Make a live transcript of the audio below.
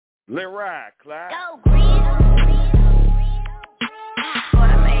Let ride, Clyde. Go, Green. What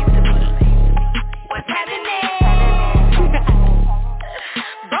I made to be. What's happening?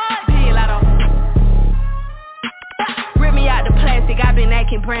 Boy, rip me out the plastic, I been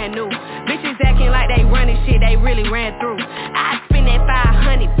acting brand new. Bitches acting like they running shit they really ran through. I spend that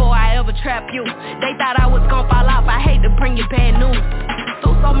 500 before I ever trap you. They thought I was gon' fall off, I hate to bring you bad news.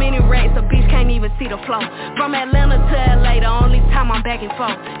 So many racks, a bitch can't even see the flow. From Atlanta to LA, the only time I'm back and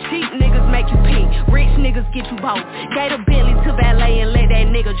forth. Cheap niggas make you pee, rich niggas get you both. Gave a Bentley to valet and let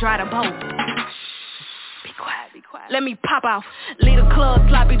that nigga drive the boat. Be quiet, be quiet. Let me pop off. Leave the club,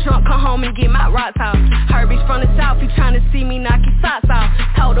 sloppy drunk, come home and get my rocks off. Her bitch from the south, he tryna see me knock his socks off.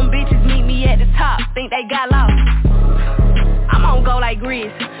 Told them bitches meet me at the top, think they got lost. I'm on go like Grizz.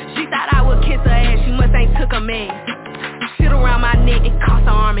 She thought I would kiss her ass, she must ain't took a man. Shit around my neck, it cost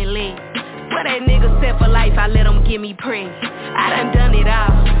her arm and leg. Where that nigga set for life, I let him get me preg. I done it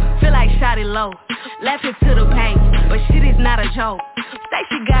all, feel like shot it low. Laughing to the bank, but shit is not a joke. Say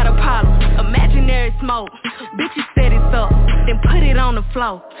she got a problem, imaginary smoke. Bitches set it up, then put it on the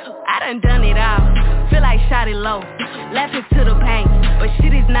floor. I done it all, feel like shot it low. Laughing to the bank, but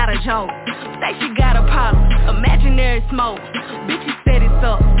shit is not a joke. Say she got a problem, imaginary smoke. Bitches set it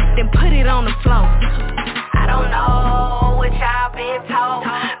up, then put it on the floor. I don't know what y'all been told.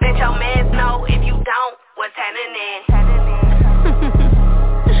 Bet your mans know if you don't, what's happening?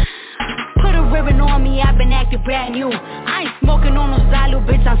 Put a ribbon on me, I've been acting brand new. I ain't smoking on no Zylo,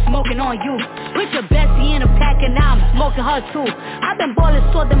 bitch, I'm smoking on you. Put your bestie in a pack and now I'm smoking her too. I've been ballin'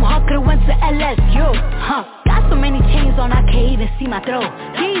 so them hard could've went to LSU. Got so many chains on, I can't even see my throat.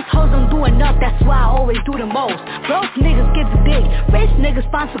 These hoes don't do enough, that's why I always do the most. Broke niggas get the dick, rich niggas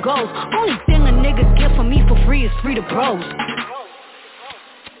sponsor goals. Only thing a nigga get from me for free is free to bros.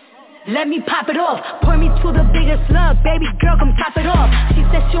 Let me pop it off, point me to the biggest love, baby girl come top it off. She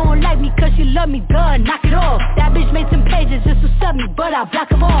said she don't like me cause she love me, duh, knock it off. That bitch made some pages just to sub me, but I block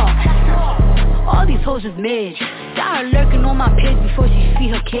them all. All these hoes is mid, saw her lurking on my page before she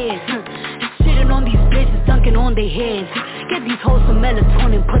feed her kids. Shitting on these bitches, dunking on their heads. Get these hoes some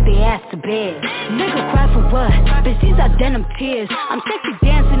melatonin, put their ass to bed. Nigga cry for what? Bitch, these are denim tears. I'm sexy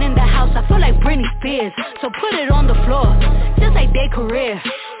dancing in the house, I feel like Britney Spears. So put it on the floor, just like their career.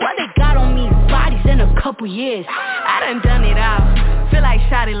 What they got on me, bodies in a couple years. I done it all, feel like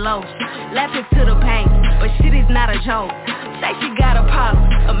shot it low. Laughing to the bank, but shit is not a joke. Say she got a problem,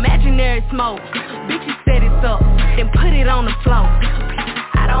 imaginary smoke. Bitches set it up, then put it on the floor.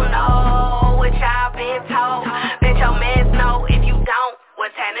 I don't know what y'all been told. Bet your mans know if you don't,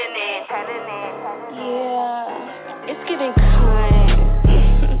 what's happening? Yeah, it's getting kind.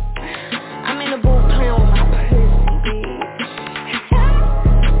 I'm in the booth playing with my pussy, bitch.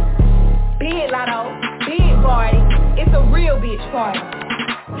 Big Lotto, big party. It's a real bitch party.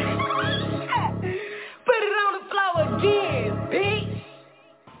 Put it on the floor again, bitch.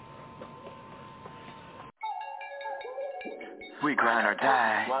 We grind or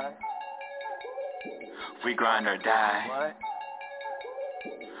die. What? We grind or die. What?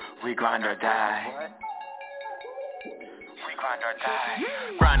 We grind or die. What? We grind or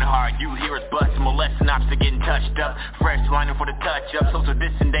die. Grinding hard, you hear us bustin', molesting ops to getting touched up. Fresh lining for the touch up, so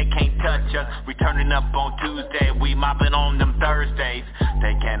this and they can't touch us. We turning up on Tuesday, we mopping on them Thursdays.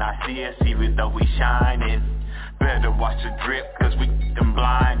 They cannot see us even though we shining. Better watch the drip, cause we them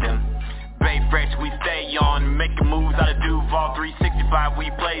blindin'. Bay fresh, we stay on, making moves out of Duval 365,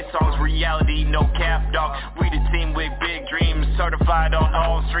 we play songs, reality, no cap, dog. We the team with big dreams, certified on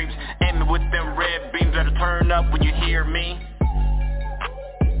all streams. Aiming with them red beams, better turn up when you hear me.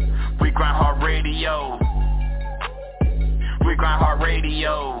 We grind hard radio. We grind hard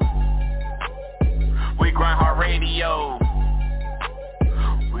radio. We grind hard radio.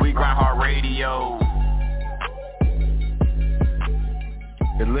 We grind hard radio.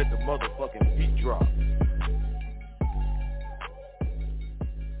 And let the motherfucking beat drop.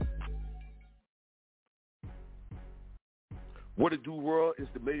 What it do, world?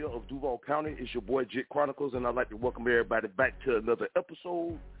 It's the mayor of Duval County. It's your boy Jit Chronicles, and I'd like to welcome everybody back to another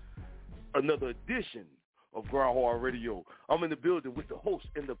episode, another edition of GRINDHARD Radio. I'm in the building with the host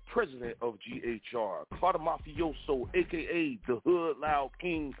and the president of GHR, Cata Mafioso, a.k.a. the Hood Loud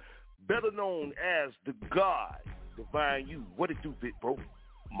King, better known as the God, Divine You. What it do, big bro?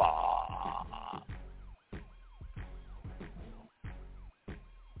 Ma.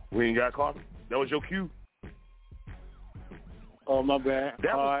 We ain't got Carter? That was your cue? Oh, my bad.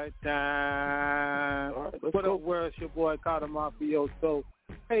 That All right, time. All right, what up, world? It's your boy, Cata Mafioso,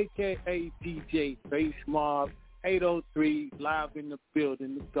 a.k.a. DJ Bass Mob, 803, live in the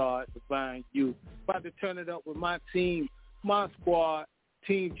building, the God, Divine You. About to turn it up with my team, my squad,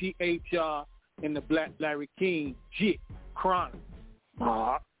 Team GHR, and the Black Larry King, Jit Chronicles.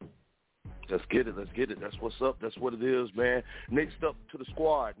 Let's get it. That's what's up. That's what it is, man. Next up to the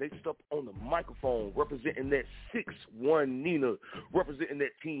squad. Next up on the microphone, representing that 6'1" Nina, representing that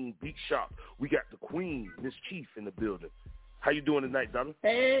Team Beat Shop. We got the Queen, Miss Chief, in the building. How you doing tonight, Donna?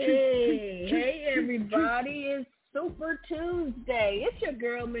 Hey, everybody. It's Super Tuesday. It's your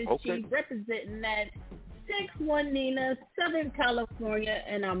girl, Miss Chief, representing that 6'1" Nina, Southern California,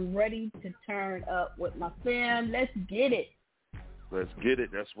 and I'm ready to turn up with my fam. Let's get it. Let's get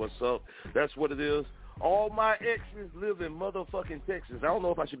it. That's what's up. That's what it is. All my exes live in motherfucking Texas. I don't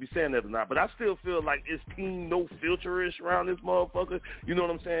know if I should be saying that or not, but I still feel like it's Team No Filter-ish around this motherfucker. You know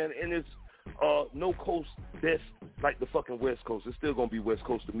what I'm saying? And it's no coast best like the fucking West Coast. It's still going to be West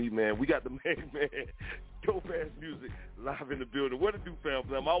Coast to me, man. We got the main man, dope-ass music, live in the building. What it do, fam?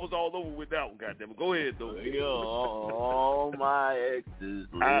 I was all over with that one, goddammit. Go ahead, though. Yo, all my exes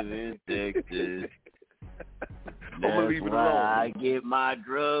live in Texas. I'm going to leave it alone. I get my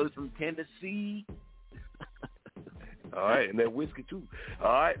drugs from Tennessee. All right, and that whiskey, too.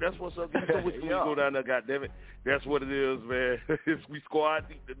 All right, that's what's up. Get some whiskey when you go down there, goddammit. That's what it is, man. We squad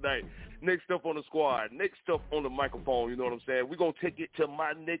deep tonight. Next up on the squad. Next up on the microphone, you know what I'm saying? We're going to take it to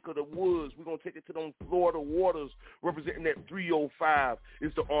my neck of the woods. We're going to take it to them Florida waters, representing that 305.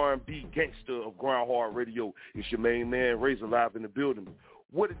 It's the R&B gangster of GRINDHARD Radio. It's your main man, Razor, live in the building.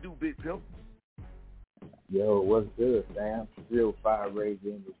 What it do, Big Pimp? Yo, what's good, fam? Still fire Razor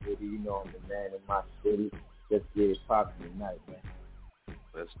in the city. You know I'm the man in my city. Let's get it popping tonight, man.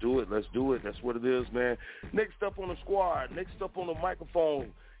 Let's do it. That's what it is, man. Next up on the squad. Next up on the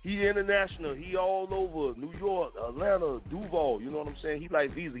microphone. He international. He all over New York, Atlanta, Duval. You know what I'm saying? He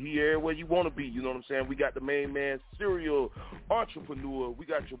like Visa. He everywhere you want to be. You know what I'm saying? We got the main man, serial entrepreneur. We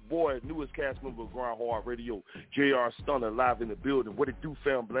got your boy, newest cast member of GRINDHARD Radio, JR Stunna, live in the building. What it do,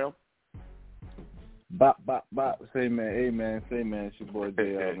 fam, blam? Bop, bop, bop. Say, man. Hey, man. Say, man. It's your boy,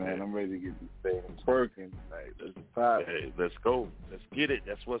 JR, man. I'm ready to get this thing twerking tonight. Let's pop. Hey, let's go. Let's get it.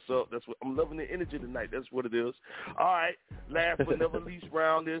 That's what's up. I'm loving the energy tonight. That's what it is. All right. Last but never least,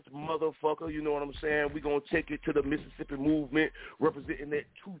 round this motherfucker. You know what I'm saying? We're going to take it to the Mississippi movement, representing that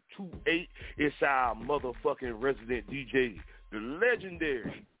 228. It's our motherfucking resident DJ, the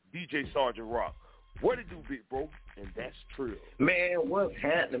legendary DJ Sgt Rock. What it do, big bro? And that's true. Man, what's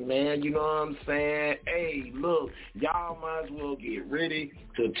happening, man? You know what I'm saying? Hey, look, y'all might as well get ready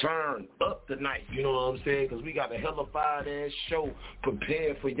to turn up tonight. You know what I'm saying? Because we got a hellified-ass show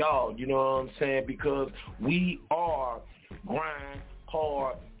prepared for y'all. You know what I'm saying? Because we are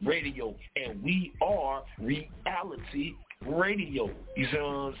GRINDHARD Radio, and we are reality radio. You see what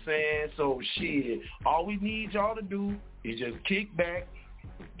I'm saying? So, shit, all we need y'all to do is just kick back,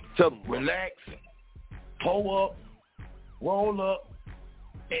 relax, pull up, roll up,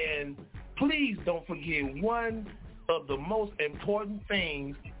 and please don't forget one of the most important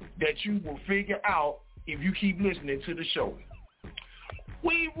things that you will figure out if you keep listening to the show.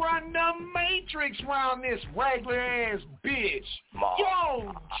 We run the matrix round this regular-ass bitch.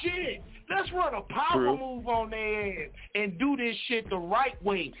 Yo, shit, let's run a power move on their ass and do this shit the right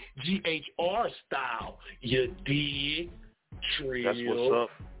way, GHR style. You dig? Trio. That's what's up.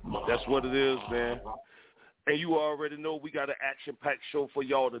 That's what it is, man. And you already know we got an action-packed show for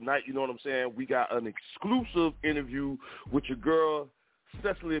y'all tonight. You know what I'm saying? We got an exclusive interview with your girl,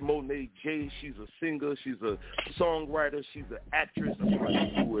 Seseley Monat J. She's a singer. She's a songwriter. She's an actress. She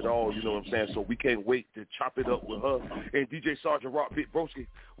can do it all. You know what I'm saying? So we can't wait to chop it up with her. And DJ Sgt Rock, Big Broski,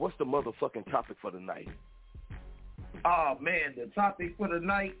 what's the motherfucking topic for the night? Oh, man, the topic for the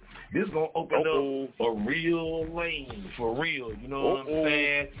night, this going to open up a real lane for real. You know what I'm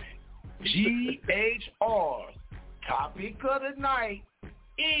saying? GHR topic of the night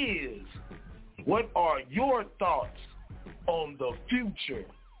is, what are your thoughts on the future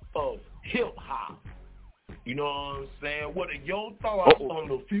of hip-hop? You know what I'm saying? What are your thoughts on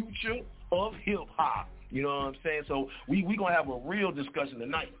the future of hip-hop? You know what I'm saying? So we going to have a real discussion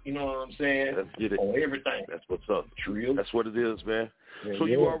tonight. You know what I'm saying? Let's get it. On everything. That's what's up. Trio. That's what it is, man. Yeah, so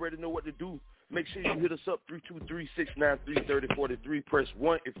you already know what to do. Make sure you hit us up, 323-693-3043. Press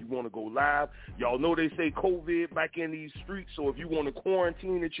 1 if you want to go live. Y'all know they say COVID back in these streets, so if you want to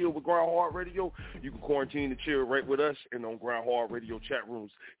quarantine and chill with GRINDHARD Radio, you can quarantine and chill right with us and on GRINDHARD Radio chat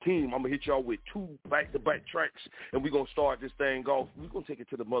rooms. Team, I'm going to hit y'all with 2 back-to-back tracks, and we're going to start this thing off. We're going to take it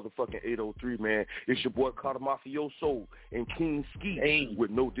to the motherfucking 803, man. It's your boy Cata Mafioso and King Ski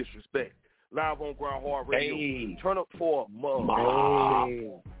with No Disrespect. Live on GRINDHARD Radio. Turn up for a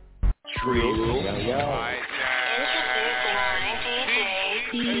mother. True. Introducing my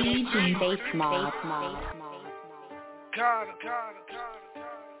DJ Sgt Rock.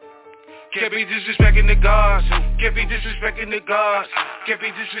 Can't be disrespecting the gods. Can't be disrespecting the gods. Can't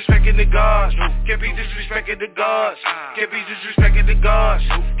be disrespecting the gods. Can't be disrespecting the gods. Can't be disrespecting the gods.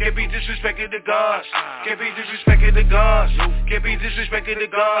 Can't be disrespecting the gods. Can't be disrespecting the gods. Can't be disrespecting the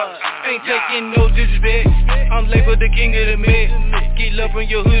gods. Ain't taking no disrespect. I'm labeled the king of the mid. Get love from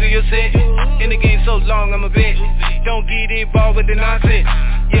your hood or your set. In the game so long I'm a vet. Don't get involved with the nonsense.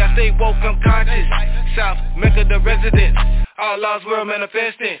 Yeah, I stay woke, I'm conscious. South Mecca the resident. All lost world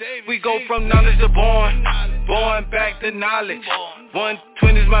manifesting. We go from knowledge to born back to knowledge.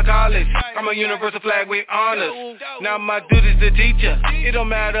 120 is my college. I'm a universal flag with honors. Now my duty's to teach ya. It don't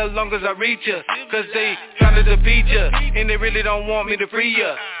matter as long as I reach ya. Cause they trying to defeat ya. And they really don't want me to free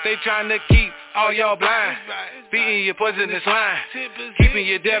ya. They trying to keep all y'all blind. Feeding you poisonous line. Keeping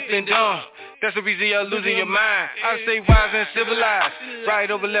you deaf and dumb. That's the reason you're losing your mind. I stay wise and civilized. Right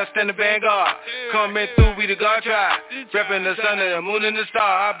over left stand the vanguard. Coming through, we the God tribe. Repping the sun and the moon and the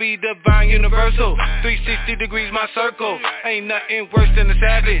star. I be divine universal. 360 degrees my circle. Ain't nothing worse than the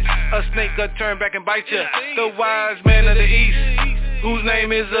savage. A snake could turn back and bite ya. The wise man of the east, whose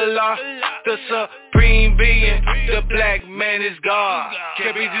name is Allah, the supreme being. The black man is God.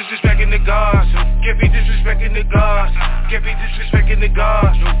 Can't be disrespecting the gods. Can't be disrespecting the gods. Can't be disrespecting the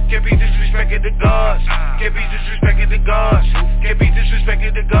gods. Can't be disrespecting the gods. Can't be disrespecting the gods. Can't be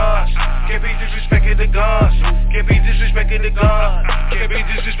disrespecting the gods. Can't be disrespecting the gods. Can't be disrespecting the gods. Can't be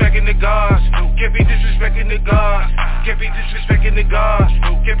disrespecting the gods. Can't be disrespecting the gods. Can't be disrespecting the gods.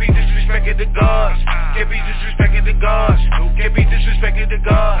 Can't be disrespecting the gods. Can't be disrespecting the gods. Can't be disrespecting the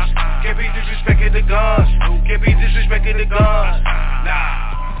gods. Can't be disrespecting the gods. Can't be disrespecting the gods. Nah.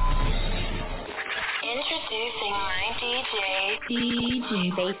 Introducing my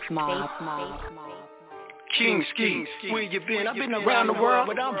DJ Bass Mob. King Ski, where you been? I've been around the world,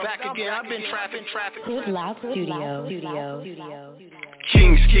 but I'm back again. I've been traffic. Good Loud Studio.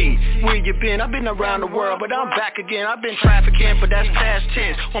 King Ski, where you been? I've been around the world, but I'm back again. I've been trafficking, but that's past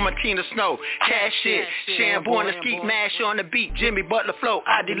tense. On my Tina Snow, cash shit, Shamborn and Skeet, mash on the beat, Jimmy Butler flow,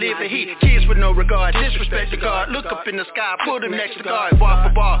 I deliver heat. Kids with no regard, disrespect the guard. Look up in the sky, put him next to God, bar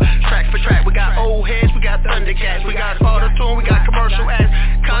for bar, track for track. We got old heads, we got Thundercats, we got auto-tune, we got commercial ads,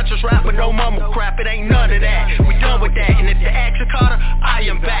 conscious rap with no mumble crap. It ain't none of that. We done with that, and if you ask a Carter, I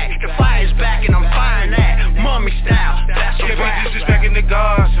am back. The fire's back, and I'm firing that mummy style. That's a rap. Disrespecting the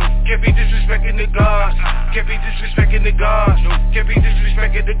gods. Can't be disrespecting the gods. Can't be disrespecting the gods. Can't be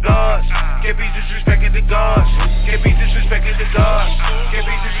disrespecting the gods. Can't be disrespecting the gods. Can't be disrespecting the gods. Can't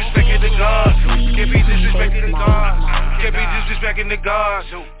be disrespecting the gods. Can't be disrespecting the gods. Can't be disrespecting the gods.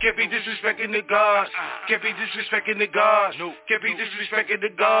 Can't be disrespecting the gods. Can't be disrespecting the gods. Can't be disrespecting the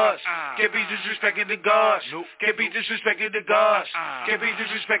gods. Can't be disrespecting the gods. Can't be disrespecting the gods. Can't be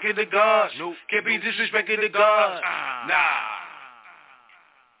disrespecting the gods. Can't be disrespecting the gods. Nah.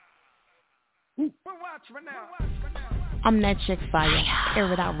 I'm that chick fire.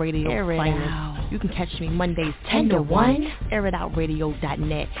 Air It Out Radio. Air It Out. You can catch me Mondays 10 to 1.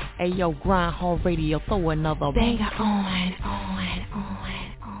 AirItOutRadio.net. Hey yo, GRINDHARD Radio. Throw another banger on.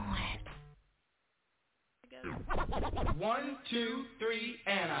 1, 2, 3,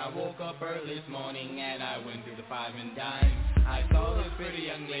 and I woke up early this morning and I went through the 5 and dime. I saw this pretty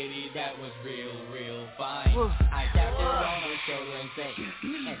young lady that was real fine. I tapped her on her shoulder and said,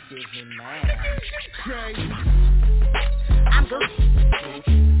 excuse me, ma'am. I'm Gucci.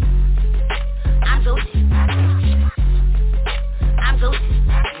 I'm Gucci. I'm Gucci.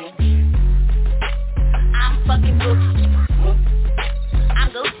 I'm fucking Gucci. I'm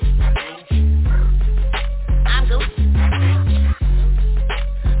Gucci. I'm Gucci.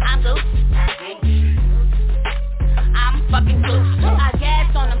 I'm Gucci. I'm fucking Gucci. I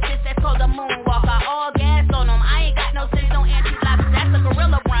gas on them, since that's called a moonwalk. I all gas on them. I ain't got no sense, no anti-blocks. That's a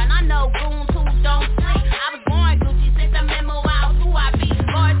gorilla run. I know goons who don't sleep. I was born Gucci, sent the memo out. Who I be?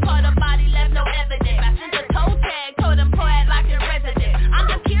 Boys caught a body, left no evidence. I sent a toe tag, told them poet like your resident. I'm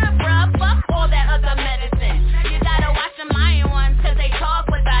the cure, bruh. Fuck all that other medicine. You gotta watch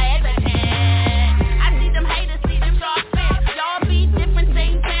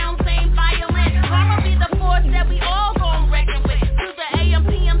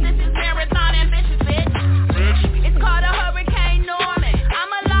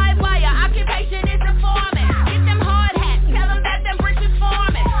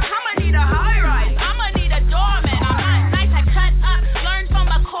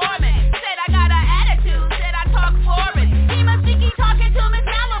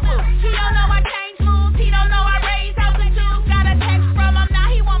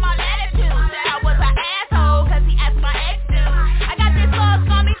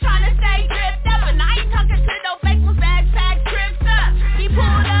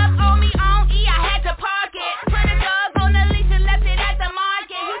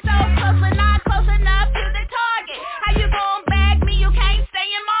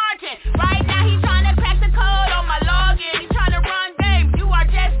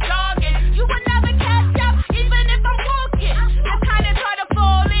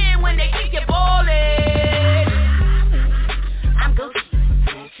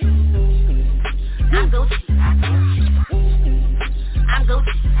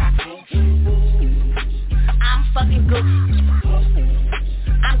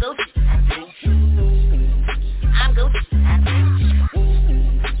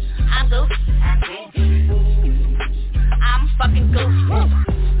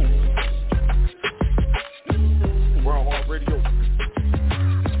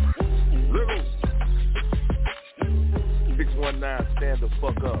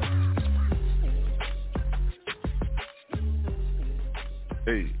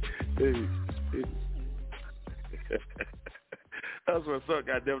That's what's up,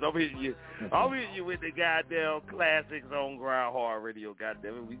 goddamn. I'm hitting you with the goddamn classics on Grind Hard Radio,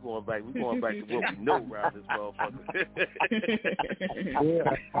 goddamn it. We going back to what we know around this motherfucker.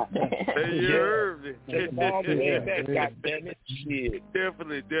 You heard me. Goddamn it. Shit.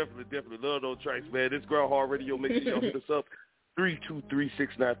 Definitely. Love those tracks, man. This Grind Hard Radio, make sure y'all hit us up.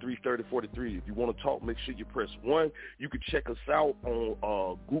 323-693-3043. If you want to talk, make sure you press 1. You can check us out on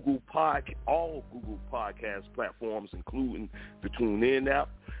all Google Podcast platforms, including the TuneIn app,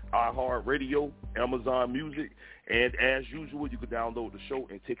 iHeartRadio, Amazon Music, and as usual, you can download the show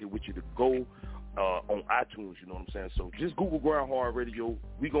and take it with you to go on iTunes, you know what I'm saying? So just Google Grind Hard Radio.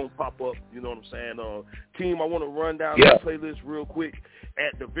 We going to pop up, you know what I'm saying? Team, I want to run down the playlist real quick.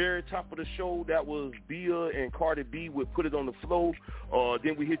 At the very top of the show, that was Bia and Cardi B with Put It on the Flow.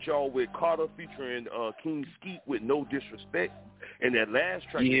 Then we hit y'all with Cata featuring King Skeet with No Disrespect. And that last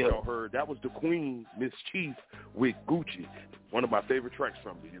track that y'all heard, that was the Queen, Miss Chief, with Gucci. One of my favorite tracks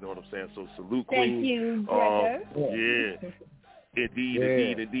from you, you know what I'm saying? So salute, Queen. Thank you, brother.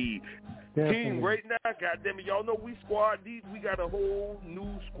 Indeed. Team, right now, goddammit, y'all know we squad deep. We got a whole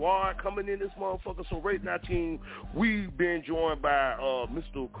new squad coming in this motherfucker. So right now, team, we've been joined by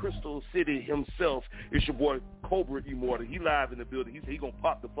Mr. Crystal City himself. It's your boy Cobra Immortal. He live in the building. He said he gonna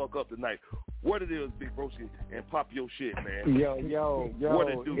pop the fuck up tonight. What it is, Big Broski, and pop your shit, man. Yo. What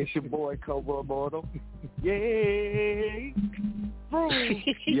it do? It's your boy Cobra Immortal. Yay!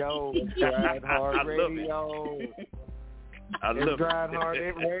 Yo, Grind Hard Radio. I love Grind Hard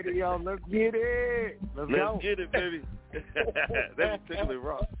Radio. Let's get it. Let's go. Get it, baby. That's tickling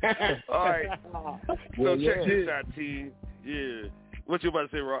rock. All right. So check this out, team. Yeah. What you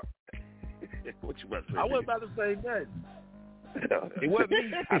about to say, Rock? What you about to say? I wasn't about to say nothing. It wasn't me.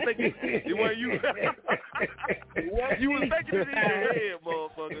 I think it wasn't you. You was thinking it in your head,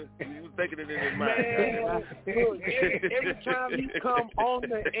 motherfucker. You was thinking it in your mind. Man, look, every time you come on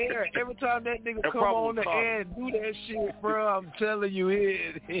the air, every time that nigga come on the air and do that shit, bro, I'm telling you,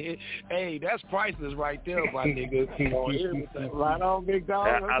 hey, that's priceless right there, my nigga. Right on, big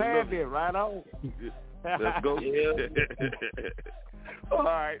dog. Let's have it. Right on. Let's go. All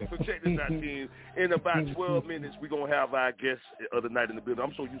right, so check this out, team. In about 12 minutes, we're going to have our guest of the night in the building.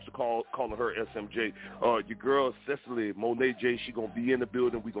 I'm so used to calling her SMJ. Your girl, Seseley Monat J, she going to be in the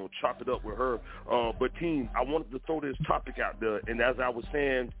building. We're going to chop it up with her. But, team, I wanted to throw this topic out there. And as I was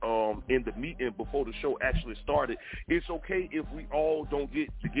saying in the meeting before the show actually started, it's okay if we all don't get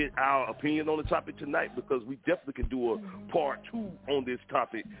to get our opinion on the topic tonight, because we definitely can do a part 2 on this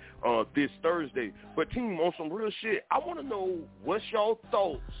topic this Thursday. But, team, on some real shit, I want to know what's y'all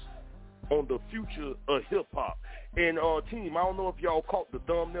thoughts on the future of hip-hop. And, team, I don't know if y'all caught the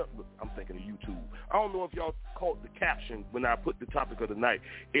thumbnail. I'm thinking of YouTube. I don't know if y'all caught the caption when I put the topic of the night.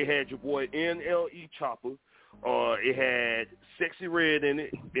 It had your boy NLE Chopper. It had Sexy Red in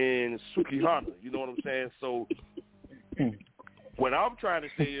it and Suki Hana. You know what I'm saying? So what I'm trying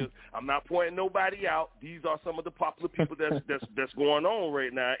to say is I'm not pointing nobody out. These are some of the popular people that's going on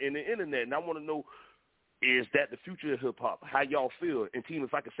right now in the internet. And I want to know, is that the future of hip-hop? How y'all feel? And, team,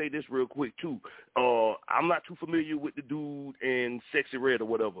 if I could say this real quick, too, I'm not too familiar with the dude in Sexy Red or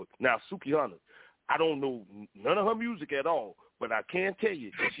whatever. Now, Suki Hana, I don't know none of her music at all, but I can tell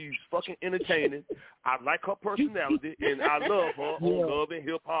you that she's fucking entertaining. I like her personality, and I love her on Love and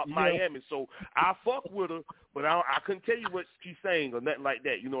Hip Hop Miami. So I fuck with her, but I couldn't tell you what she's saying or nothing like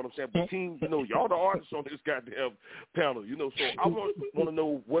that. You know what I'm saying? But, team, you know, y'all the artists on this goddamn panel, you know. So I want to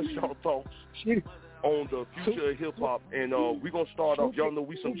know what's y'all thoughts on the future of hip-hop, and we're going to start off. Y'all know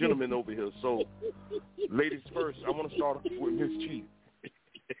we some gentlemen over here, so ladies first. I want to start off with Miss Chief.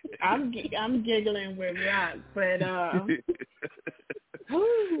 I'm giggling with Rock, but I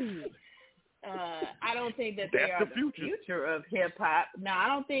don't think that they are the future of hip-hop. No, I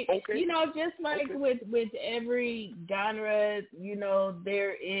don't think, you know, just like with every genre, you know,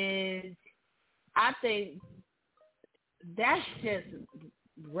 there is, I think that's just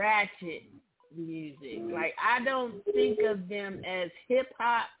ratchet music. Like, I don't think of them as hip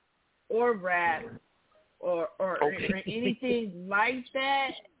hop or rap or anything like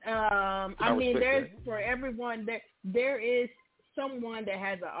that. I mean, there's for everyone there is someone that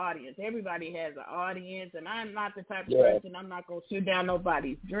has an audience. Everybody has an audience, and I'm not the type of person. I'm not gonna shoot down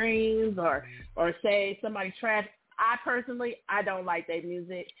nobody's dreams or say somebody trash. I personally don't like their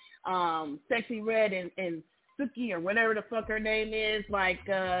music. Sexy Red and Suki or whatever the fuck her name is, like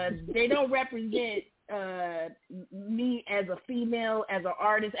they don't represent me as a female, as an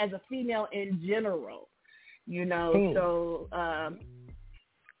artist, as a female in general, you know. So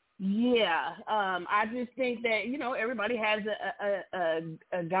Yeah, I just think that, you know, everybody has a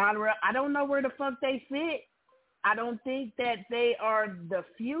genre. I don't know where the fuck they fit. I don't think that they are the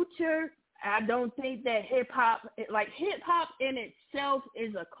future. I don't think that hip-hop in itself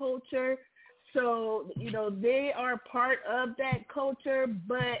is a culture. So, you know, they are part of that culture,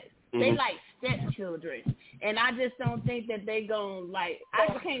 but they like stepchildren. And I just don't think that they gon' like, I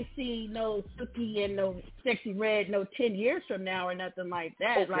can't see no Suki and no Sexy Red no 10 years from now or nothing like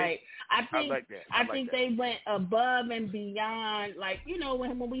that. Okay. Like, I think they went above and beyond, like, you know,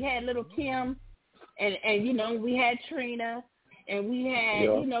 when we had Little Kim and you know, we had Trina and we had,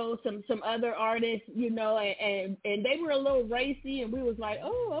 you know, some other artists, you know, and they were a little racy and we was like,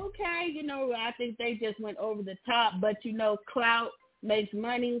 oh, okay, you know, I think they just went over the top, but, you know, clout makes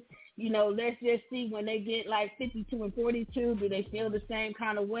money. You know, let's just see when they get like 52 and 42, do they feel the same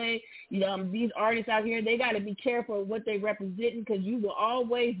kind of way? You know, these artists out here, they got to be careful of what they representing because you will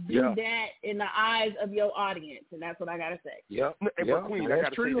always do that in the eyes of your audience, and that's what I got to say. But Queen, I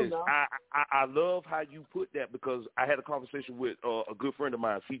got to say this. I love how you put that because I had a conversation with a good friend of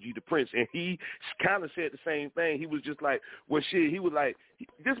mine, CG the Prince, and he kind of said the same thing. He was just like, well, shit, he was like,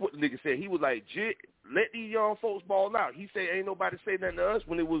 this is what the nigga said. He was like, Jit, let these young folks ball out. He said, ain't nobody say nothing to us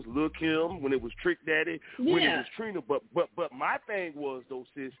when it was Lil Kim, when it was Trick Daddy, when it was Trina. But my thing was, though,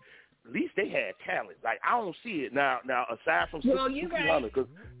 sis, at least they had talent. Like, I don't see it. Now aside from Suki Hunter, because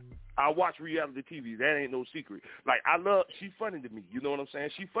I watch reality TV. That ain't no secret. Like, she funny to me. You know what I'm saying?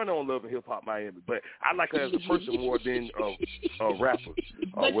 She funny on Love and Hip Hop Miami. But I like her as a person more than a rapper.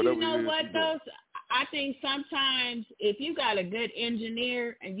 But you know what, though? I think sometimes if you got a good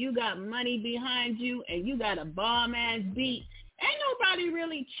engineer and you got money behind you and you got a bomb-ass beat, ain't nobody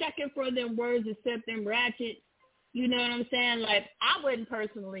really checking for them words except them ratchets. You know what I'm saying? Like, I wouldn't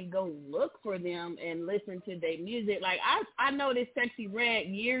personally go look for them and listen to their music. Like, I noticed Sexy Red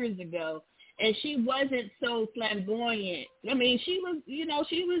years ago, and she wasn't so flamboyant. I mean, she was, you know,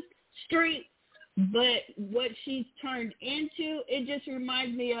 she was street. But what she's turned into, it just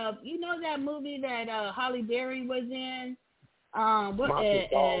reminds me of, you know, that movie that Halle Berry was in? Was it?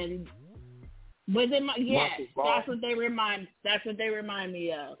 That's what they remind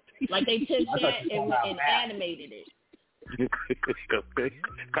me of. Like they took that and animated it. Okay.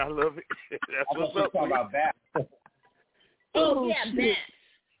 I love it. That's what's up. Talking about Bats. Oh yeah, Bats.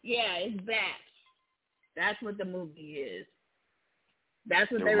 Yeah, it's Bats. That's what the movie is.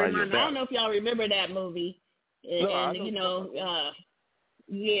 That's what they remind me. I don't know if y'all remember that movie. And you know,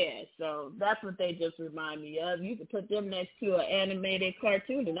 so that's what they just remind me of. You could put them next to an animated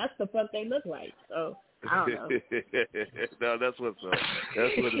cartoon, and that's the fuck they look like. So, I don't know. No, that's what's up.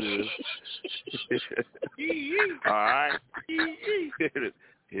 That's what it is. All right.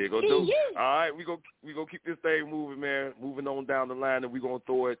 Here go do. All right, we go keep this thing moving, man. Moving on down the line, and we gonna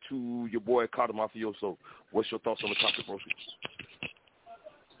throw it to your boy Cata Mafioso. What's your thoughts on the topic, bro?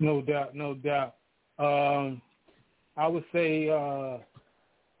 No doubt. I would say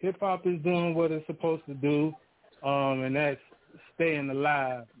hip-hop is doing what it's supposed to do, and that's staying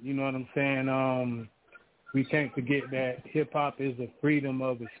alive. You know what I'm saying? We can't forget that hip-hop is a freedom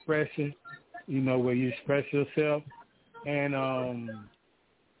of expression, you know, where you express yourself. And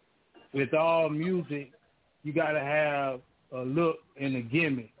with all music, you got to have a look and a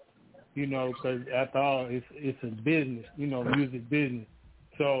gimmick, you know, because after all, it's a business, you know, music business.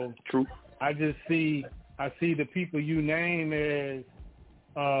 So true. I see the people you name as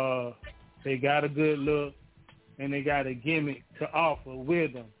they got a good look and they got a gimmick to offer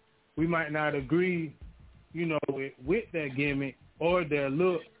with them. We might not agree, you know, with their gimmick or their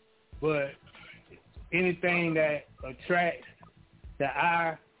look, but anything that attracts the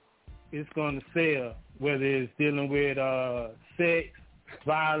eye is going to sell, whether it's dealing with sex,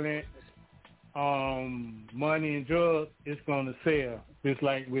 violence, money and drugs, it's going to sell. Just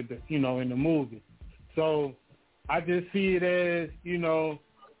like with the, you know, in the movie. So I just see it as, you know,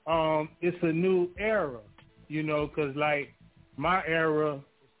 it's a new era, you know, because like my era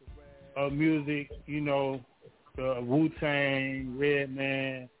of music, you know, the Wu-Tang,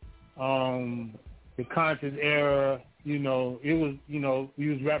 Redman, the Conscious era, you know, it was, you know, we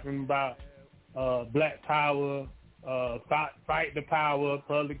was rapping about Black Power, Fight the Power,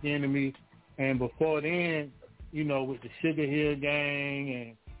 Public Enemy, and before then, you know, with the Sugar Hill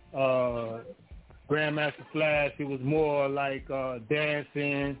Gang and Grandmaster Flash, it was more like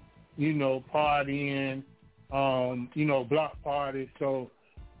dancing, you know, partying, you know, block parties. So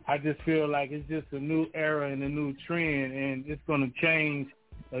I just feel like it's just a new era and a new trend, and it's going to change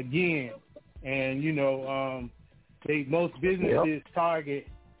again. And, you know, most businesses target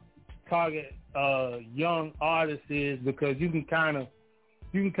young artists because you can kind of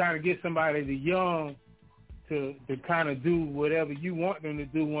you can kind of get somebody the young to kind of do whatever you want them to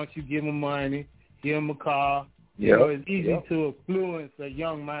do once you give them money, give them a car. You know, it's easy to influence a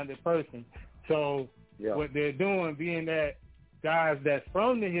young-minded person. So what they're doing, being that guys that's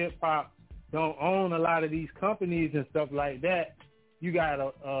from the hip-hop don't own a lot of these companies and stuff like that, you got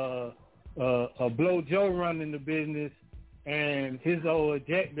a Blow Joe running the business, and his whole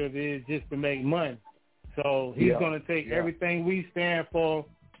objective is just to make money. So he's going to take everything we stand for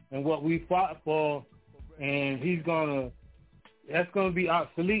and what we fought for, and that's going to be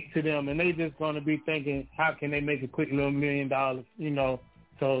obsolete to them, and they just going to be thinking, how can they make a quick little $1 million, you know?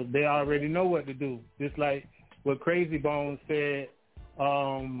 So they already know what to do. Just like what Crazy Bones said,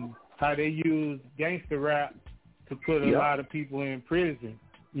 how they use gangster rap to put a lot of people in prison.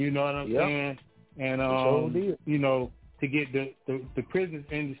 You know what I'm saying? And, you know, to get the prison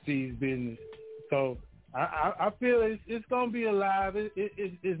industry's business. So I feel it's going to be alive.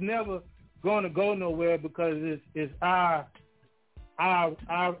 It's never going to go nowhere because it's our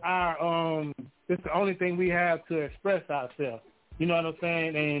it's the only thing we have to express ourselves. You know what I'm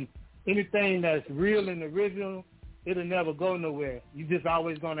saying? And anything that's real and original, it'll never go nowhere. You just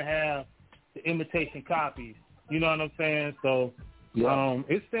always going to have the imitation copies. You know what I'm saying? So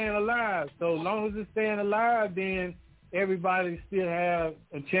it's staying alive. So as long as it's staying alive, then everybody still have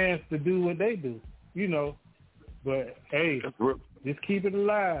a chance to do what they do, you know. But, hey, just keep it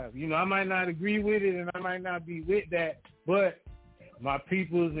alive. You know, I might not agree with it and I might not be with that, but my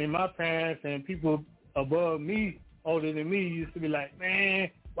peoples and my parents and people above me, older than me, used to be like, man,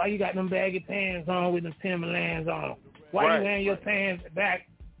 why you got them baggy pants on with them Timberlands on? Why you wearing your pants back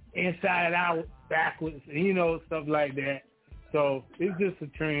inside out, backwards, you know, stuff like that. So it's just a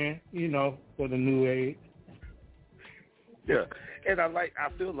trend, you know, for the new age. Yeah, and I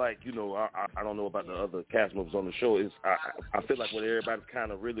feel like, you know, I don't know about the other cast members on the show. I feel like what everybody's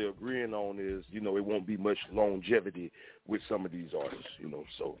kind of really agreeing on is, you know, it won't be much longevity with some of these artists, you know.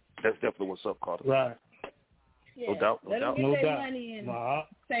 So that's definitely what's up, Carter. Right. Yeah. No doubt. Let them get their money and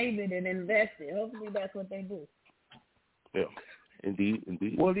save it and invest it. Hopefully that's what they do. Yeah, indeed.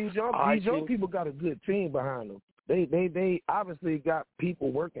 Well, these young people got a good team behind them. They obviously got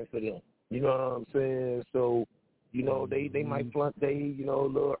people working for them. You know what I'm saying? So, you know, they might flaunt they, you know,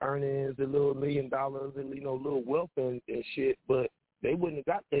 little earnings, a little $1 million, and, you know, little wealth and shit, but they wouldn't have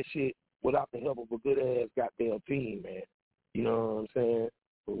got that shit without the help of a good-ass goddamn team, man. You know what I'm saying?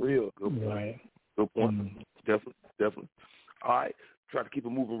 For real. Good point. Right. Good point. Definitely. All right. Try to keep it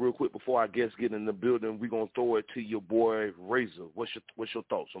moving real quick before our guests get in the building. We're going to throw it to your boy, Razor. What's your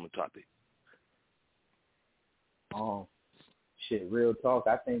thoughts on the topic? Real talk.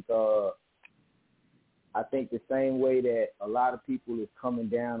 I think the same way that a lot of people is coming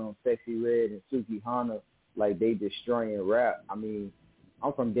down on Sexy Red and Suki Hana, like they destroying rap. I mean,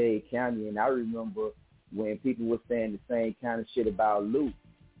 I'm from Dade County, and I remember when people were saying the same kind of shit about Luke.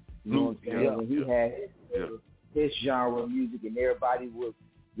 You know what I'm saying? When he had his genre of music, and everybody was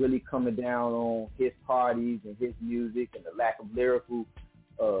really coming down on his parties and his music and the lack of lyrical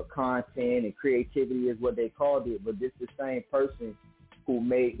content and creativity is what they called it. But this is the same person who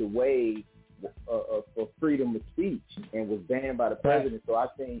made the wave for freedom of speech and was banned by the president. So I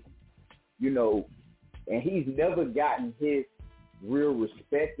think, you know, and he's never gotten his real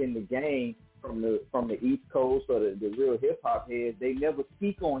respect in the game from the East Coast or the real hip-hop heads. They never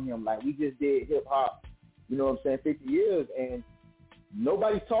speak on him like we just did hip-hop, you know what I'm saying, 50 years, and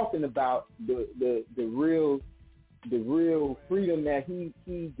nobody's talking about the real freedom that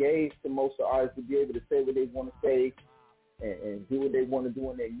he gave to most of the artists to be able to say what they want to say and do what they want to do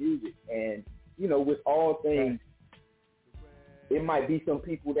in their music. And, you know, with all things, it might be some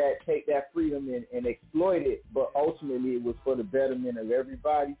people that take that freedom and exploit it, but ultimately it was for the betterment of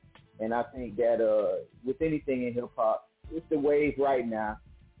everybody. And I think that with anything in hip-hop, it's the wave right now.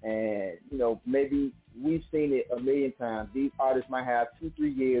 And, you know, maybe we've seen it a million times. These artists might have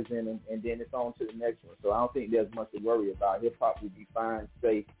 2-3 years in them, and then it's on to the next one. So I don't think there's much to worry about. Hip-hop will be fine,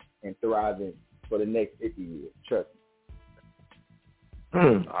 safe, and thriving for the next 50 years. Trust me. All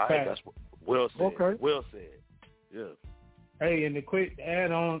right, that's well said. Okay. Well said. Yeah. Hey, and the quick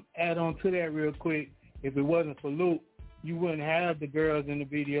add on to that real quick, if it wasn't for Luke, you wouldn't have the girls in the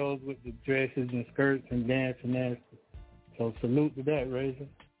videos with the dresses and skirts and dancing nasty. So salute to that, Razor.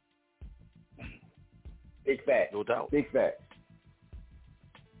 Big fact. No doubt. Big fact.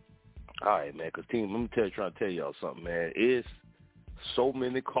 All right, man, because team, let me try to tell y'all something, man. It's so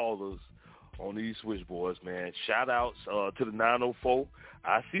many callers on these switchboards, man. Shout outs to the 904.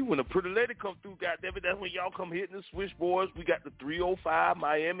 I see when a pretty lady come through, goddammit, that's when y'all come hitting the switchboards. We got the 305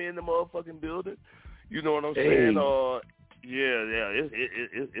 Miami in the motherfucking building. You know what I'm saying?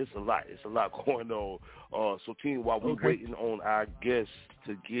 It's a lot. It's a lot going on. So, team, while we're waiting on our guests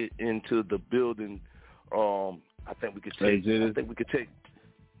to get into the building, I think we could take.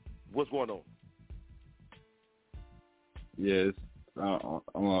 What's going on? Yes,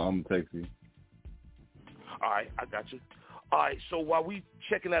 I'm text you. All right, I got you. All right, so while we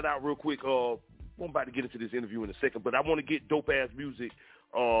checking that out real quick, we're about to get into this interview in a second, but I want to get dope-ass music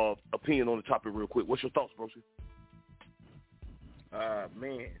opinion on the topic real quick. What's your thoughts, bro?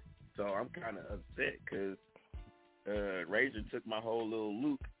 Man, so I'm kind of upset because Razor took my whole little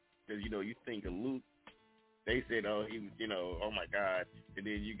Luke, because, you think of Luke, they said, oh, he was, oh my God, and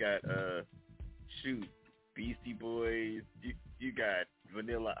then you got, Beastie Boys, you got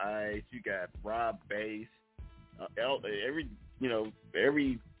Vanilla Ice, you got Rob Bass, every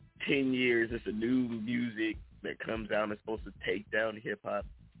 10 years it's a new music that comes out and is supposed to take down hip-hop,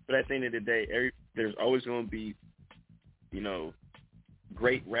 but at the end of the day, there's always going to be,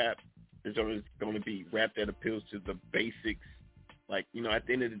 great rap. There's always going to be rap that appeals to the basics. Like, at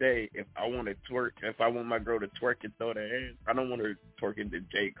the end of the day, if I want to twerk, if I want my girl to twerk and throw that ass, I don't want her twerking to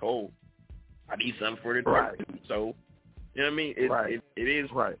J. Cole. I need something for the twerk. Right. So, you know what I mean? It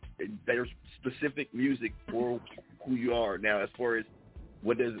is right. There's specific music for who you are. Now, as far as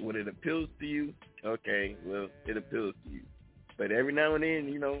what it appeals to you, okay, well, it appeals to you. But every now and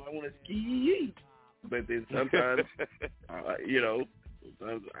then, I want to ski. But then sometimes, I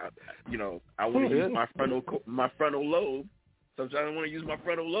want to use my frontal lobe. Sometimes I want to use my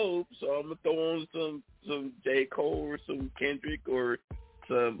frontal lobe, so I'm gonna throw on some J. Cole or some Kendrick or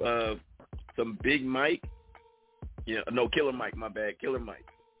some Big Mike. Killer Mike. My bad, Killer Mike.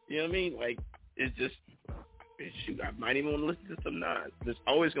 You know what I mean? Like, it's just shoot. I might even want to listen to some Nas. There's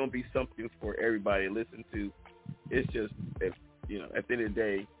always gonna be something for everybody to listen to. It's just at the end of the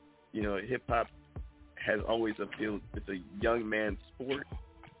day, hip hop has always appealed. It's a young man's sport.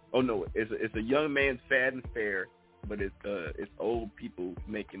 Oh no, it's a young man's fad and fair, but it's old people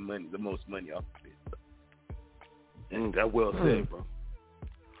making money, the most money off of it. That well said, bro.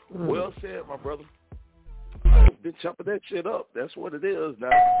 Well said, my brother. Been chopping that shit up. That's what it is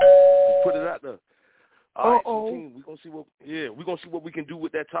now. Put it out there. All right, so team, we're gonna see what we can do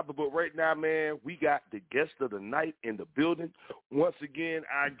with that topic. But right now, man, we got the guest of the night in the building. Once again,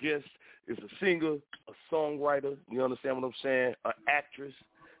 our guest is a singer, a songwriter. You understand what I'm saying? An actress.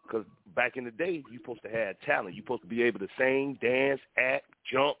 Because back in the day, you're supposed to have talent. You're supposed to be able to sing, dance, act,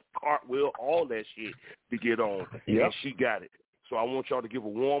 jump, cartwheel, all that shit to get on. Yep. And she got it. So I want y'all to give a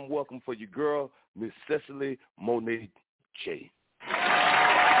warm welcome for your girl, Miss Seseley Monat J.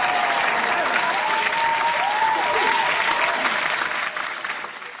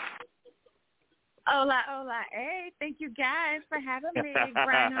 Hola. Hey, thank you guys for having me,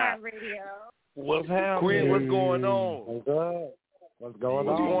 GRINDHARD Radio. What's happening? Queen, what's going on? What's up? What's going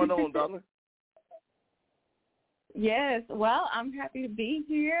on, darling? Yes, well, I'm happy to be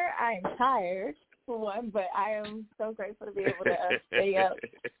here. I am tired, for one, but I am so grateful to be able to stay up.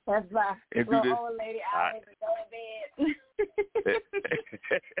 That's my little old lady out here to go to bed.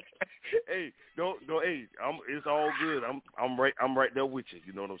 Hey, don't. Hey, it's all good. I'm right there with you.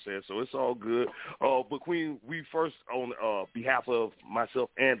 You know what I'm saying? So it's all good. But Queen, we first, on behalf of myself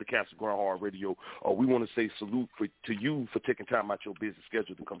and the cast of GRINDHARD Radio, we want to say salute to you for taking time out your busy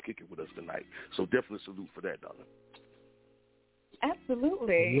schedule to come kick it with us tonight. So definitely salute for that, darling.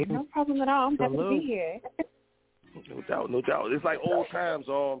 Absolutely, no problem at all. I'm happy to be here. No doubt. It's like old times.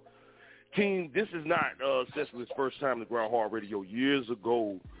 Team, this is not Seseley's first time to GRINDHARD Radio. Years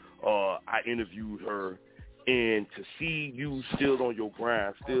ago, I interviewed her, and to see you still on your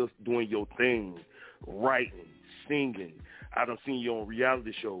grind, still doing your thing, writing, singing. I done seen you on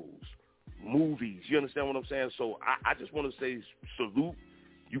reality shows, movies. You understand what I'm saying? So I just want to say salute.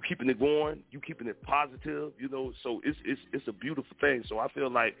 You keeping it going, you keeping it positive, so it's a beautiful thing. So I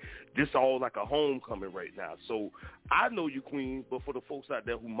feel like this all like a homecoming right now. So I know you, Queen, but for the folks out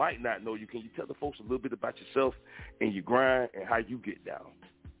there who might not know you, can you tell the folks a little bit about yourself and your grind and how you get down?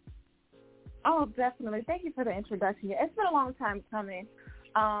 Oh, definitely. Thank you for the introduction. It's been a long time coming.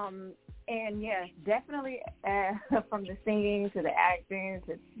 And yeah, definitely from the singing to the acting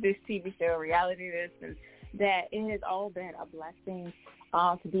to this TV show, reality, that it has all been a blessing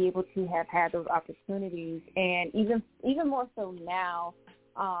to be able to have had those opportunities, and even more so now,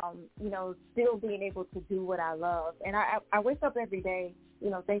 still being able to do what I love. And I wake up every day,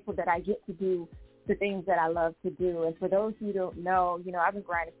 thankful that I get to do the things that I love to do. And for those who don't know, I've been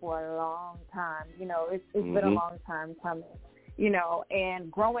grinding for a long time. It's been a long time coming, and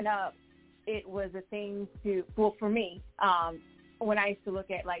growing up, it was a thing for me, when I used to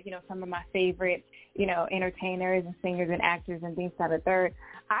look at, like, you know, some of my favorite, you know, entertainers and singers and actors and things, that, and third,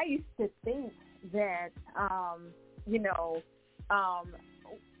 I used to think that, you know,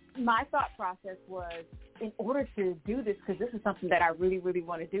 my thought process was, in order to do this, because this is something that I really, really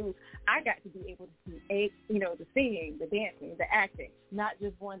want to do, I got to be able to do, you know, the singing, the dancing, the acting, not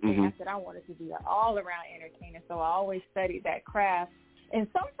just one thing. I said I wanted to be an all-around entertainer, so I always studied that craft. And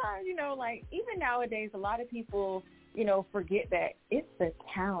sometimes, you know, like, even nowadays, a lot of people, you know, forget that it's the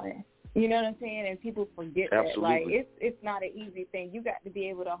talent. You know what I'm saying? And people forget that. Like, it's not an easy thing. You got to be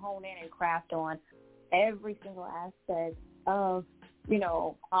able to hone in and craft on every single aspect of, you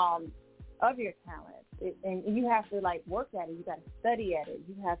know, of your talent. And you have to, like, work at it. You got to study at it.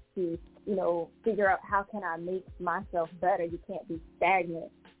 You have to, you know, figure out how can I make myself better. You can't be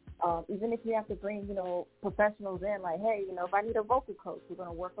stagnant. Even if you have to bring, you know, professionals in, like, hey, you know, if I need a vocal coach, we're going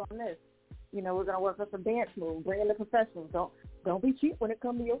to work on this. You know, we're going to work on some dance moves. Bring in the professionals. Don't be cheap when it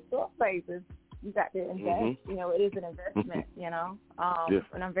comes to your stuff, baby. You got to invest. You know, it is an investment, you know.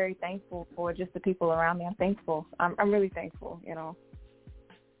 And I'm very thankful for just the people around me. I'm thankful. I'm really thankful, you know.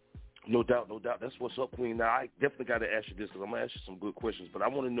 No doubt, no doubt. That's what's up, Queen. Now, I definitely got to ask you this, because I'm going to ask you some good questions, but I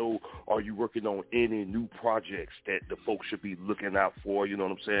want to know, are you working on any new projects that the folks should be looking out for? You know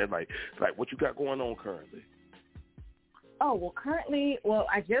what I'm saying? Like what you got going on currently? Oh, well, currently,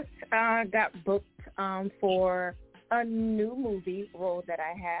 I just got booked for a new movie role that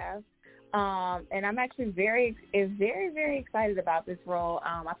I have. And I'm actually very, very excited about this role.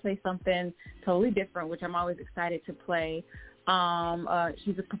 I play something totally different, which I'm always excited to play.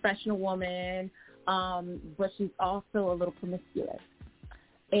 She's a professional woman, but she's also a little promiscuous.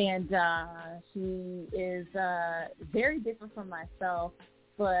 And she is very different from myself,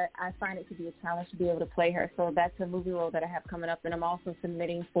 but I find it to be a challenge to be able to play her. So that's a movie role that I have coming up, and I'm also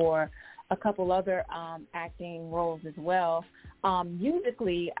submitting for a couple other acting roles as well.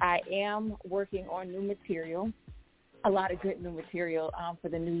 Musically, I am working on new material, a lot of good new material for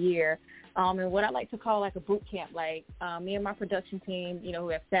the new year. And what I like to call like a boot camp, like me and my production team, you know, who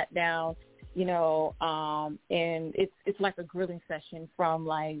have sat down, you know, and it's like a grilling session from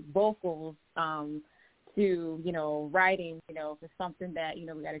like vocals to, you know, writing, you know, for something that, you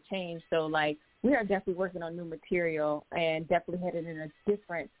know, we got to change. So like we are definitely working on new material and definitely headed in a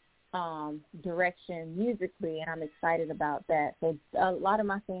different direction musically, and I'm excited about that. So a lot of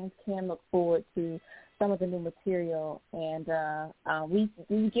my fans can look forward to some of the new material, and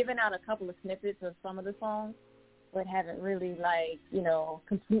we've given out a couple of snippets of some of the songs, but haven't really, like, you know,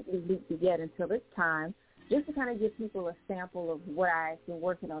 completely leaked it yet until this time, just to kind of give people a sample of what I've been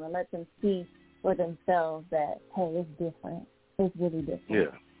working on and let them see for themselves that, hey, it's different. It's really different.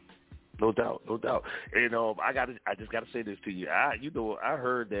 Yeah. No doubt, no doubt. And I just gotta say this to you. I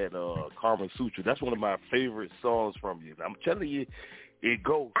heard that Karma Sutra. That's one of my favorite songs from you. I'm telling you, it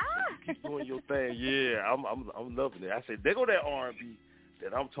goes. You keep doing your thing. Yeah, I'm loving it. I said, there go that R&B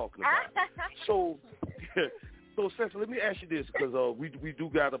that I'm talking about. So Seseley, let me ask you this, because we do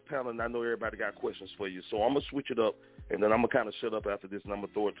got a panel, and I know everybody got questions for you. So I'm gonna switch it up, and then I'm gonna kind of shut up after this, and I'm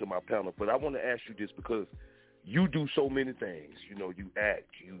gonna throw it to my panel. But I want to ask you this because you do so many things. You know, you act,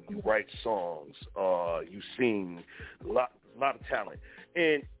 you write songs, you sing, a lot of talent.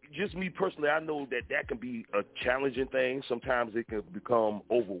 And just me personally, I know that can be a challenging thing. Sometimes it can become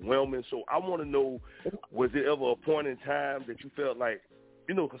overwhelming. So I want to know, was there ever a point in time that you felt like,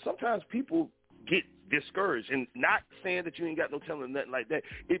 you know, because sometimes people get discouraged, and not saying that you ain't got no talent or nothing like that.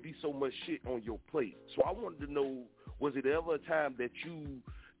 It be so much shit on your plate. So I wanted to know, was it ever a time that you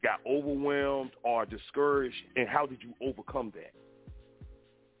got overwhelmed or discouraged, and how did you overcome that?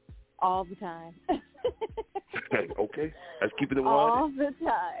 All the time. Okay, let's keep it in all the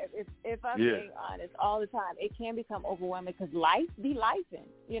time. If I'm being honest, all the time. It can become overwhelming because life be lifing.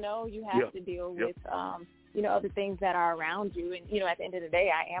 You know, you have to deal with, you know, other things that are around you. And, you know, at the end of the day,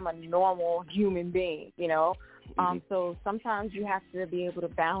 I am a normal human being, you know. So sometimes you have to be able to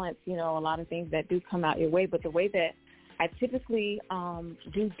balance, you know, a lot of things that do come out your way. But the way that I typically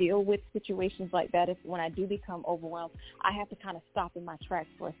do deal with situations like that is when I do become overwhelmed, I have to kind of stop in my tracks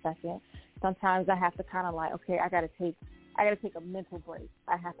for a second. Sometimes I have to kind of like, okay, I got to take a mental break.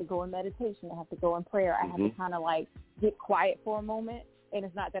 I have to go in meditation. I have to go in prayer. I have to kind of like get quiet for a moment. And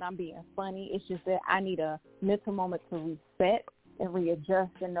it's not that I'm being funny. It's just that I need a mental moment to reset and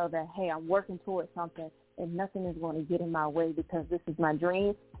readjust and know that, hey, I'm working towards something and nothing is going to get in my way because this is my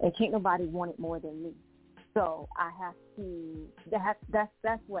dream and can't nobody want it more than me. So I have to,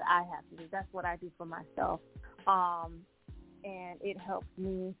 that's what I have to do. That's what I do for myself. And it helps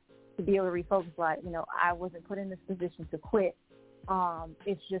me to be able to refocus, like, you know, I wasn't put in this position to quit.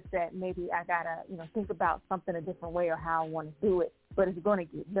 It's just that maybe I gotta, think about something a different way or how I want to do it. But it's going to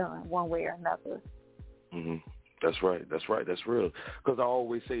get done one way or another. Mm-hmm. That's right. That's real. Because I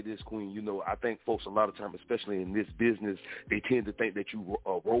always say this, Queen, I think folks a lot of times, especially in this business, they tend to think that you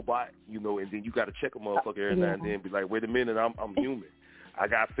a robot, and then you got to check a motherfucker every now and then and be like, wait a minute, I'm human. I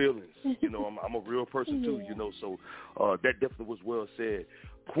got feelings. I'm a real person too, so that definitely was well said.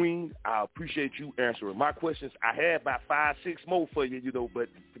 Queen, I appreciate you answering my questions. I had about 5, 6 more for you, but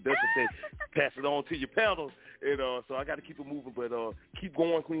that's to say, pass it on to your panel. And so I got to keep it moving, but keep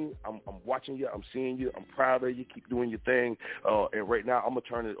going, Queen. I'm watching you. I'm seeing you. I'm proud of you. Keep doing your thing. And right now, I'm going to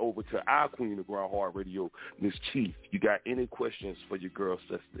turn it over to our Queen of Grind Hard Radio, Miss Chief. You got any questions for your girl,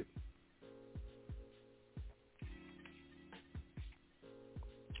 Seseley?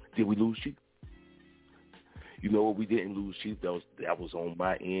 Did we lose Chief? You know what? We didn't lose Chief. That was on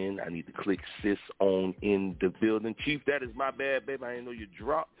my end. I need to click sis on in the building. Chief, that is my bad, baby. I didn't know you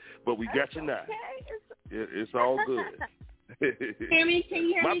dropped, but we got you now. It's all good. Hear me? Can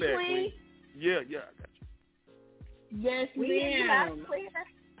you hear my me, bad, Queen? Yeah, I got you. Yes, ma'am.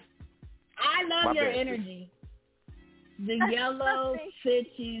 I love your energy. The yellow fits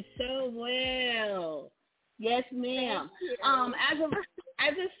you so well. Yes, ma'am. As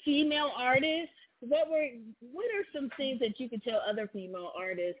a female artist, what are some things that you could tell other female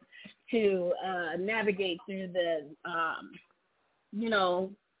artists to navigate through the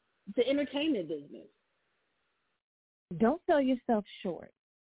entertainment business? Don't sell yourself short.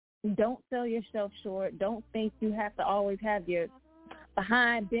 Don't sell yourself short. Don't think you have to always have your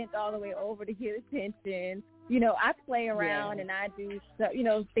behind bent all the way over to get attention. I play around and I do,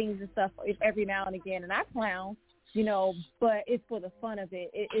 things and stuff every now and again, and I clown. But it's for the fun of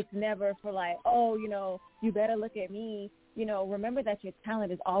it. It's never for like, you better look at me. Remember that your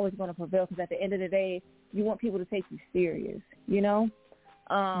talent is always going to prevail, because at the end of the day, you want people to take you serious,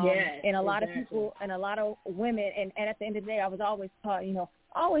 and a lot of people and a lot of women, and at the end of the day, I was always taught,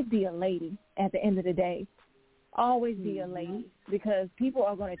 always be a lady at the end of the day. Always be a lady, because people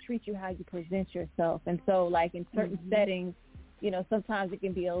are going to treat you how you present yourself. And so, like, in certain settings, sometimes it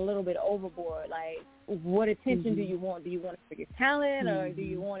can be a little bit overboard. Like, what attention do you want? Do you want it for your talent, or do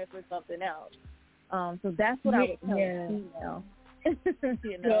you want it for something else? So that's what I would tell a female.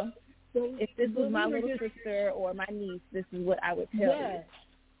 If this was my little sister or my niece, this is what I would tell you.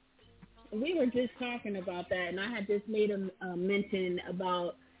 We were just talking about that, and I had just made a mention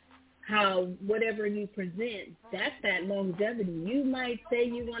about how whatever you present, that's that longevity. You might say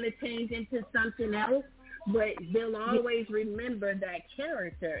you want to change into something else, but they'll always remember that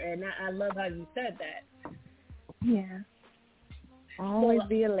character, and I love how you said that. Yeah. Always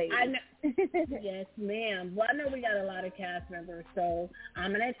be a lady. Yes, ma'am. Well, I know we got a lot of cast members, so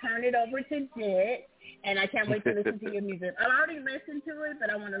I'm going to turn it over to Jit, and I can't wait to listen to your music. I already listened to it,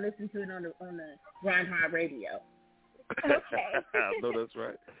 but I want to listen to it on the Grind Hard Radio. Okay. No, that's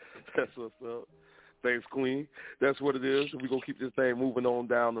right. That's what's up. Thanks, Queen. That's what it is. We're going to keep this thing moving on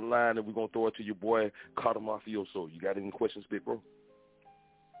down the line, and we're going to throw it to your boy, Cata Mafioso. You got any questions, big bro?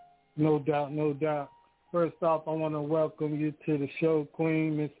 No doubt. First off, I want to welcome you to the show,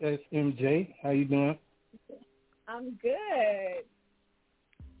 Queen, Miss SMJ. How you doing? I'm good.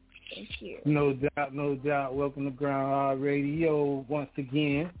 Thank you. No doubt. Welcome to Grind Hard Radio once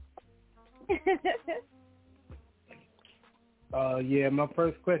again. My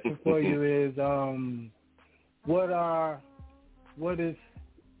first question for you is,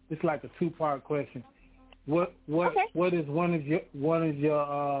 it's like a 2-part question. What is one of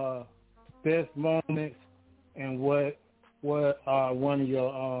your best moments, and what are one of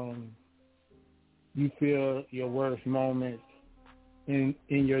your you feel your worst moments in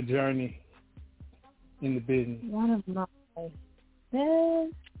your journey in the business? One of my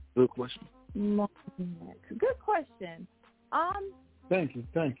best good question. Moments. Good question. Thank you.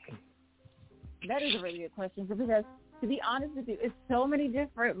 That is a really good question, because to be honest with you, it's so many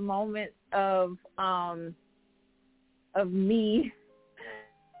different moments of me.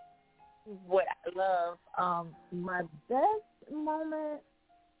 What I love. My best moment.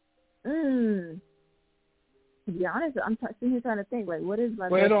 To be honest, I'm sitting here trying to think. Like, what is my?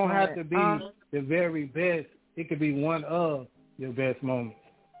 Well, best it don't moment? have to be the very best. It could be one of your best moments.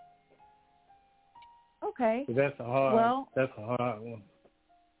 Okay. So that's a hard one.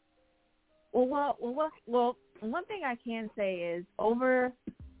 Well, one thing I can say is over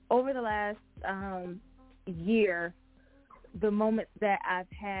the last year, the moments that I've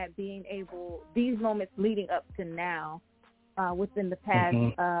had these moments leading up to now, within the past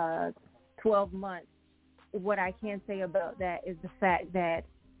 12 months, what I can say about that is the fact that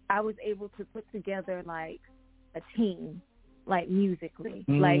I was able to put together like a team, like musically.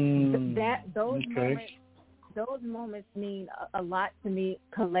 Like those moments mean a lot to me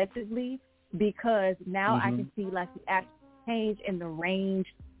collectively, because now I can see like the actual change in the range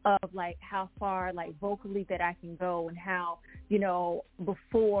of like how far like vocally that I can go, and how, you know,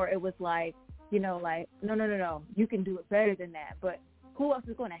 before it was like, you know, like no, you can do it better than that. But who else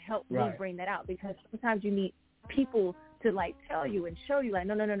is going to help me bring that out? Because sometimes you need people to like tell you and show you like,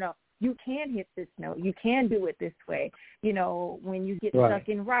 no, you can hit this note, you can do it this way. You know, when you get stuck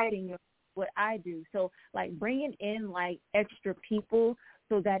in writing, what I do. So like bringing in like extra people,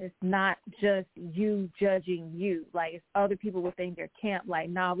 so that it's not just you judging you. Like it's other people within your camp like,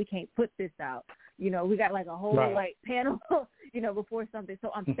 nah, we can't put this out. You know, we got like a whole like panel, you know, before something.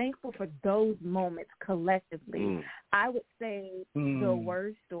 So I'm thankful for those moments collectively. I would say the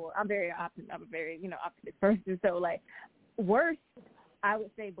worst, or I'm a very optimistic person. So like worst, I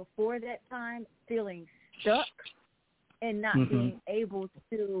would say before that time, feeling stuck and not being able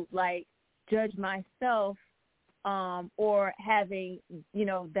to like judge myself, or having, you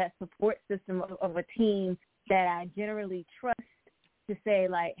know, that support system of a team that I generally trust to say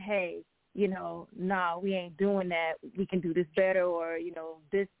like, hey, you know, nah, we ain't doing that. We can do this better, or, you know,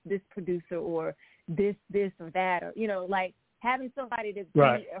 this producer, or this or that, or, you know, like having somebody to be,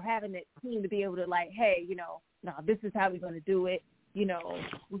 or having that team to be able to like, hey, you know, no, this is how we're going to do it. You know,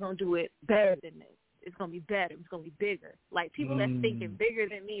 we're going to do it better than this. It's going to be better. It's going to be bigger. Like people that's thinking bigger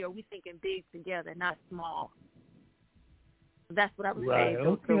than me, or we thinking big together, not small. That's what I would say.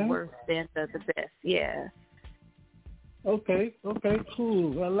 The worst and the best. Yeah. Okay,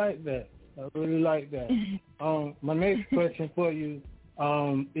 cool. I like that. I really like that. My next question for you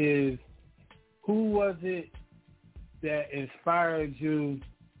is, who was it that inspired you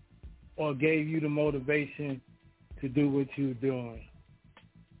or gave you the motivation to do what you're doing?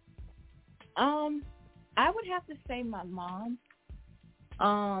 I would have to say my mom.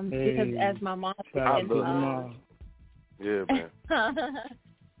 Because as my mom, yeah, man.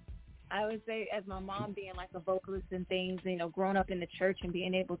 I would say as my mom being like a vocalist and things, you know, growing up in the church and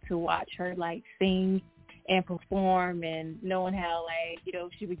being able to watch her like sing and perform, and knowing how like, you know,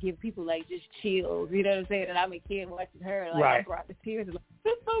 she would give people like just chills, you know what I'm saying? And I'm a kid watching her, like I brought the tears, like,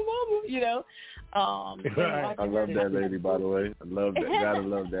 that's my mama, you know. I love that lady, by the way. I love that. Gotta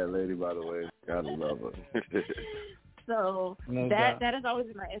love that lady, by the way. Gotta love her. So that has always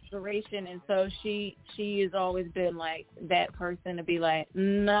been my inspiration, and so she has always been like that person to be like,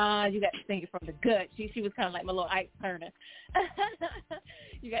 nah, you got to sing it from the gut. She was kind of like my little Ike Turner.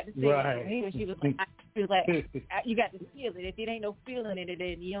 You got to sing it from here. She was like, you got to feel it. If it ain't no feeling in it,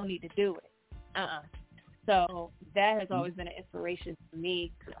 then you don't need to do it. So that has always been an inspiration for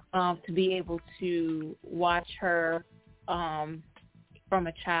me, to be able to watch her from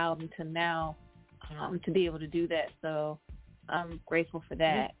a child until now. To be able to do that. So I'm grateful for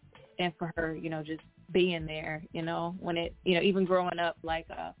that, and for her, you know, just being there, you know, when it, you know, even growing up, like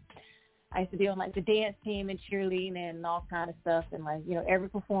I used to be on like the dance team and cheerleading and all kind of stuff, and like, you know, every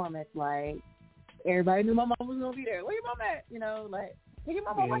performance, like everybody knew my mom was gonna be there. Where your mom at? You know, like, hey, your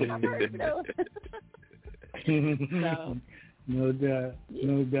mama watch my bird, you know. So, no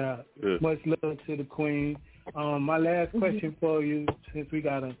doubt. Much love to the queen. My last question for you, since we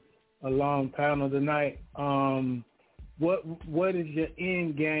got a long panel tonight, what is your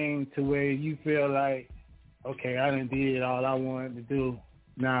end game to where you feel like, okay, I done did all I wanted to do.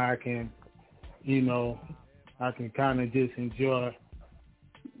 Now I can, you know, I can kind of just enjoy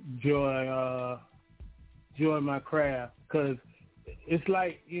my craft, because it's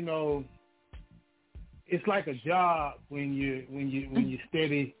like, you know, it's like a job when you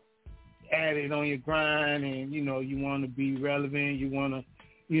steady at it on your grind, and you know you want to be relevant, you want to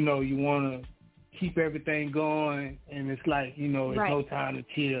keep everything going, and it's like, you know, it's no time to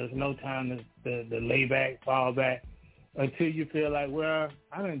chill, it's no time to lay back, fall back, until you feel like, well,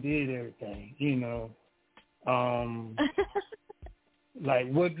 I done did everything, you know.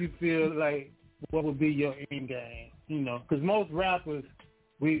 Like, what do you feel like, what would be your end game, you know? Because most rappers,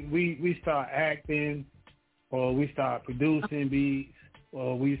 we start acting, or we start producing beats,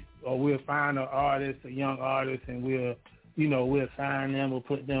 or we'll find an artist, a young artist, and we'll sign them or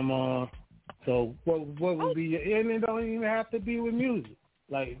put them on. So what would be your, and it don't even have to be with music.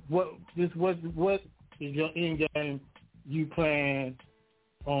 Like what is your end game you plan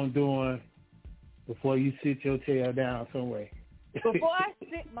on doing before you sit your tail down somewhere? Before I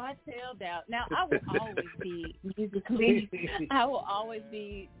sit my tail down, now I will always be musically, I will always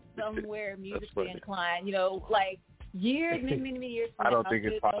be somewhere musically inclined, you know, like years, many years from now. I don't think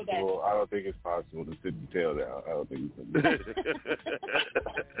it's possible to sit your tail down. I don't think it's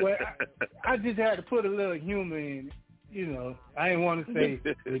Well, I just had to put a little humor in it. I didn't want to say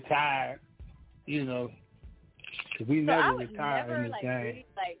retired, because we never retire in this game.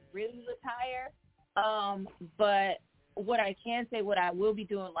 Really retire. But what I can say, what I will be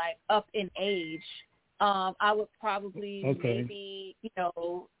doing, like up in age, I would probably maybe,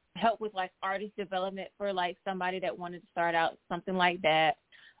 help with like artist development for like somebody that wanted to start out, something like that.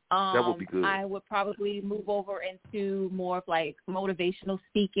 That would be good. I would probably move over into more of like motivational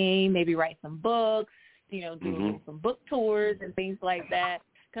speaking, maybe write some books, do some book tours and things like that.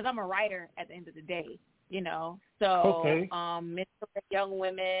 Because I'm a writer at the end of the day, So mentor young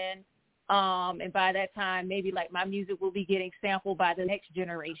women. And by that time, maybe like my music will be getting sampled by the next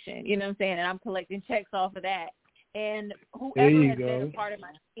generation. You know what I'm saying? And I'm collecting checks off of that. And whoever has been a part of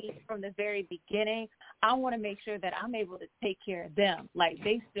my team from the very beginning, I want to make sure that I'm able to take care of them. Like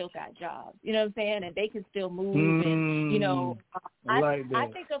they still got jobs, you know what I'm saying? And they can still move. And, I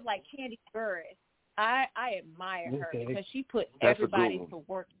think of like Candy Burris. I admire her because she put everybody to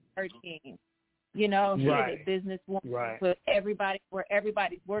work in her team. She's a businesswoman. But where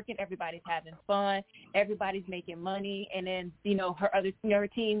everybody's working, everybody's having fun, everybody's making money, and then her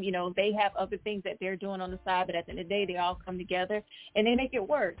team, they have other things that they're doing on the side. But at the end of the day, they all come together and they make it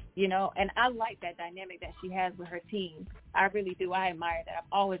work. And I like that dynamic that she has with her team. I really do. I admire that. I've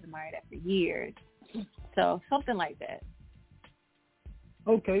always admired that for years. So something like that.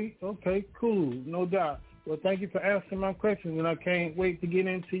 Okay, cool, no doubt. Well, thank you for answering my questions, and I can't wait to get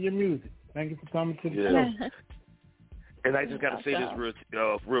into your music. Thank you for coming to the show. And I just got to say this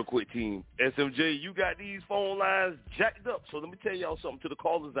real quick, team. SMJ, you got these phone lines jacked up. So let me tell y'all something to the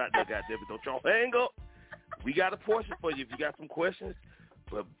callers out there, goddammit. Don't y'all hang up. We got a portion for you if you got some questions.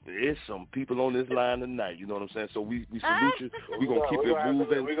 But there's some people on this line tonight. You know what I'm saying? So we salute you. We're going to keep it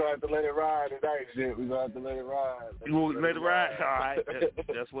moving. We're going to have to let it ride tonight, shit. We're going to have to let it ride. You want to let it ride? All right.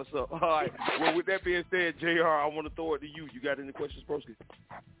 That's what's up. All right. Well, with that being said, JR, I want to throw it to you. You got any questions, Broski?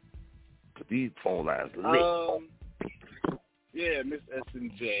 These phone lines are lit. Yeah, Miss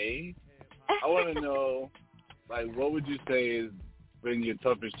S&J. I want to know, like, what would you say has been your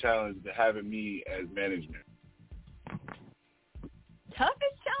toughest challenge to having me as management?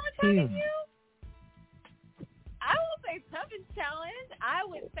 Toughest challenge having you? I won't say toughest challenge. I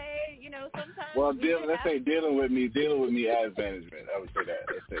would say, sometimes. Well, let's say dealing with me as management. I would say that.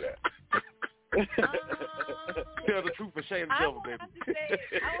 Let's say that. Tell the truth and shame the devil, baby.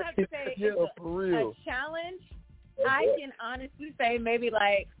 I would have to say for real. A challenge. I can honestly say maybe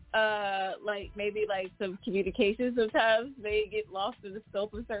some communication sometimes may get lost in the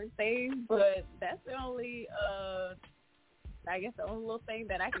scope of certain things, but that's the only the only little thing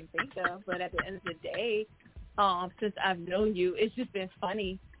that I can think of. But at the end of the day, since I've known you, it's just been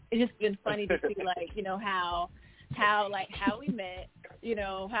funny. It's just been funny to see how we met,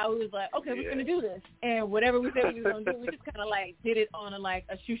 how we was like, okay, we're going to do this. And whatever we said we were going to do, we just kind of did it on a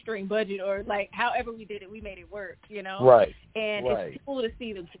shoestring budget, or however we did it, we made it work, Right. And it's cool to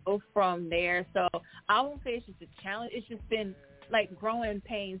see the growth from there. So I won't say it's just a challenge. It's just been growing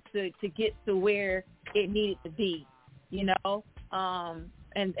pains to get to where it needed to be, and that's how I'm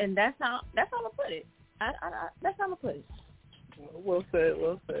going to put it. That's how I'm going to put it. Well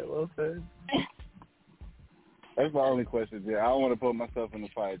said. That's my only question, I don't want to put myself in the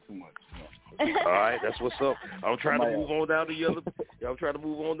fire too much. All right, that's what's up. I'm trying to move on down the yellow. I'm trying to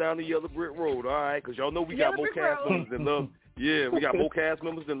move on down the yellow brick road. All right, because y'all know we got more cast members than love. Yeah, we got more cast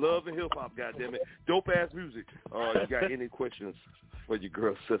members than love and hip hop. Goddamn it, dope ass music. You got any questions for your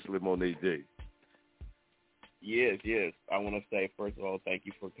girl Seseley Monat J? Yes. I want to say first of all, thank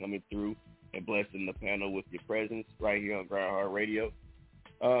you for coming through and blessing the panel with your presence right here on GRINDHARD Radio.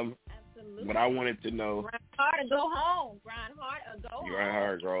 Absolutely. But I wanted to know. Grind hard or go home. Grind hard or go home. Grind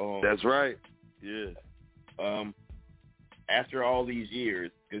hard, go home. That's right. Yeah. After all these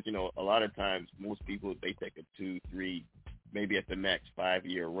years, because, a lot of times most people, they take a 2, 3, maybe at the max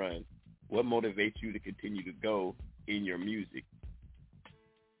 5-year run. What motivates you to continue to go in your music?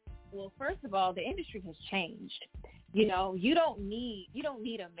 Well, first of all, the industry has changed. You don't need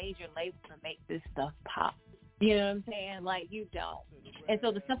a major label to make this stuff pop. You know what I'm saying? You don't. And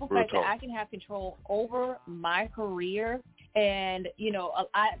so the simple fact that I can have control over my career and,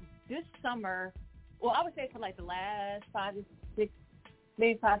 this summer, well, I would say for the last 5 to 6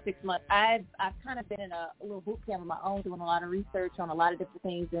 months, I've kind of been in a little boot camp of my own, doing a lot of research on a lot of different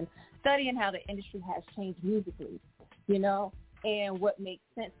things and studying how the industry has changed musically, and what makes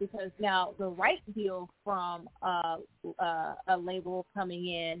sense, because now the right deal from a label coming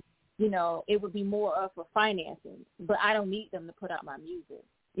in, it would be more of for financing, but I don't need them to put out my music.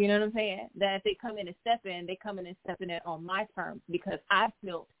 You know what I'm saying? That if they come in and step in, they come in and step in it on my terms, because I've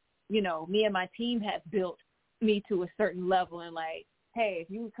built, me and my team have built me to a certain level and like, hey, if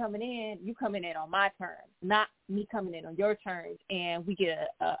you coming in on my terms, not me coming in on your terms, and we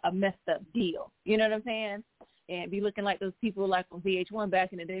get a messed up deal. You know what I'm saying? And be looking like those people like on VH1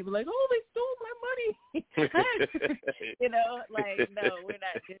 back in the day, be like, oh, they stole my money. You know, like, no, we're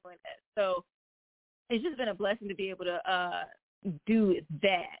not doing that. So it's just been a blessing to be able to do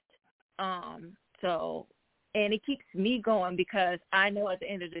that. So, and it keeps me going because I know at the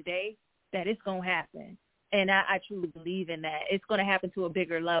end of the day that it's going to happen. And I truly believe in that. It's going to happen to a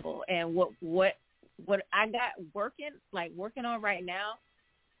bigger level. And what I got working on right now,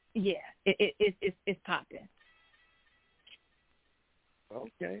 yeah, it's popping.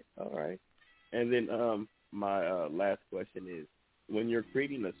 Okay, all right. And then my last question is, when you're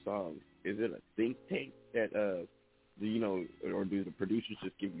creating a song, is it a think tank that or do the producers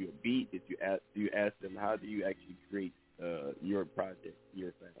just give you a beat? Do you ask them, how do you actually create your project,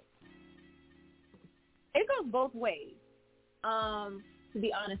 your sound? It goes both ways, to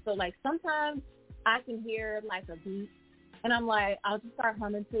be honest. So, like, sometimes I can hear, like, a beat, and I'm like, I'll just start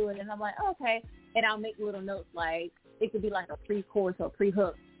humming to it, and I'm like, oh, okay. And I'll make little notes, like, it could be like a pre-chorus or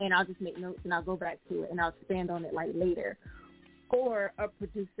pre-hook, and I'll just make notes, and I'll go back to it, and I'll expand on it, like, later. Or a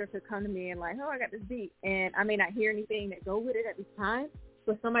producer could come to me and, like, oh, I got this beat, and I may not hear anything that go with it at this time,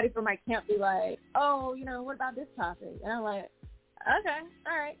 but somebody from my camp be like, oh, what about this topic? And I'm like, okay,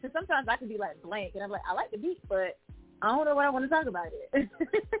 all right. Because sometimes I can be like blank, and I'm like, I like the beat, but I don't know what I want to talk about it.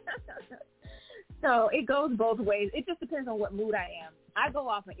 So it goes both ways. It just depends on what mood I am. I go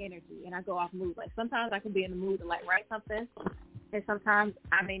off of energy, and I go off mood. Like, sometimes I can be in the mood to, like, write something, and sometimes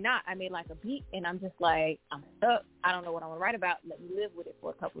I may not. I may like a beat, and I'm just like, I'm stuck. I don't know what I want to write about. Let me live with it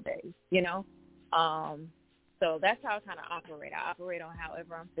for a couple of days, So that's how I kind of operate. I operate on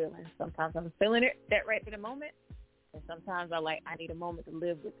however I'm feeling. Sometimes I'm feeling it that right at the moment. And sometimes I need a moment to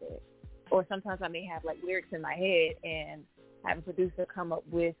live with it. Or sometimes I may have, like, lyrics in my head and have a producer come up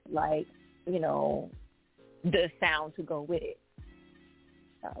with, like, the sound to go with it.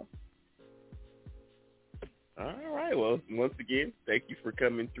 So. All right. Well, once again, thank you for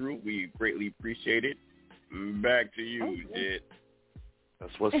coming through. We greatly appreciate it. Back to you, Jit.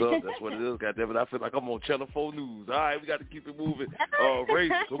 That's what's up. That's what it is. Goddammit, I feel like I'm on Channel 4 News. All right, we got to keep it moving.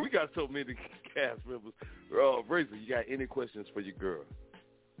 Razor, so we got so many cast members. Razor, you got any questions for your girl?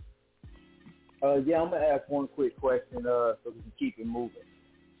 Yeah, I'm going to ask one quick question so we can keep it moving.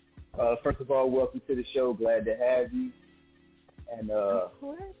 First of all, welcome to the show. Glad to have you. And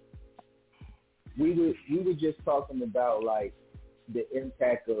we were just talking about, like, the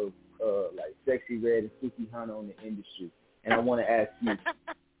impact of like Sexy Red and Suki Hana on the industry. And I want to ask you,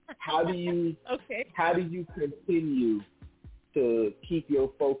 how do you continue to keep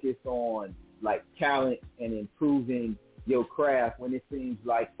your focus on, like, talent and improving your craft when it seems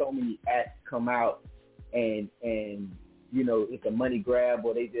like so many acts come out and it's a money grab,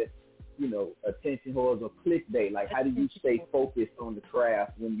 or they just attention whores or clickbait? Like, how do you stay focused on the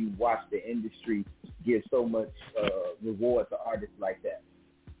craft when you watch the industry give so much reward to artists like that?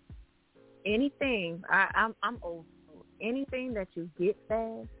 Anything. I'm old. Anything that you get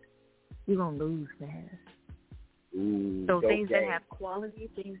fast, you're going to lose fast. Ooh, so things that have quality,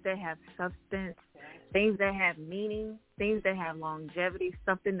 things that have substance, things that have meaning, things that have longevity,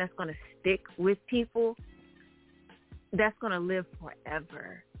 something that's going to stick with people, that's going to live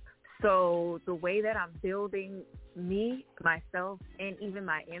forever. So the way that I'm building me, myself, and even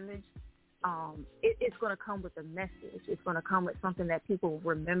my image, it's going to come with a message. It's going to come with something that people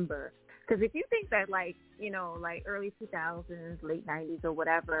remember. Because if you think that, like, like early 2000s, late 90s or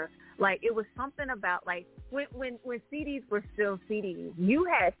whatever, like, it was something about, like, when CDs were still CDs, you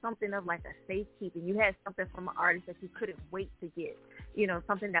had something of, like, a safekeeping. You had something from an artist that you couldn't wait to get,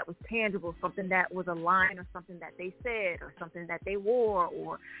 something that was tangible, something that was a line or something that they said or something that they wore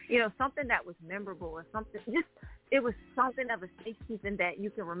or, something that was memorable or something. Just, it was something of a safekeeping that you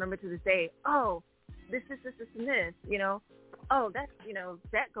can remember to this day. Oh, this, and this, oh, that's,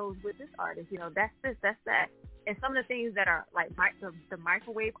 that goes with this artist, that's this, that's that. And some of the things that are, like, the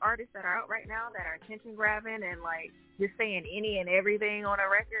microwave artists that are out right now that are attention grabbing and, like, just saying any and everything on a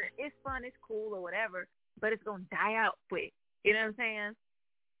record, it's fun, it's cool or whatever, but it's going to die out quick. You know what I'm saying?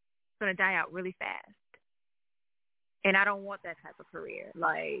 It's going to die out really fast. And I don't want that type of career.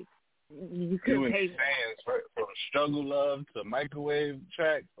 Like, you couldn't pay me. Fans, from Struggle Love to microwave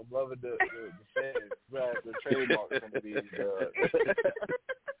tracks. I'm loving the fans. Right, the trademark from these. What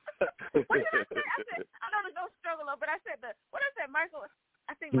did I say? I know there's no Struggle Love, but I said microwave.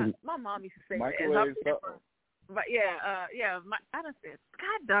 I think my mom used to say microwave that. But I don't say,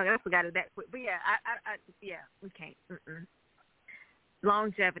 God dog, I forgot it that quick. But yeah, I we can't.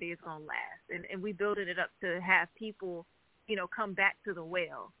 longevity is going to last. And we building it up to have people, come back to the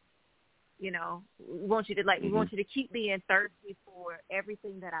well. We want you to we want you to keep being thirsty for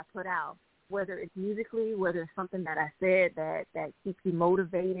everything that I put out, whether it's musically, whether it's something that I said that keeps you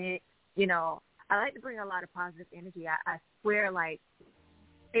motivated. I like to bring a lot of positive energy. I swear,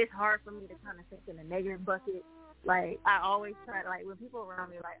 it's hard for me to kind of think in the negative bucket. I always try to, when people around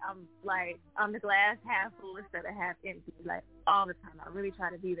me, I'm the glass half full instead of half empty, all the time. I really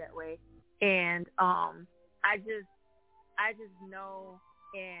try to be that way. And I just know,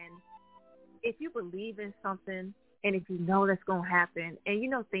 and if you believe in something, and if you know that's going to happen,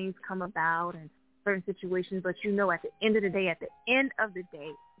 and things come about and certain situations, but at the end of the day,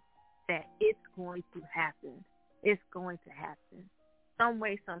 that it's going to happen. It's going to happen. Some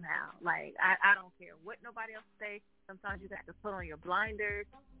way, somehow. I don't care what nobody else say. Sometimes you have to put on your blinders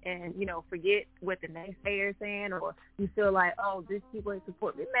and, forget what the naysayers saying, or you feel like, oh, this people ain't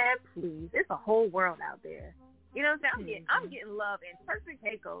support me. Man, please. It's a whole world out there. You know what I'm saying? I'm getting love in perfect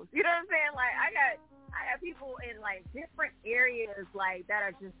Caicos. You know what I'm saying? I got people in different areas that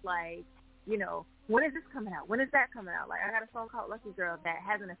are just when is this coming out? When is that coming out? I got a song called Lucky Girl that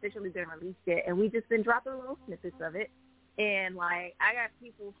hasn't officially been released yet, and we just been dropping little snippets of it. And I got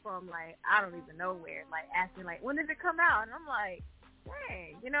people from I don't even know where asking when does it come out? And I'm like,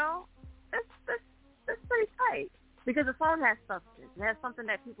 dang, that's pretty tight, because the song has substance. It has something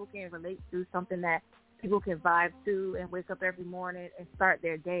that people can relate to, something that people can vibe to and wake up every morning and start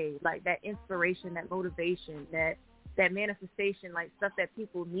their day. That inspiration, that motivation, that manifestation, stuff that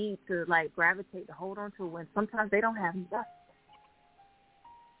people need to gravitate to hold on to when sometimes they don't have nothing.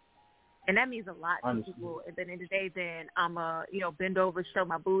 And that means a lot to people. And then in the day, then I'm bend over, show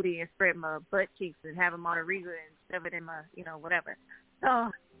my booty, and spread my butt cheeks, and have a margarita and shove it in my, whatever.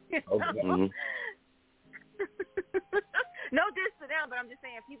 So, no diss to them, but I'm just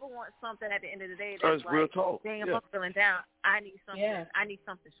saying, people want something at the end of the day that's real talk. Dang, if I'm feeling down, I need something. Yeah. I need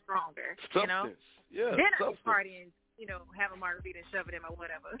something stronger. Substance. Yeah. Then I can party and have a margarita and shove it in my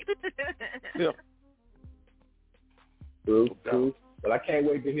whatever. Yeah. True. Well, I can't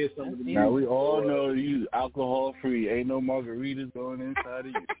wait to hear some of the. Now we all know you alcohol free. Ain't no margaritas going inside of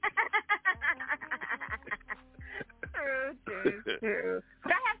you. True.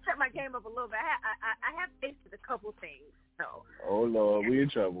 But I have set my game up a little bit. I have tasted a couple things. So. Oh Lord, we in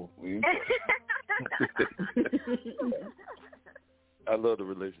trouble. I love the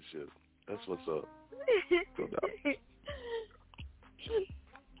relationship. That's what's up.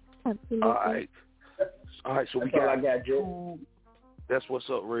 Absolutely. All right. So we got. I got, Joe. That's what's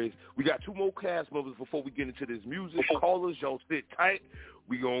up, Ray. We got two more cast members before we get into this music. Callers, y'all sit tight.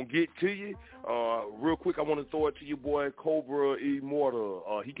 We gonna get to you. Real quick, I want to throw it to your boy Cobra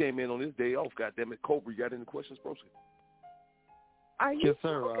Immortal. He came in on his day off. Goddamn it, Cobra. You got any questions, bro? Are you? Yes,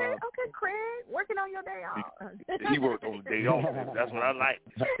 sir. Okay, Craig. Working on your day off. He worked on the day off. That's what I like.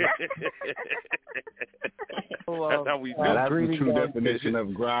 That's how we do. That's the true definition of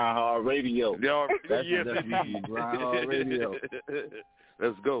GRINDHARD Radio. That's the definition of GRINDHARD Radio.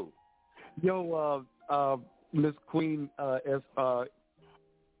 Let's go. Yo, Miss Queen, I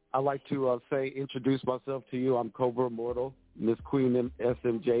like to introduce myself to you. I'm Cobra Immortal, Miss Queen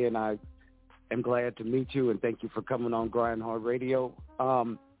SMJ, and I am glad to meet you, and thank you for coming on GRINDHARD Radio.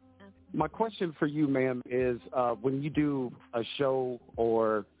 My question for you, ma'am, is when you do a show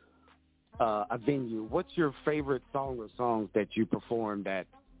or a venue, what's your favorite song or songs that you perform that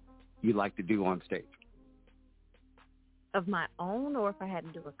you like to do on stage? Of my own, or if I had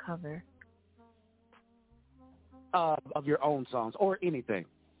to do a cover? Of your own songs or anything.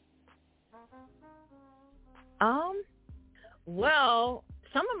 Well,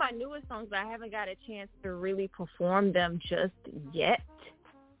 some of my newest songs, I haven't got a chance to really perform them just yet.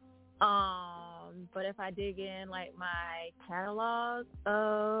 But if I dig in my catalog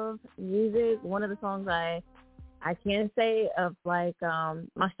of music, one of the songs I can say of my song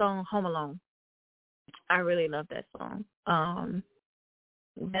Home Alone. I really love that song.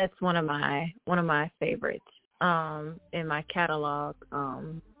 That's one of my favorites in my catalog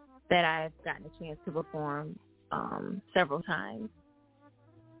that I've gotten a chance to perform several times.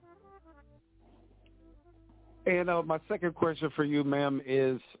 And my second question for you, ma'am,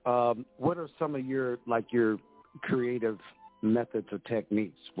 is what are some of your creative methods or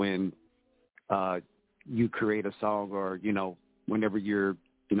techniques when you create a song, or whenever you're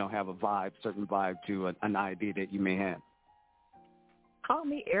have a certain vibe to an idea that you may have? Call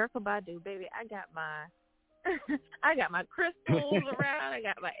me Erykah Badu, baby. I got my crystals around. I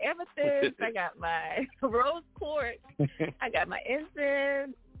got my amethyst. I got my rose quartz. I got my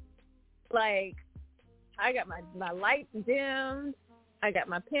incense. I got my lights dimmed. I got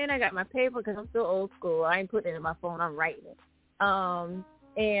my pen, I got my paper because I'm still old school. I ain't putting it in my phone. I'm writing it.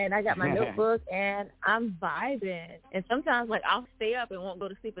 And I got my notebook, and I'm vibing. And sometimes, like, I'll stay up and won't go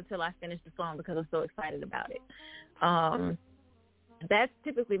to sleep until I finish the song because I'm so excited about it. That's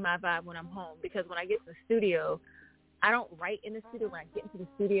typically my vibe when I'm home, because when I get to the studio, I don't write in the studio. When I get into the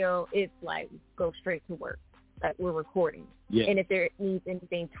studio, it's like go straight to work. Like, we're recording. Yeah. And if there needs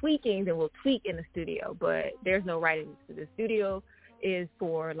anything tweaking, then we'll tweak in the studio. But there's no writing. The studio is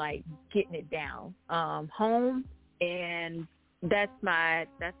for, like, getting it down. Home, and that's my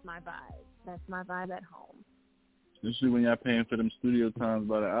vibe. That's my vibe at home. Especially when y'all paying for them studio times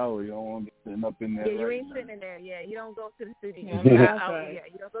by the hour. You don't want to be sitting up in there. Yeah, you right ain't now. sitting in there. Yeah, you don't go to the studio. Okay.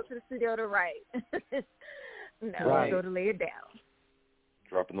 You don't go to the studio to write. No, Right. you go to lay it down.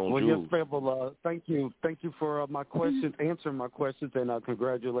 Dropping on Well, jewels. yes, Fable, thank you for my questions, answering my questions, and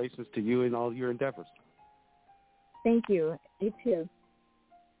congratulations to you and all your endeavors. Thank you. You too.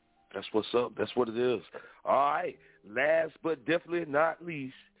 That's what's up. That's what it is. All right. Last but definitely not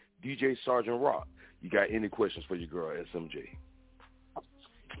least, DJ Sgt Rock. You got any questions for your girl, SMJ?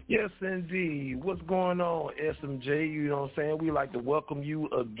 Yes, indeed. What's going on, SMJ? You know what I'm saying? We like to welcome you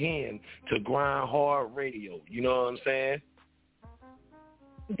again to Grind Hard Radio. You know what I'm saying?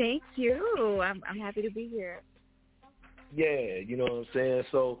 Thank you. I'm happy to be here. Yeah, you know what I'm saying?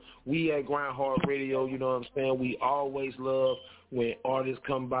 So we at Grind Hard Radio, you know what I'm saying? We always love when artists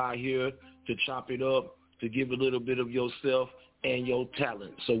come by here to chop it up, to give a little bit of yourself and your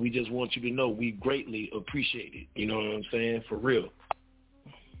talent. So we just want you to know we greatly appreciate it. You know what I'm saying? For real.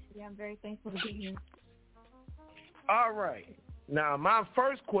 Yeah, I'm very thankful to be here. All right. Now, my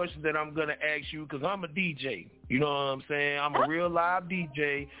first question that I'm going to ask you, because I'm a DJ, you know what I'm saying? I'm a real live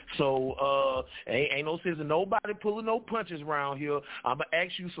DJ, so ain't no sense in nobody pulling no punches around here. I'm going to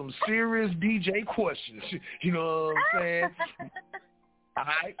ask you some serious DJ questions, you know what I'm saying? All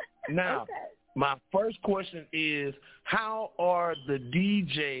right? Now, my first question is, how are the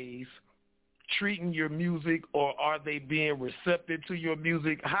DJs treating your music, or are they being receptive to your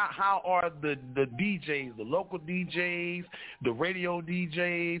music? How are the DJs, the local DJs, the radio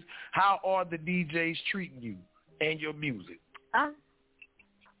DJs, how are the DJs treating you and your music?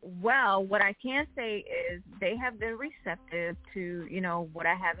 Well, what I can say is they have been receptive to, you know, what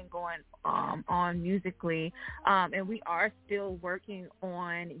I have been going on musically, and we are still working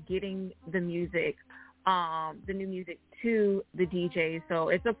on getting the music, the new music to the DJs. So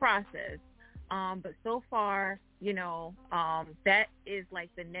it's a process. But so far, you know, that is like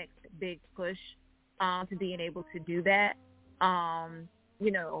the next big push to being able to do that.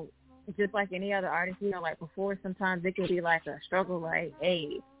 You know, just like any other artist, you know, like before, sometimes it can be like a struggle, like,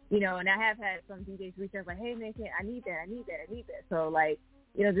 hey, you know, and I have had some DJs reach out like, hey, man, I need that. So, like,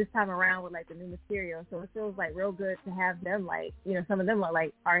 you know, this time around with, like, the new material, so it feels, like, real good to have them, like, you know, some of them are,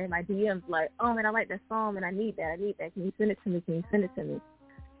 like, are in my DMs, like, oh, man, I like that song, and I need that. Can you send it to me?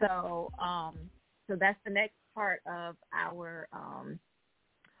 So, so that's the next part of our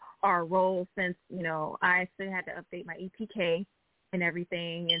role, since, you know, I still had to update my EPK and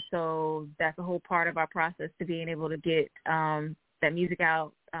everything, and so that's a whole part of our process to being able to get that music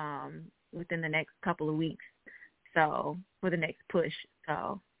out within the next couple of weeks. So for the next push,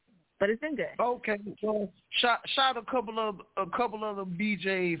 but it's been good. Okay, so shout a couple of them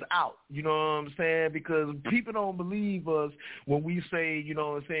DJs out. You know what I'm saying? Because people don't believe us when we say, you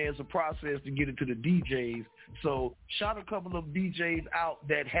know what I'm saying, it's a process to get it to the DJs. So shout a couple of DJs out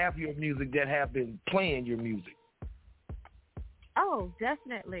that have your music, that have been playing your music. Oh,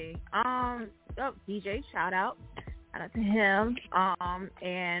 definitely. DJ, shout out to him,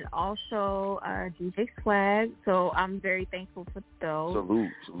 and also DJ Swag. So I'm very thankful for those.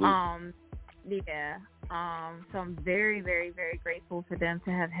 Salute. Yeah. So I'm very, very, very grateful for them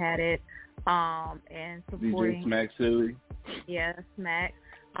to have had it, and supporting. DJ Smack Silly. Yeah, Smack.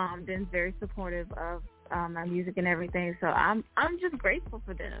 Been very supportive of my music and everything. So I'm just grateful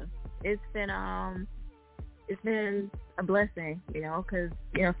for them. It's been a blessing, you know, because,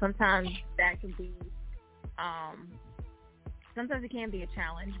 you know, sometimes that can be. Sometimes it can be a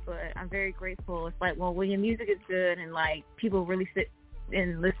challenge, but I'm very grateful. It's like, well, when your music is good and, like, people really sit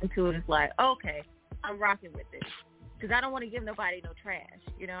and listen to it, it's like, okay, I'm rocking with it. Because I don't want to give nobody no trash.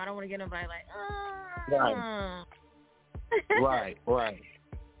 You know, I don't want to give nobody like, Right.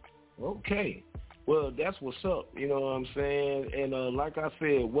 Okay. Well, that's what's up. You know what I'm saying? And like I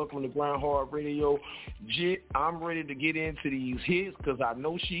said, welcome to Grind Hard Radio. Jit, I'm ready to get into these hits because I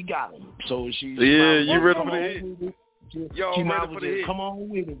know she got them. So you ready for the hit? Yo, she ready for the hit. Come on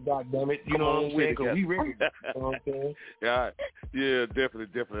with it, goddammit. You know what I'm saying? Because we ready. You know what I'm saying? Yeah, definitely.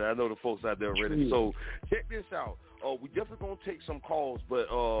 I know the folks out there ready. So check this out. we definitely going to take some calls, but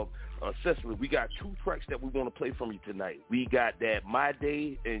Seseley, we got 2 tracks that we want to play from you tonight. We got that My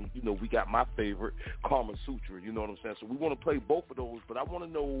Day, and, you know, we got my favorite, Karma Sutra, you know what I'm saying? So we want to play both of those, but I want to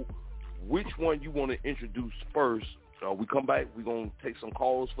know which one you want to introduce first. We come back, we're going to take some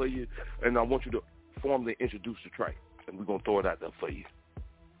calls for you, and I want you to formally introduce the track, and we're going to throw it out there for you.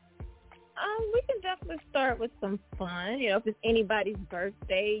 We can definitely start with some fun. You know, if it's anybody's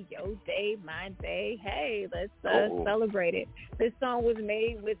birthday, your day, my day, hey, let's celebrate it. This song was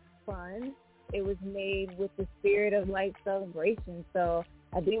made with fun. It was made with the spirit of, like, celebration. So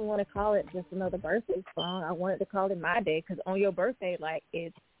I didn't want to call it just another birthday song. I wanted to call it My Day because on your birthday, like,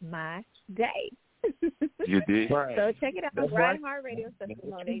 it's my day. You did? Right. So check it out. GRINDHARD Radio, Seseley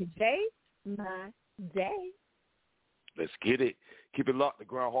Monat J, My Day. Let's get it. Keep it locked to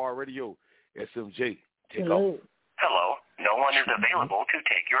GRINDHARD Radio. SMJ, take Hello. off. Hello. No one is available to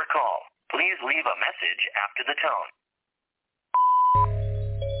take your call. Please leave a message after the tone.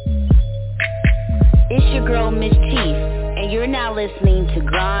 It's your girl, Miss Chief, and you're now listening to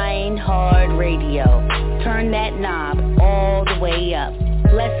GRINDHARD Radio. Turn that knob all the way up.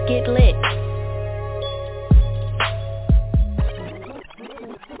 Let's get lit.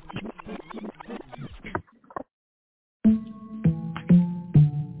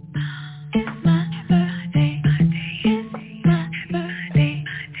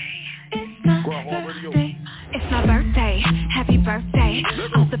 Happy birthday.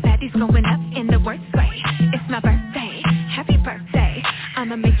 All the baddies going up in the worst way. It's my birthday. Happy birthday.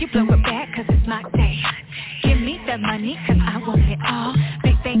 I'ma make you blow it back cause it's my day. Give me the money cause I want it all.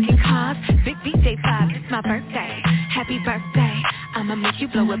 Big banking cars, big BJ vibes. It's my birthday. Happy birthday. I'ma make you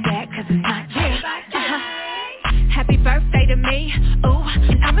blow it back cause it's my day. Happy birthday to me. Ooh,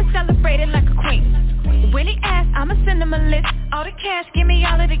 and I'ma celebrate it like a queen. When he asks, I'ma send him a list. All the cash, give me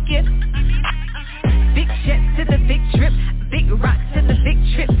all of the gifts. Big jets to the big trip, big rocks to the big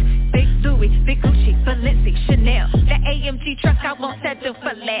trips, big Louis, big Gucci, Balenci, Chanel. The AMG truck I won't settle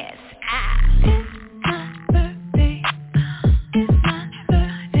for less.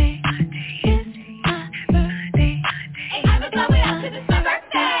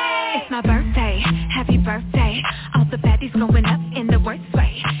 It's my birthday, happy birthday. All the baddies going up in the worst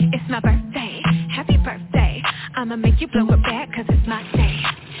way. It's my birthday, happy birthday. I'ma make you blow it back cause it's my day.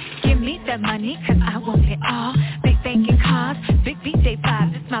 Give me the money cause I want it all. Big banking cars, big BJ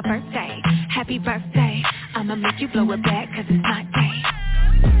vibes. It's my birthday, happy birthday. I'ma make you blow it back cause it's my day.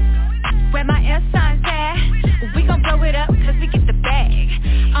 Where my S signs at? We gon' blow it up cause we get the bag.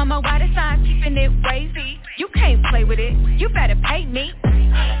 All my water signs keeping it wavy. You can't play with it, you better pay me.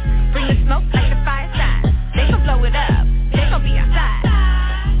 Bring the smoke like the fire signs. They gon' blow it up, they gon' be outside.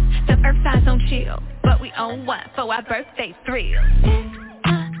 The earth signs don't chill, but we own one for our birthday thrill.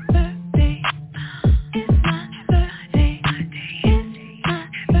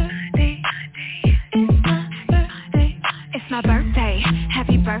 It's my birthday,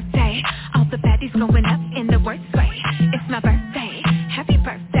 happy birthday. All the baddies going up in the worst way. It's my birthday, happy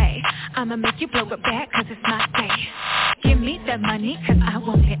birthday. I'ma make you blow it back cause it's my day. Give me the money cause I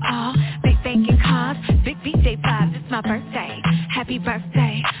want it all. Big banking cars, big BJ vibes. It's my birthday, happy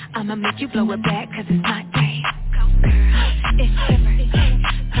birthday. I'ma make you blow it back cause it's my day. Go girl, it's your birthday.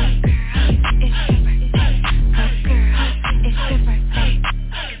 Go girl, it's your birthday. Go girl, it's your birthday.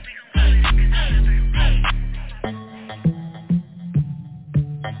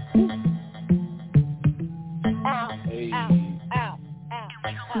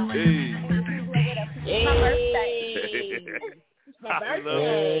 Hey. It's my birthday. It's my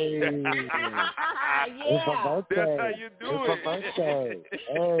birthday. It's my birthday. That's how you do it's it. My birthday.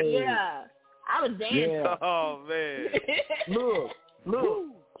 Hey. Yeah. I was dancing. Yeah. Oh man. Look.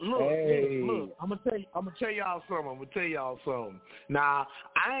 Hey. Look. I'm gonna tell y'all something. Now,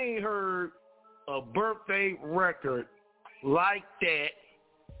 I ain't heard a birthday record like that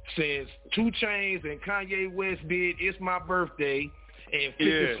since 2 Chainz and Kanye West did "It's My Birthday" and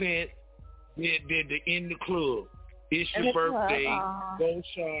 50 Cent did the "In the Club." It's your birthday, go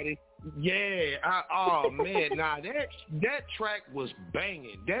shawty. Yeah, oh man, nah, that track was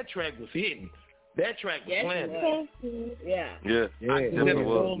banging. That track was hitting. That track was slamming. Yeah.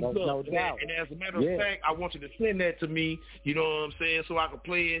 No doubt. And as a matter of fact, I want you to send that to me. You know what I'm saying, so I can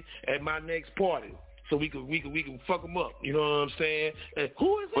play it at my next party. So we can fuck them up. You know what I'm saying?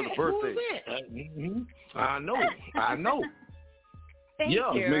 Who is that? For the birthday. Who is that? I know. Thank you.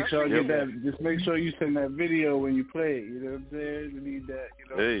 Just make sure I get that. Just make sure you send that video when you play it. You know what I'm saying? You need that. You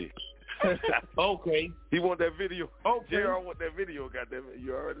know. Hey. Okay. He want that video. Okay. JR want that video. Goddamn it.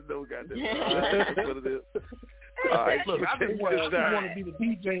 You already know. Goddamn it. That's what it is. right, look, I just want to be the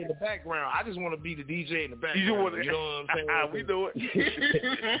DJ in the background. I just want to be the DJ in the background. You know what I'm saying? We know it.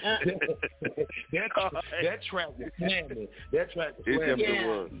 that track was slamming. That track was slamming. It definitely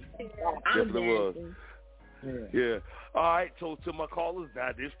was. Definitely was. Yeah. All right, so to my callers, now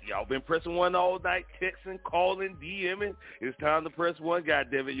y'all been pressing one all night, texting, calling, DMing. It's time to press one,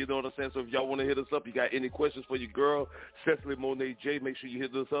 goddammit, you know what I'm saying? So if y'all want to hit us up, you got any questions for your girl, Seseley Monat J, make sure you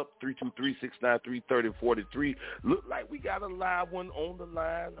hit us up, 323-693-3043. Look like we got a live one on the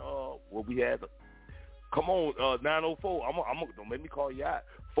line. What we had, come on, 904, don't make me call you out.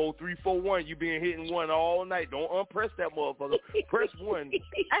 4341, you been hitting one all night. Don't unpress that motherfucker. Press one.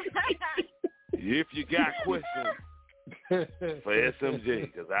 If you got questions for SMJ,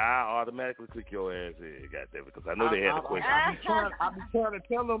 because I automatically click your ass in, goddamn it, because I know they had a question. I be trying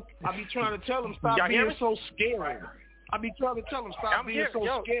to tell them stop being so scary. I be trying to tell them stop being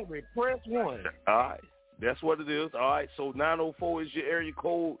so scary. Press one. All right. That's what it is. All right, so 904 is your area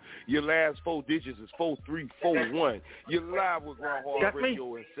code. Your last four digits is 4341. You're live with GRINDHARD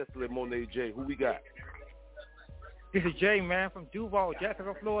Radio and Seseley Monat J. Who we got? This is Jay, man, from Duval,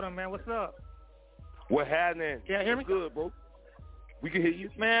 Jacksonville, Florida, man. What's up? What happening? Can you hear me? Good, bro. We can hear you.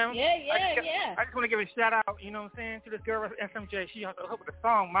 Man. Yeah. I just want to give a shout out, you know what I'm saying, to this girl, SMJ. She has to hook with the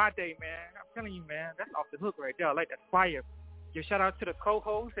song, My Day, man. I'm telling you, man, that's off the hook right there. I like that fire. Give a shout out to the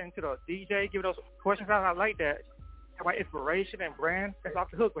co-host and to the DJ. Give those questions out. I like that. About inspiration and brand. That's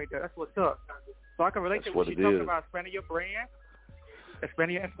off the hook right there. That's what's up. So I can relate to what you're talking about, expanding your brand,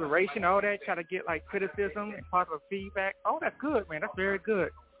 expanding your inspiration, all that. Try to get like criticism and positive feedback. Oh, that's good, man. That's very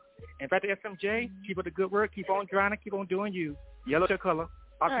good. And back to SMJ, keep up the good work. Keep on grinding. Keep on doing you. Yellow to color.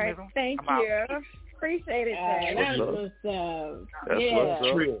 Optimism. All right, thank you. Appreciate it, man. That's what's up. That's what's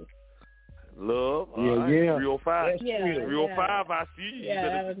up. Love. Yeah. 305. Yeah. 305, I see you. Yeah,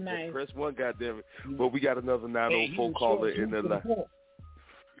 that was nice. Press one, goddammit. But we got another 904 caller in the line.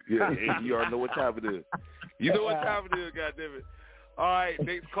 Yeah, you already know what time it is. You know what time it is, goddammit. All right,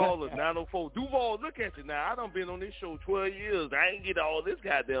 next caller, 904. Duval, look at you now. I done been on this show 12 years. I ain't get all this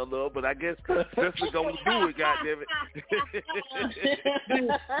goddamn love, but I guess Seseley gonna do it, goddammit.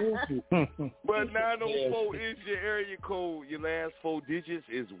 But 904 is your area code. Your last four digits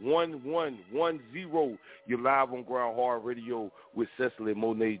is 1110. You're live on GRINDHARD Radio with Seseley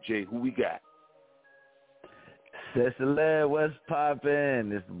Monat J. Who we got? Seseley, what's poppin'?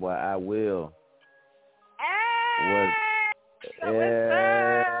 This is what I will.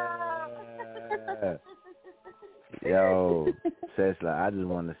 Yo, Seseley, I just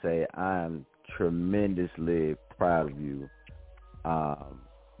want to say I'm tremendously proud of you.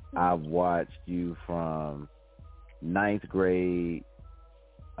 I've watched you from 9th grade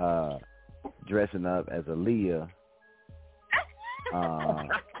dressing up as Aaliyah.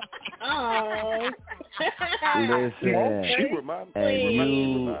 Listen,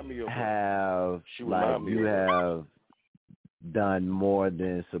 you have done more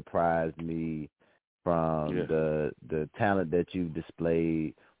than surprised me from the talent that you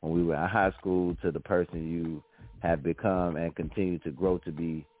displayed when we were in high school to the person you have become and continue to grow to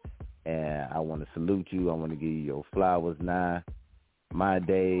be. And I want to salute you. I want to give you your flowers now. My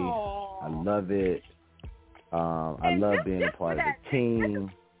Day. I love it. I love being a part of the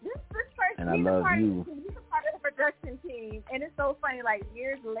team. This person, and I love you. He's a part of the production team. And it's so funny, like,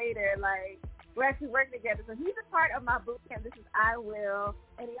 years later, like, we're actually working together. So he's a part of my boot camp. This is I Will.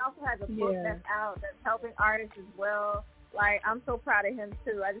 And he also has a book that's out that's helping artists as well. Like, I'm so proud of him,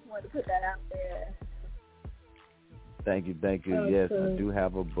 too. I just wanted to put that out there. Thank you. Yes, I do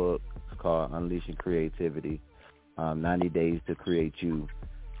have a book. It's called Unleashing Creativity, 90 Days to Create You.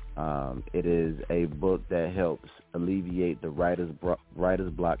 It is a book that helps alleviate the writer's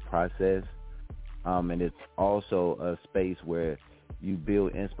block process. And it's also a space where you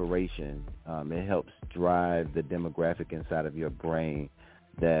build inspiration. It helps drive the demographic inside of your brain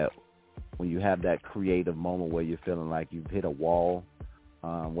that when you have that creative moment where you're feeling like you've hit a wall,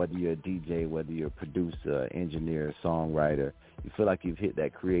 whether you're a DJ, whether you're a producer, engineer, songwriter, you feel like you've hit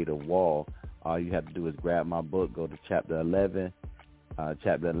that creative wall, all you have to do is grab my book, go to chapter 11.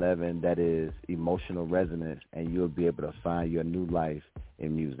 Chapter 11, that is Emotional Resonance, and you'll be able to find your new life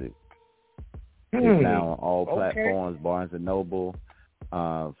in music. It's now on all platforms, Barnes & Noble,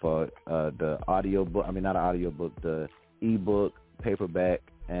 for the audio book, not an audio book, the ebook, paperback,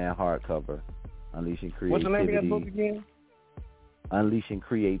 and hardcover. Unleashing Creativity. What's the name of that book again? Unleashing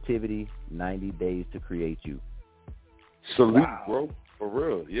Creativity, 90 Days to Create You. Salute, bro. For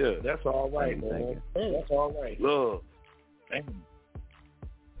real, yeah. That's all right, man. That's all right. Love. Thank you.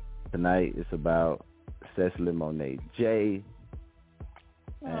 Tonight it's about Seseley Monat J.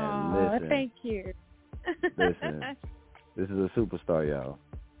 And listen, thank you. Listen, this is a superstar, y'all.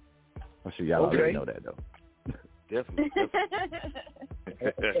 I'm sure y'all already know that, though. Definitely.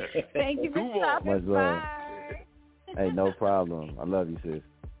 Thank you for stopping by. Hey, no problem. I love you, sis.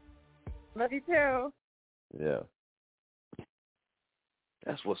 Love you too. Yeah.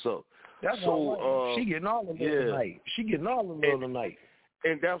 That's what's up. That's so she getting all the love tonight. She getting all the love tonight.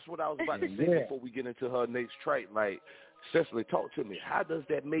 And that's what I was about to say before we get into her next track. Like, Seseley, talk to me. How does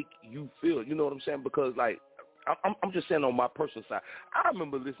that make you feel? You know what I'm saying? Because, like, I'm just saying on my personal side, I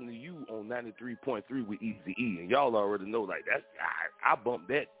remember listening to you on 93.3 with Eazy-E, and y'all already know, like, that's I bumped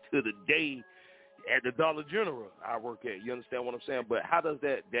that to the day at the Dollar General I work at. You understand what I'm saying? But how does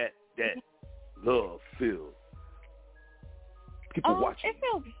that love feel? People watching. It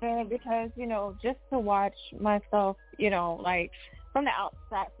feels good because, you know, just to watch myself, you know, like, from the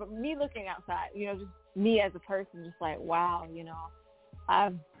outside, from me looking outside, you know, just me as a person, just like, wow, you know,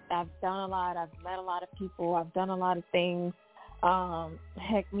 I've done a lot. I've met a lot of people. I've done a lot of things.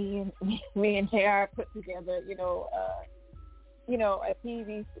 Heck, me and JR put together, an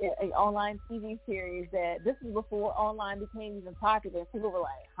online TV series that this is before online became even popular. People were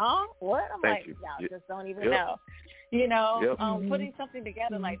like, huh? What? I'm Thank like, you. y'all just don't even know. You know, Yep. Putting something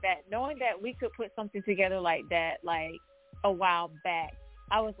together like that, knowing that we could put something together like that, like a while back,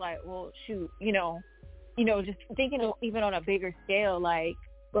 I was like, well, shoot, just thinking even on a bigger scale, like,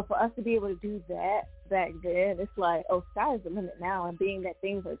 but for us to be able to do that back then, it's like, oh, sky's the limit now. And being that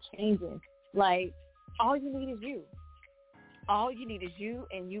things are changing, like, all you need is you. All you need is you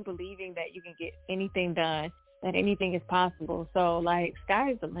and you believing that you can get anything done, that anything is possible. So, like,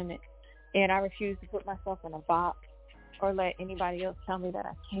 sky is the limit. And I refuse to put myself in a box or let anybody else tell me that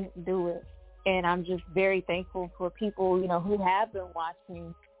I can't do it. And I'm just very thankful for people, you know, who have been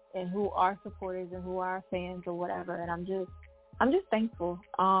watching and who are supporters and who are fans or whatever. And I'm just thankful.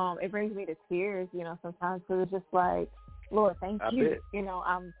 It brings me to tears, you know, sometimes, because it's just like, Lord, thank you. Bet. You know,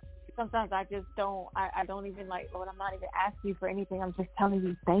 sometimes I just don't, I don't even like, Lord, I'm not even asking you for anything. I'm just telling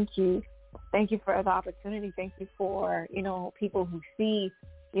you, thank you. Thank you for the opportunity. Thank you for, you know, people who see,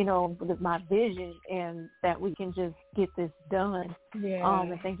 you know, my vision and that we can just get this done. Yeah.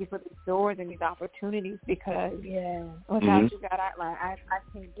 And thank you for these doors and these opportunities because without you, God, I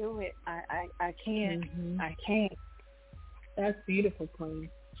can't do it. I can't. I can't. That's beautiful, Queen.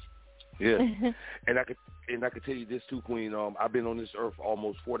 Yeah, and I could tell you this too, Queen. I've been on this earth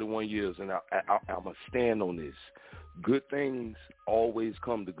almost 41 years, and I'm a stand on this. Good things always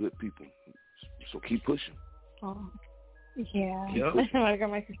come to good people, so keep pushing. Oh, yeah. Yep. My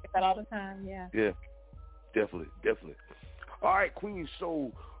grandma used to say that all the time. Yeah. Yeah, definitely. All right, Queen.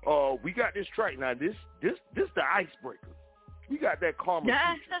 So we got this track now. This the icebreaker. We got that karma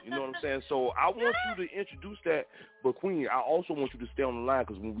feature, you know what I'm saying? So I want you to introduce that, but Queen, I also want you to stay on the line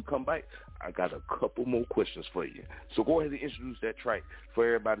because when we come back, I got a couple more questions for you. So go ahead and introduce that track for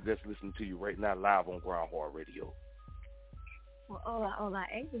everybody that's listening to you right now live on GRINDHARD Radio. Well, hola,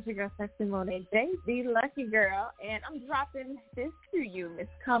 hey, this is your girl, Seseley Monat J, the lucky girl, and I'm dropping this to you, Miss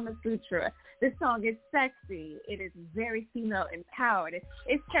Kama Sutra. This song is sexy. It is very female empowered.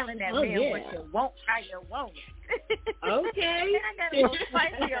 It's telling that man what you want, how you want it. Okay. And I got a little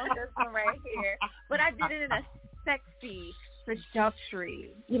spicy on this one right here, but I did it in a sexy,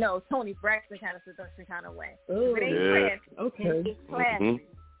 seductory, you know, Tony Braxton kind of seduction kind of way. Ooh, it ain't classy. Okay. It's classy.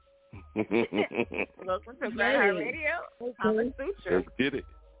 Welcome to GRINDHARD Radio. Kama Sutra. Let's get it.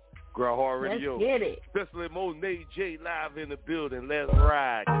 GRINDHARD Radio. Let's get it. Seseley Monat J live in the building. Let's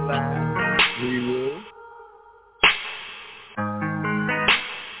ride. We will.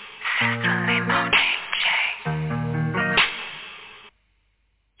 Seseley Monat J.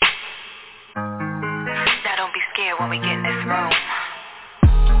 Now don't be scared when we get in this room.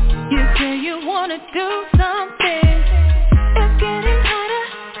 You say you wanna do something. It's getting hotter.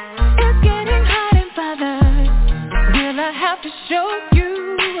 It's getting hot and bothered. Will I have to show you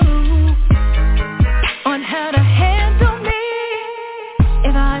on how to handle me?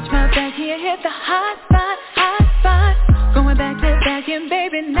 If I arch my back here, hit the hot spot. Going back to back and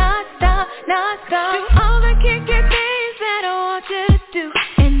baby, not stop. Do all the kinky things that I want you to do.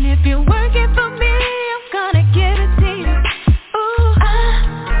 And if you're working for me, I'm gonna give it to you. Ooh, I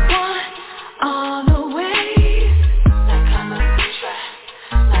want all the ways. Like I'm a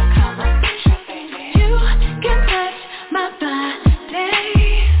sutra, baby. You can touch my body.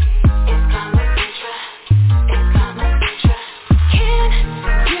 It's Kama Sutra. Can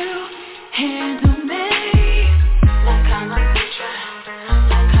you handle me? Like I'm a sutra.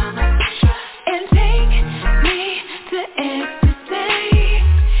 And take me to ecstasy.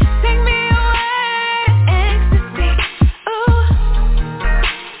 Take me away to ecstasy.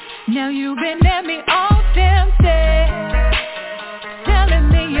 Ooh. Now you've been at me all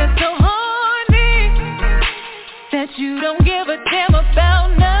But you don't give a damn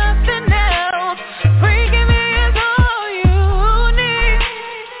about nothing else. Freaking me is all you need.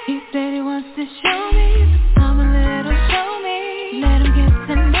 He said he wants to show me, so I'ma let him show me. Let him get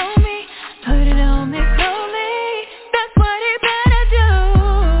to know me, put it on me slowly. That's what he better do.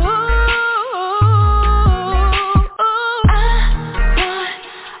 I want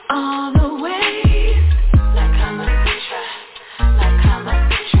all the ways. Like I'm a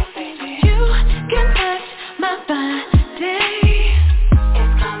teacher, baby. You can touch my body.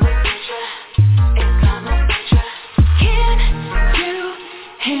 It's coming teacher, it's coming teacher. Can you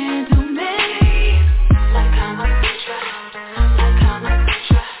handle me? Like I'm a teacher,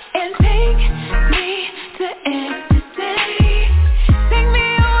 and take me to ecstasy. Take me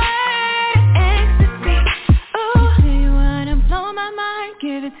away to ecstasy. Ooh, say you wanna blow my mind,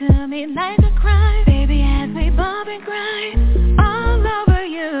 give it to me like a crime. Baby, as we bump and grind all over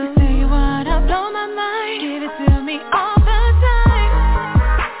you. Say you wanna blow my mind, give it to me all the time.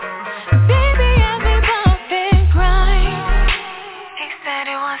 Baby, as we bump and grind. He said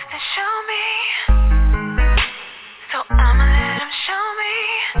he wants to show me, so I'ma let him show me.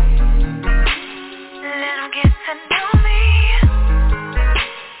 Let him get to know me.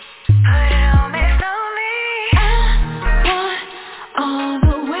 Put it on me slowly. I want all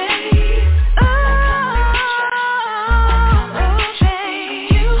the ways. Baby,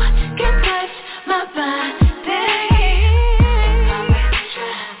 you can touch my body.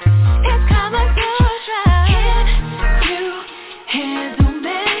 It's coming closer. Can you handle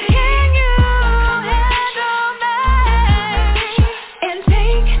me? Can you handle me? And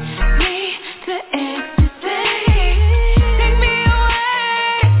take me to ecstasy. Take me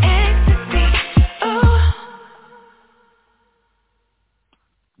away to ecstasy. Ooh.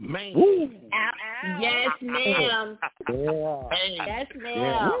 Man. Yes, ma'am. Yeah. Yes,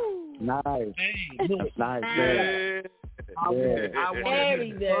 ma'am. Nice. Hey, look, Nice. Yeah. I want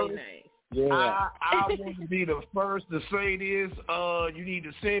Very, to very nice. Yeah. I want to be the first to say this. You need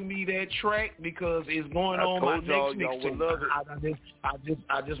to send me that track because it's going I on my told y'all, next y'all would love it.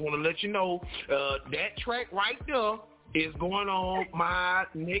 I just want to let you know that track right there is going on my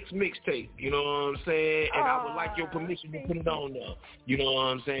next mixtape. You know what I'm saying? And I would like your permission to put it on there. You know what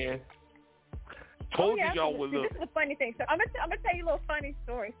I'm saying? Told yeah, you y'all would love this is a funny thing. So I'm gonna tell you a little funny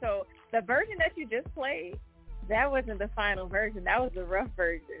story. So the version that you just played, that wasn't the final version. That was the rough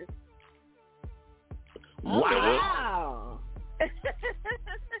version. Wow.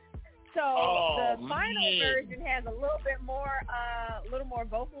 So the final version has a little bit more,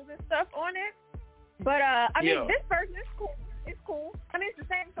 vocals and stuff on it. But I mean, this version is cool. It's cool. I mean, it's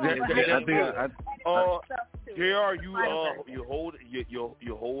the same song.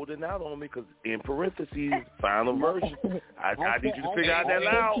 You're holding out on me because in parentheses, final version. I need you to figure out that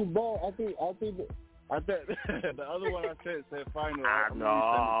loud. I think the other one I said final.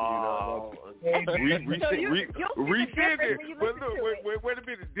 No. Refigure. But look, wait a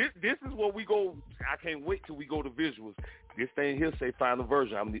minute. This is what we go. I can't wait till we go to visuals. This thing here say final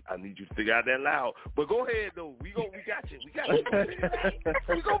version. I need you to figure out that loud. But go ahead though. We got you. We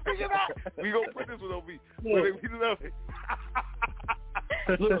gonna figure it out. We gonna put this one on me. We love it.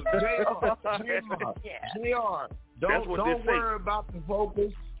 Look, JR, don't worry about the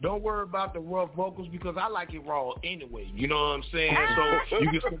vocals. Don't worry about the rough vocals because I like it raw anyway. You know what I'm saying? So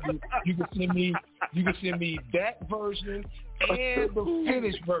you can send me that version and the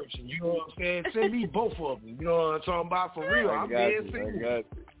finished version. You know what I'm saying? Send me both of them. You know what I'm talking about? For real, I'm dead serious.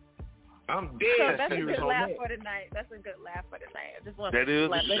 I'm dead that's serious a good on laugh that. for tonight. That's a good laugh for tonight. I just want that to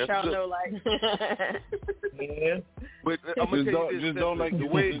let y'all know, like. Yeah. But I'm gonna tell you this: just don't like the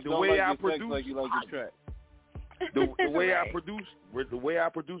way I produce, like you like the track. The way I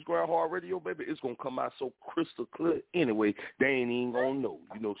produce Grind Hard Radio, baby, it's gonna come out so crystal clear. Anyway, they ain't even gonna know,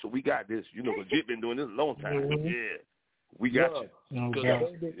 you know. So we got this, you know. Cause Jit been doing this a long time. Mm-hmm. Yeah, we got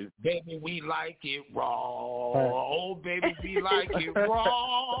you. Baby, we like it raw. Oh, baby, we like it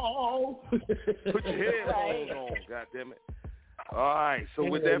raw. Put your headphones on, goddammit. All right. So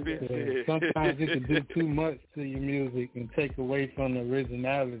with that being said, sometimes you can do too much to your music and take away from the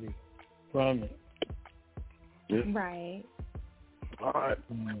originality from it. Yeah. Right. All right.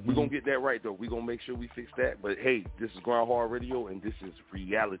 We're going to get that right, though. We're going to make sure we fix that. But, hey, this is Grind Hard Radio, and this is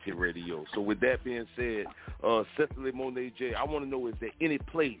reality radio. So with that being said, Seseley Monat J, I want to know, is there any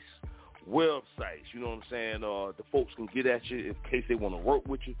place, websites, you know what I'm saying, the folks can get at you in case they want to work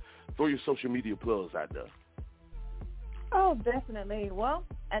with you? Throw your social media plugs out there. Oh, definitely. Well,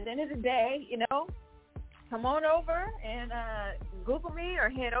 at the end of the day, you know, come on over and Google me or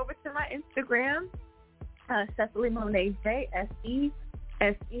head over to my Instagram. Seseley Monat J,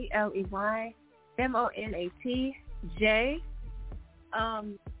 SESELEY MONAT J.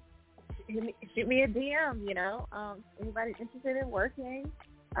 Shoot me a DM, anybody interested in working.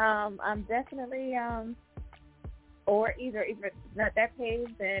 I'm definitely, or either not that page,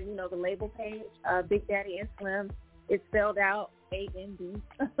 then, the label page, Big Daddy and Slim. It's spelled out AND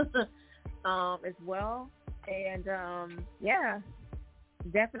as well. And,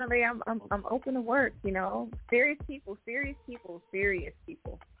 definitely I'm open to work, serious people.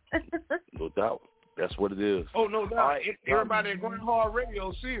 No doubt. That's what it is. Oh, no doubt. Right. Everybody at GRINDHARD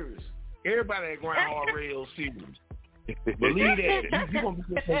Radio serious. Everybody at GRINDHARD Radio serious. Believe that. You're going to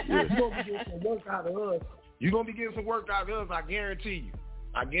be getting some work out of us. You're going to be getting some work out of us, I guarantee you.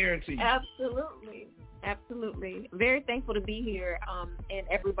 Absolutely. Very thankful to be here, and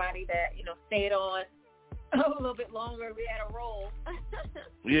everybody that, stayed on a little bit longer. We had a roll.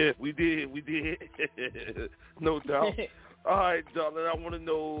 Yeah, we did. No doubt. All right, darling, I want to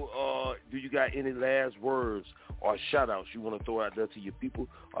know, do you got any last words or shout-outs you want to throw out there to your people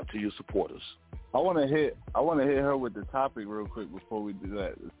or to your supporters? I want to hit her with the topic real quick before we do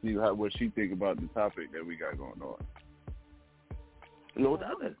that. See what she think about the topic that we got going on. No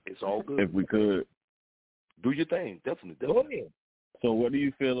doubt. It's all good. If we could. Do your thing. Definitely. Go ahead. So what do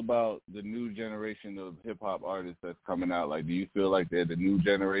you feel about the new generation of hip-hop artists that's coming out? Like, do you feel like they're the new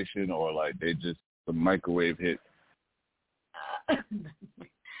generation or, like, they're just some microwave hits?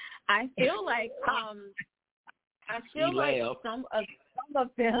 I feel like some of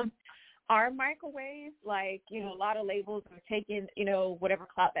them are microwaves. Like, a lot of labels are taking, whatever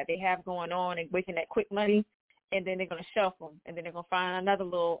clout that they have going on and making that quick money, and then they're going to shuffle them, and then they're going to find another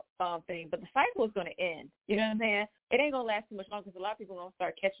little thing. But the cycle is going to end. You know what I'm saying? It ain't going to last too much longer because a lot of people are going to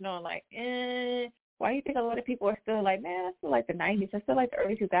start catching on like, why do you think a lot of people are still like, man, I still like the 90s. I still like the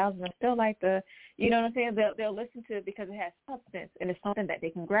early 2000s. I still like the, you know what I'm saying? They'll listen to it because it has substance and it's something that they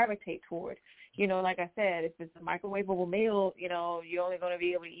can gravitate toward. Like I said, if it's a microwavable meal, you're only going to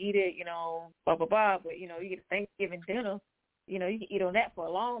be able to eat it, blah, blah, blah. But, you get a Thanksgiving dinner, you can eat on that for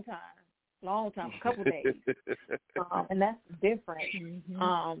a long time, a couple days. And that's different.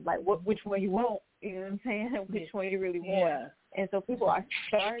 Mm-hmm. Like which one you want, you know what I'm saying? Which one you really want. Yeah. And so people are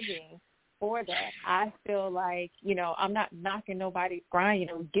charging for that. I feel like, I'm not knocking nobody's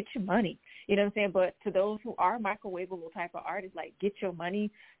grind, get your money, you know what I'm saying? But to those who are microwavable type of artists, like, get your money,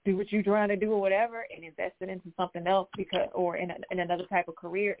 do what you're trying to do or whatever, and invest it into something else or in another type of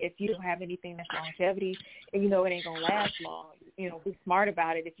career. If you don't have anything that's longevity and it ain't going to last long, be smart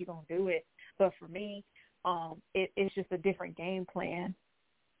about it if you're going to do it. But for me, it's just a different game plan.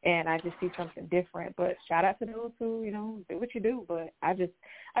 And I just see something different. But shout out to those who, do what you do. But I just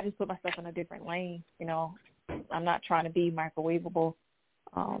put myself in a different lane. I'm not trying to be microwavable.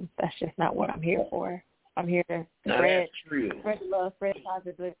 That's just not what I'm here for. I'm here to spread love, spread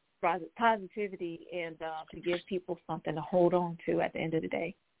positivity, and to give people something to hold on to at the end of the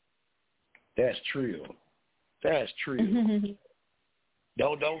day. That's true. Don't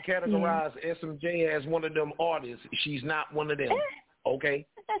categorize SMJ as one of them artists. She's not one of them. Okay.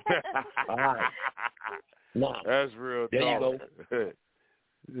 All right. No. That's real talk. There you go.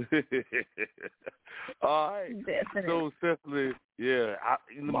 All right. Definitely. So, Seseley,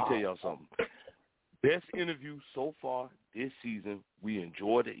 let me tell y'all something. Best interview so far this season. We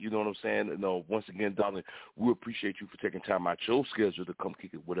enjoyed it. You know what I'm saying? No, once again, darling, we appreciate you for taking time out your schedule to come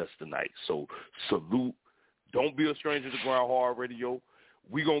kick it with us tonight. So, salute. Don't be a stranger to GRINDHARD Radio.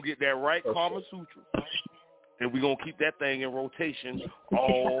 We're going to get that right Kama Sutra. And we're going to keep that thing in rotation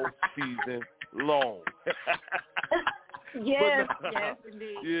all season long. Yes,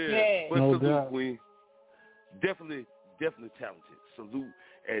 indeed. Yeah, yes. But salute, Queen. Definitely talented. Salute,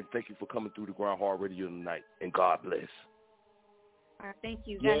 and thank you for coming through the GRINDHARD Radio tonight, and God bless. All right, thank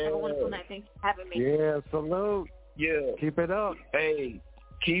you. Guys, have a wonderful night. Thanks for having me. Yeah, salute. Yeah. Keep it up. Hey,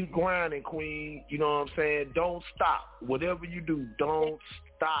 keep grinding, Queen. You know what I'm saying? Don't stop. Whatever you do, don't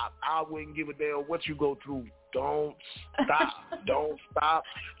stop. I wouldn't give a damn what you go through. Don't stop. Don't stop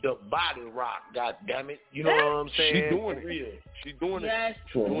the body rock, God damn it. You know what I'm saying? She doing it. She doing it.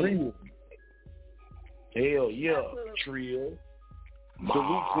 For real. Hell yeah. Trill.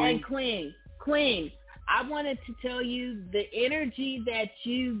 And Queen, I wanted to tell you the energy that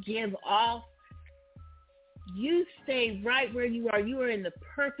you give off, you stay right where you are. You are in the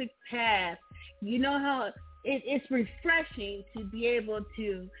perfect path. You know how it's refreshing to be able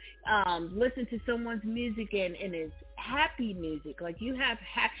to listen to someone's music and it's happy music. Like you have,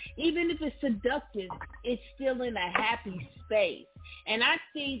 even if it's seductive, it's still in a happy space. And I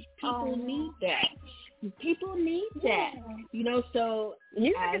think people need that. People need that, so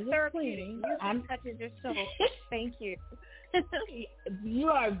music is therapeutic. I'm touching your soul. Thank you. You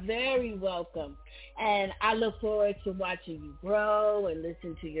are very welcome. And I look forward to watching you grow and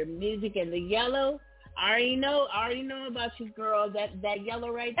listen to your music. And the yellow, I already know about you, girl. That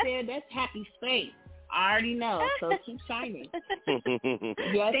yellow right there, that's happy space. I already know. So keep shining.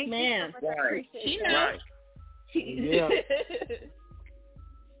 Yes, Thank ma'am. You so much. She knows. Yeah.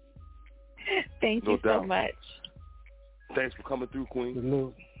 Thank you so much. Thanks for coming through,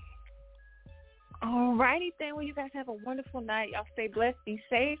 Queen. All righty then. Well, you guys have a wonderful night. Y'all stay blessed, be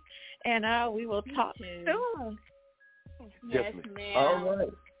safe, and we will talk soon. Yes, ma'am. All right.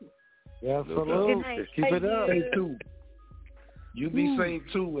 Yeah, Good salute. Keep it up. Safe too. You be safe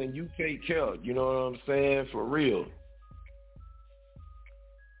too, and you take care. You know what I'm saying? For real.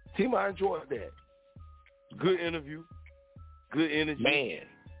 Team, I enjoyed that. Good interview. Good energy. Man.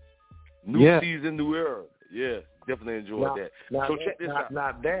 New season, new era. Yeah, definitely enjoyed that. So check this out.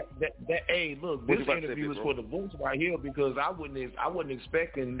 Now hey, look, this interview is for the votes right here because I wasn't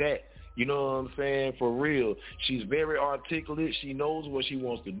expecting that. You know what I'm saying? For real. She's very articulate. She knows what she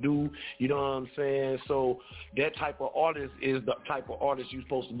wants to do. You know what I'm saying? So that type of artist is the type of artist you're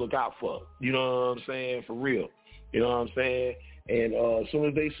supposed to look out for. You know what I'm saying? For real. You know what I'm saying? And as soon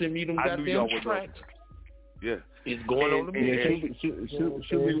as they send me them goddamn tracks, it's going on the music.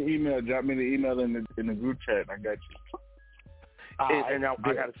 Shoot me the email. Drop me the email in the group chat. I got you. And I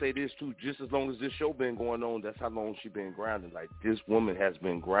got to say this, too. Just as long as this show been going on, that's how long she been grinding. Like, this woman has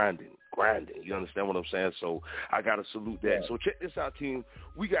been grinding. You understand what I'm saying? So I got to salute that. Yeah. So check this out, team.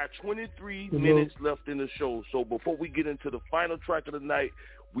 We got 23 minutes left in the show. So before we get into the final track of the night,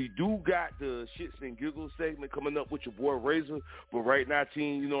 we do got the Shits and Giggles segment coming up with your boy Razor. But right now,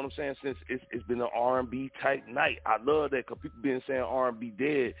 team, you know what I'm saying? Since it's been an R&B type night, I love that because people been saying R&B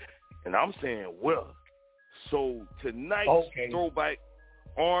dead. And I'm saying, well. So tonight's throwback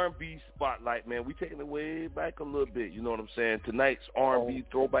R&B spotlight, man, we taking it way back a little bit. You know what I'm saying? Tonight's R&B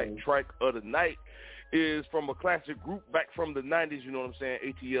throwback track of the night is from a classic group back from the 90s. You know what I'm saying?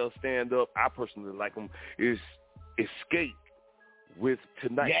 ATL Stand Up. I personally like them. Is Escape with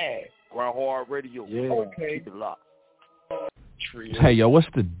Tonight. Yeah. Grind Hard Radio. Yeah. Keep it locked. Hey, yo, what's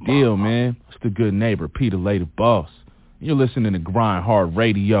the deal, man? It's the good neighbor, Peter Lady Boss. You're listening to Grind Hard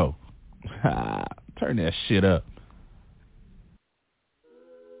Radio. Turn that shit up.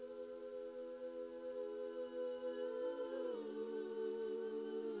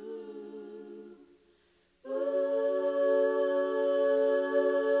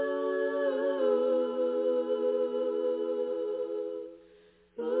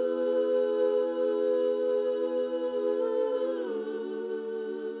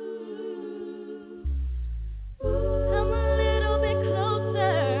 Come a little bit closer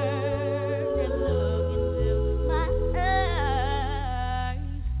and look into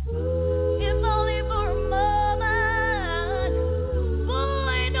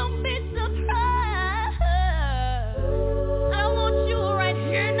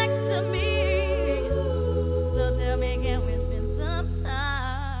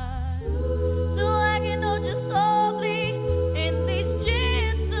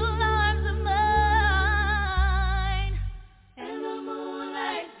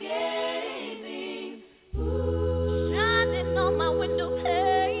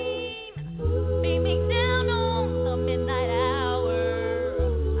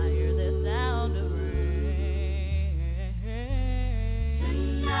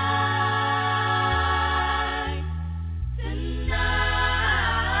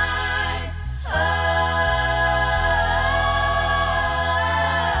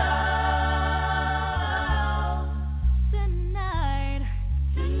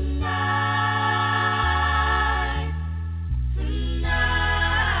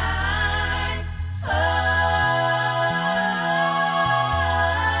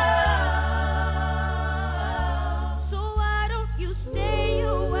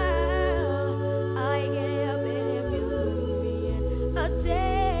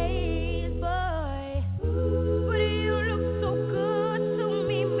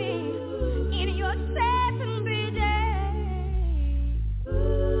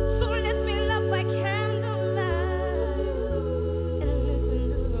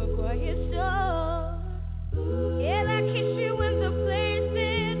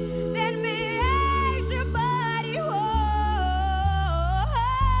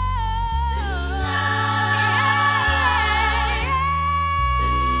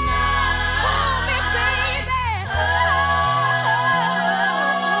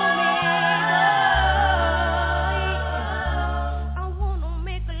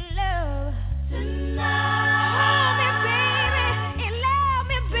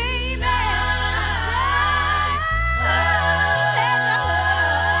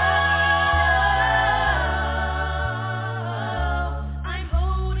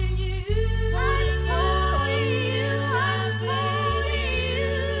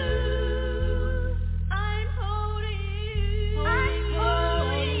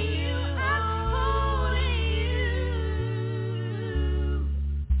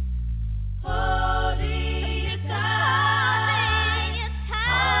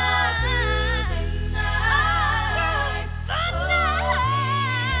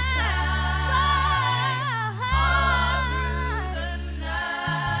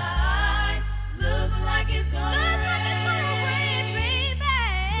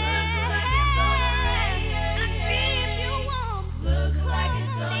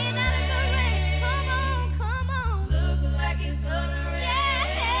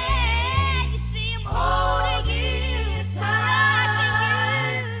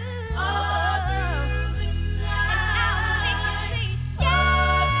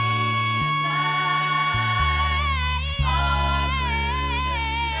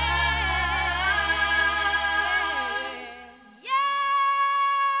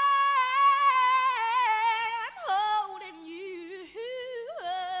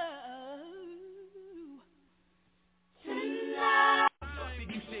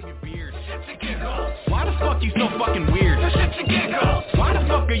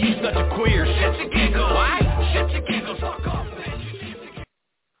you such a queer? Shut your giggles. What? Shut your giggles. Fuck off, man.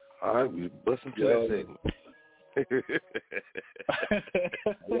 All right, we busting to that segment.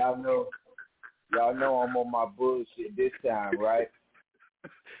 Y'all know I'm on my bullshit this time, right?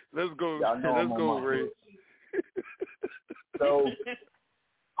 Let's go. Y'all know Let's go, Ray. So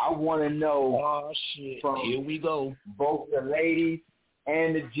I want to know from here we go, both the ladies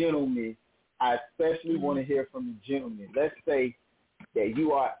and the gentlemen. I especially want to hear from the gentlemen. Let's say that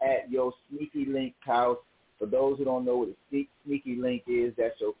you are at your Sneaky Link house. For those who don't know what a Sneaky Link is,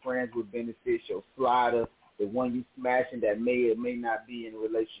 that's your friends with benefits, your slider, the one you smashing that may or may not be in a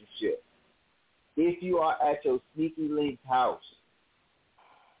relationship. If you are at your Sneaky Link house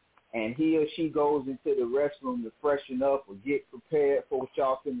and he or she goes into the restroom to freshen up or get prepared for what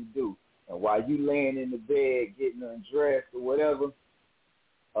y'all finna do, and while you laying in the bed getting undressed or whatever,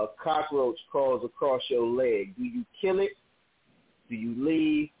 a cockroach crawls across your leg. Do you kill it? Do you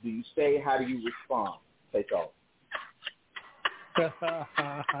leave? Do you stay? How do you respond? Take off. Well,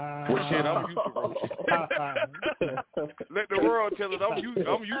 shit, I'm used to roaches. Let the world tell it I'm used to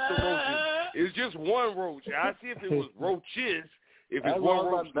roaches. It's just one roach. I see if it was roaches. If it's one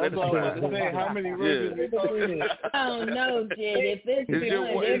roach, that's all I'm saying. How many roaches we talking about? I don't know, Jit. If it's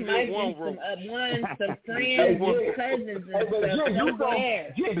one, there might be some friends, your cousins, and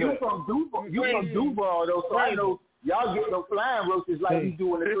stuff. You from Duval, though, so I know y'all get no flying roaches like you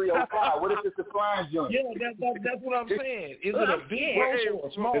do in the 305. What if it's a flying joint? Yeah, that's what I'm saying. Is it a big roach or a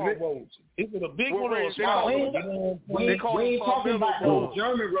small roach? Is it a big one or a small one? We ain't talking about those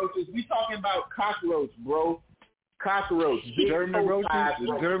German roaches. We talking about cockroach, bro. Cockroach. The German roaches?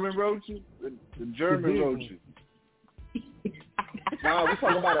 The German roaches? No, we're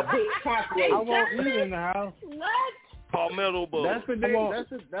talking about a big cockroach. I won't eat in the house. What? Palmetto bug. That's the name. That's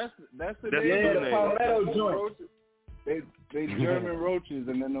the name. The palmetto joint. They German roaches,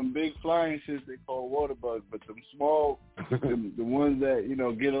 and then them big flying shits they call water bugs. But them small, the ones that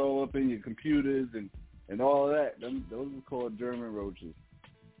get all up in your computers and all of that, those are called German roaches.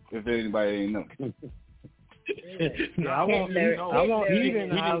 If anybody ain't know. I won't eat in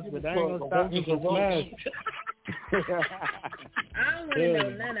the house, but that ain't gonna stop me from smash. I don't want to know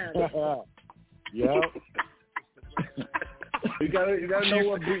none of it. Yep. You gotta know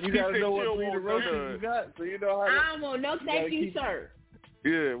what breed of roaches you got, so you know how. I don't want no thank you, sir.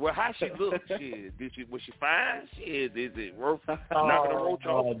 Yeah, well, how she look? Shit, was she fine? Shit, is it worth knocking a roach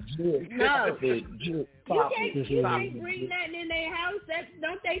off? No, you can't bring nothing in their house.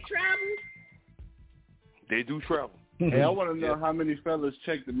 Don't they travel? They do travel. Hey, I want to know how many fellas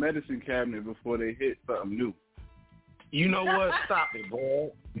check the medicine cabinet before they hit something new. You know what? Stop it,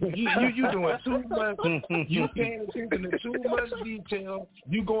 boy. You doing too much. You paying attention to too much detail.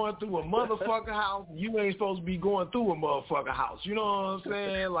 You going through a motherfucker house. You ain't supposed to be going through a motherfucker house. You know what I'm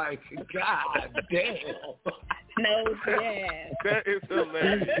saying? Like, God damn. No, damn. That is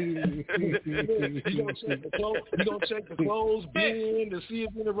hilarious. You gonna check the clothes bin to see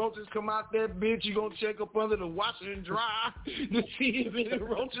if any roaches come out that bitch. You gonna check up under the washer and dry to see if any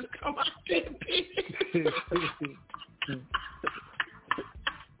roaches come out that bitch.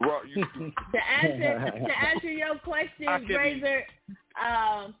 To answer your question, Fraser,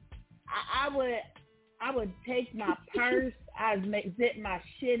 I would take my purse. I'd zip my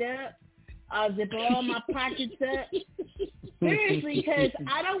shit up. I'll zip all my pockets up. Seriously, because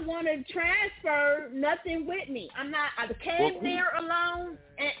I don't want to transfer nothing with me. I came there alone,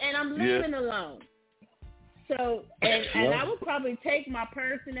 and I'm leaving alone. So, and I would probably take my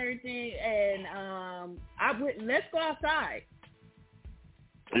purse and everything, and let's go outside.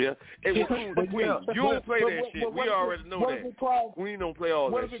 Yeah. Hey, Queen, you don't play that shit. We already know that. Queen don't play all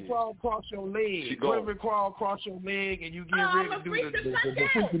that shit. What if it crawl across your leg? What if it crawl across your leg and you get ready to do the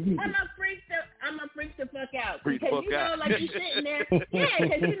I'm a freak the fuck out. Because like you sitting there. Yeah,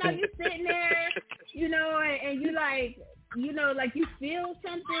 because you sitting there, and you like, like you feel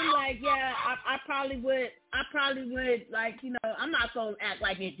something like, yeah, I probably would, like, I'm not going to act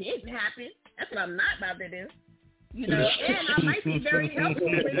like it didn't happen. That's what I'm not about to do. And I might be very helpful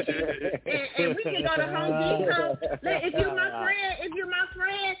with you. And we can go to Home Depot. If you're my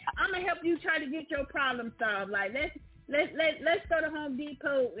friend, I'm gonna help you try to get your problem solved. Like let's go to Home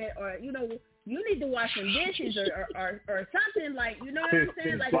Depot, or you need to wash some dishes or something, like, you know what I'm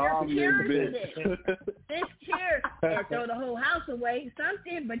saying? Like there's security this chair, or throw the whole house away,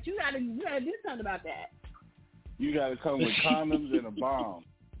 something. But you gotta do something about that. You gotta come with condoms and a bomb.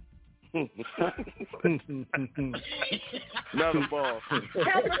 Not a ball.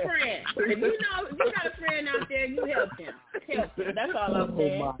 Help a friend. If you got a friend out there, you help him. That's all I'm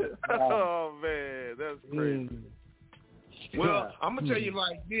saying. Oh man, that's crazy. Well, I'm going to tell you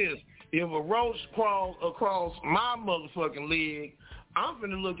like this. If a roach crawls across my motherfucking leg, I'm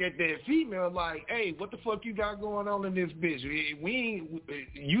finna look at that female like, hey, what the fuck you got going on in this bitch?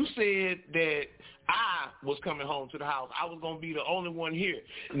 You said that I was coming home to the house. I was going to be the only one here.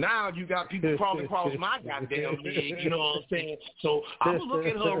 Now you got people crawling across my goddamn leg, you know what I'm saying? So I'm going to look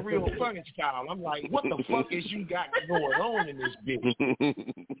at her real funny style. I'm like, what the fuck is you got going on in this bitch?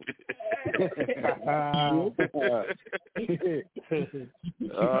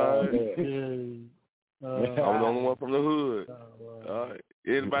 I'm the only one from the hood. All right.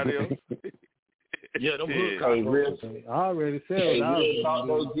 Anybody else? Yeah, them hood cockroaches. I already said I was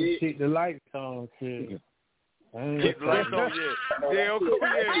going to keep the lights on. Shit. Keep the lights on, They'll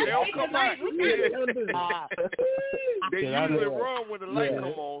come out. They usually run when the light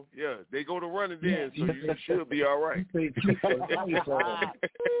come on. Yeah, they go to running then, so you should be all right.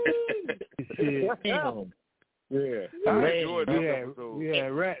 Yeah, we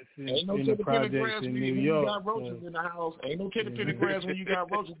had rats in the projects in New York. You got roaches in the house. Ain't no caterpillar grass when you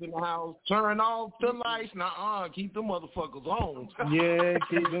got roaches in the house. Turn off the lights. Keep them motherfuckers on. Yeah,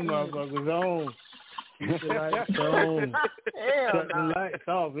 keep them motherfuckers on. Keep the lights on. Shut the lights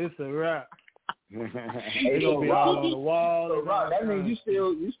off. It's a wrap. They gonna be all on the wall. So, Rock, that means you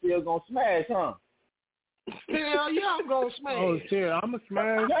still gonna smash, huh? Hell yeah, I'm gonna smash. Oh shit, I'm a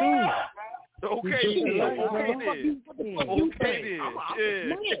smash too. Okay then.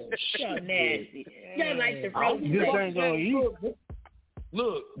 Nasty. Y'all like the roast. This ain't gonna eat.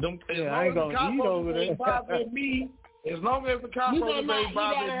 Look, them. I ain't gonna eat over there. Me, as long as the cockroaches ain't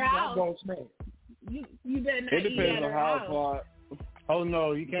bothering me, I'm gonna smash. You better not It depends eat on how far. Oh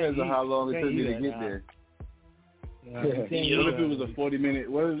no, you can't. Depends on how long it took me to get there. What if it was a 40-minute?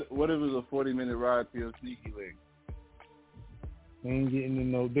 What if it was a 40-minute ride to your sneaky leg? Ain't getting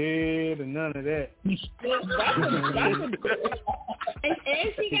in no bed or none of that. And she got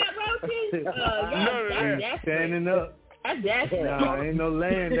roaches? None of that. Standing up. Nah, ain't no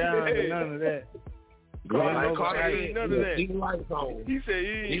laying down or none of that. None of that. Leave the lights on. He said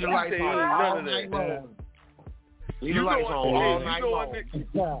leave the lights on all night long. Leave the lights on all night long.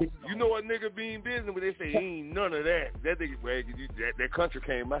 You know what nigga being busy when they say he ain't none of that. That nigga, that country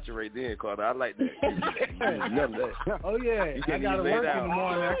came out you right then, Carter. I like that. None of that. Oh yeah, I gotta work in the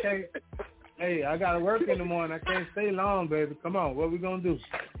morning. I can't. Hey, I gotta work in the morning. I can't stay long, baby. Come on, what we gonna do?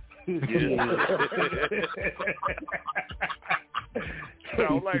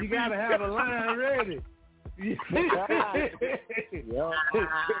 Like you gotta have a line ready. That's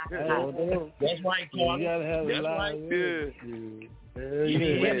right, Carter. You gotta have a line ready.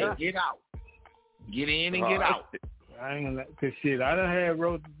 Get out. Get in and get out. I ain't gonna cause shit, I done had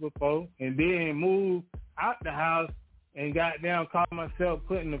roaches before and then moved out the house and got down, caught myself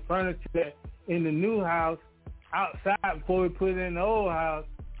putting the furniture in the new house outside before we put it in the old house.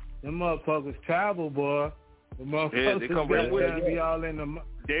 Them motherfuckers travel, boy. The motherfuckers they come right with be all in the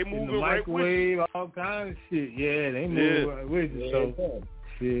they move in the microwave, right all kinds of shit. Yeah, they move right with you. So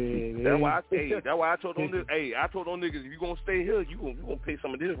shit. That's why I told them niggas, hey, I told them niggas, if you gonna stay here, you gonna pay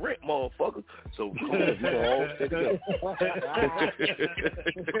some of this rent, motherfucker. So come on, we gonna all stay together.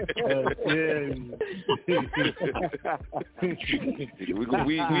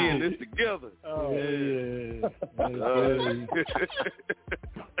 we in this together. Oh yeah.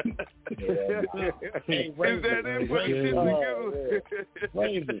 Hey, Razor,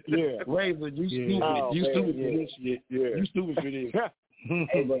 you stupid. You stupid for this shit. You stupid for this.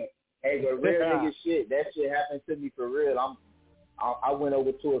 Hey, but real nigga shit, that shit happened to me for real. I went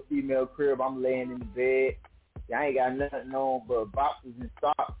over to a female crib. I'm laying in the bed. I ain't got nothing on but boxes and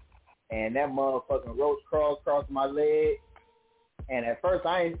socks, and that motherfucking roach crawled across my leg. And at first,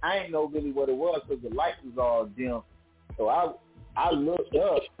 I ain't know really what it was because the lights was all dim. So I looked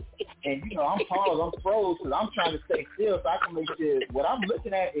up, and you know I'm paused, I'm froze because I'm trying to stay still so I can make sure what I'm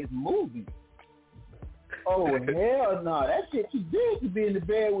looking at is moving. Oh hell no! That shit too big to be in the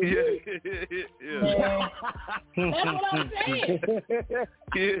bed with you. Man, that's what I'm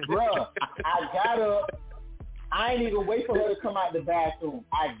saying, bruh. I got up. I ain't even wait for her to come out the bathroom.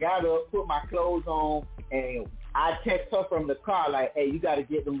 I got up, put my clothes on, and I text her from the car like, "Hey, you got to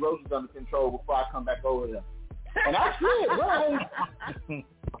get them roaches under control before I come back over there." And I did, bro.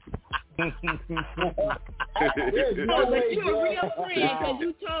 No, but you're a real friend because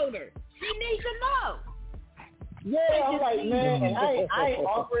you told her. She needs to know. Yeah, I'm like, man, and I ain't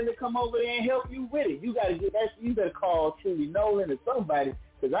offering to come over there and help you with it. You gotta get that. You better call Trudy Nolan or somebody,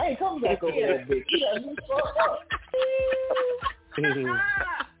 because I ain't coming back over there, bitch. You gotta be fucked up.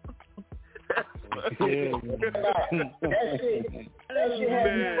 That shit had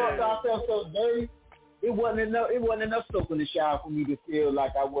me fucked. I felt so dirty. it wasn't enough soap in the shower for me to feel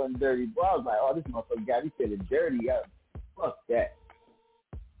like I wasn't dirty. But I was like, oh, this motherfucker got me feeling dirty. Fuck that.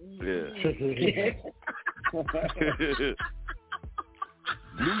 Yeah.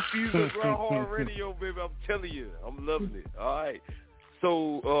 New season of GRINDHARD Radio, baby. I'm telling you, I'm loving it. All right.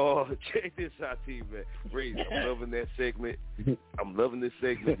 So check this out, team, man. Ray, I'm loving that segment. I'm loving this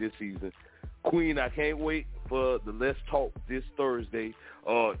segment this season. Queen, I can't wait for the Let's Talk this Thursday.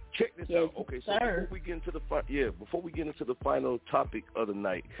 Check this out. Okay, so before we get into the final topic of the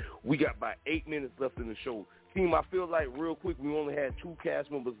night, we got about 8 minutes left in the show. Team, I feel like real quick we only had 2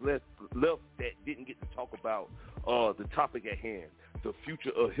 cast members left that didn't get to talk about the topic at hand, the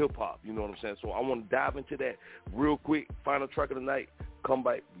future of hip hop. You know what I'm saying? So I want to dive into that real quick. Final track of the night. Come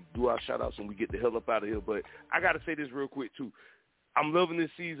back, we do our shout outs, and we get the hell up out of here. But I got to say this real quick too. I'm loving this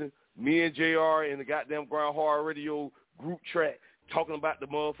season. Me and JR and the goddamn GRINDHARD Radio group track talking about the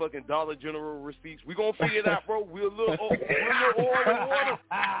motherfucking Dollar General receipts. We gonna figure it out, bro. We're a little oil and water.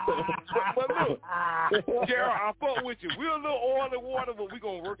 But look, JR, I fuck with you. We're a little oil and water, but we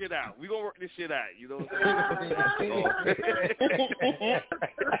gonna work it out. We gonna work this shit out. You know what I'm saying?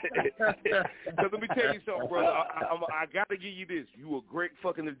 Because let me tell you something, brother. I gotta give you this. You a great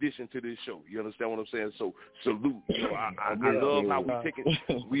fucking addition to this show. You understand what I'm saying? So salute. You know, I love how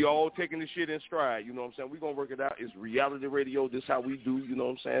we all taking this shit in stride. You know what I'm saying? We gonna work it out. It's reality radio. This how we do, you know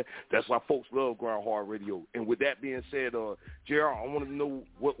what I'm saying? That's why folks love GRINDHARD Radio. And with that being said, JR, I want to know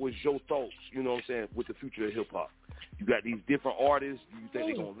what was your thoughts, you know what I'm saying, with the future of hip-hop. You got these different artists. Do you think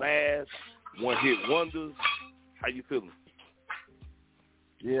they're going to last? One-hit wonders? How you feeling?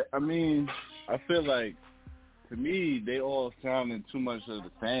 Yeah, I mean, I feel like, to me, they all sounding too much of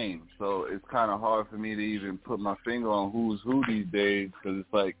the same. So it's kind of hard for me to even put my finger on who's who these days, because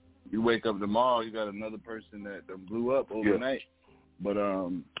it's like you wake up tomorrow, you got another person that blew up overnight. Yeah. But I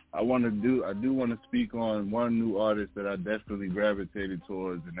do want to speak on one new artist that I definitely gravitated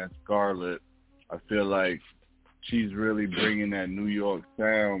towards, and that's Scarlett. I feel like she's really bringing that New York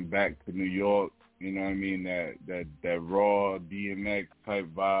sound back to New York. You know what I mean? That raw DMX type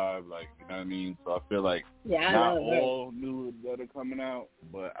vibe, like, you know what I mean? So I feel like not all new that are coming out,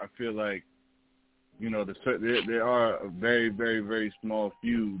 but I feel like, you know, there are a very, very, very small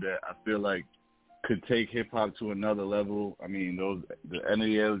few that I feel like could take hip-hop to another level. I mean, the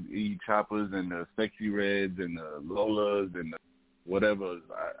NALE Choppers and the Sexy Reds and the Lolas and the whatever,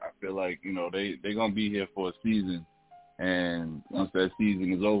 I feel like, you know, they're going to be here for a season. And once that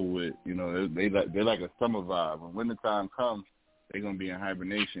season is over with, you know, they're like a summer vibe. When wintertime comes, they're going to be in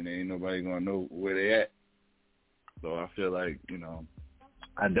hibernation. Ain't nobody going to know where they at. So I feel like, you know,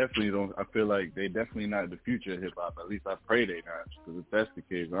 I feel like they definitely not the future of hip-hop. At least I pray they not. Because if that's the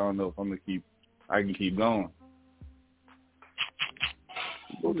case, I don't know if I can keep going.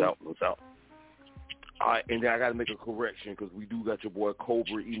 No doubt. All right, and then I got to make a correction because we do got your boy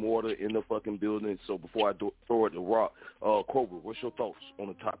Cobra Immortal in the fucking building. So before I throw it to Rock, Cobra, what's your thoughts on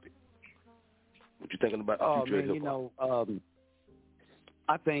the topic? What you thinking about the future of hip-hop? You know,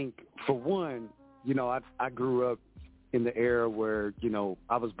 I think, for one, you know, I grew up in the era where, you know,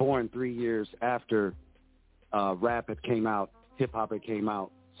 I was born 3 years after rap had came out, hip-hop had came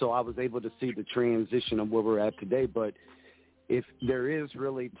out. So I was able to see the transition of where we're at today. But if there is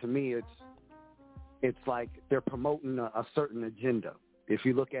really, to me, it's like they're promoting a certain agenda. If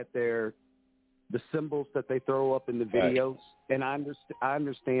you look at the symbols that they throw up in the videos, and I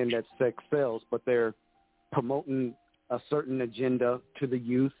understand that sex sells, but they're promoting a certain agenda to the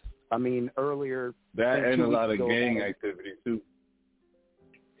youth. I mean, earlier that and a lot of gang activity too.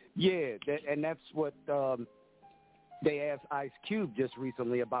 Yeah, and that's what they asked Ice Cube just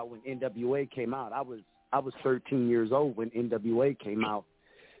recently about when NWA came out. I was 13 years old when NWA came out,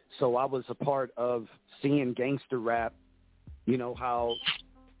 so I was a part of seeing gangster rap. You know how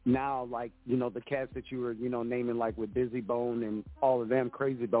now, like, you know, the cats that you were, you know, naming, like with Bizzy Bone and all of them,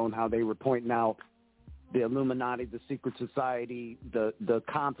 Crazy Bone, how they were pointing out the Illuminati, the secret society, the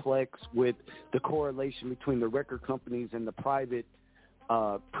complex with the correlation between the record companies and the private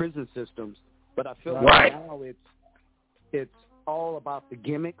prison systems. But I feel like now it's all about the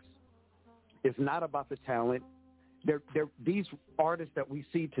gimmicks. It's not about the talent. These artists that we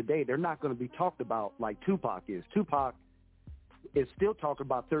see today, they're not going to be talked about like Tupac is. Tupac is still talked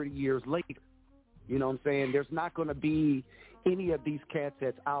about 30 years later. You know what I'm saying? There's not going to be any of these cats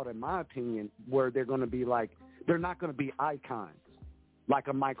that's out, in my opinion, where they're going to be like, they're not going to be icons like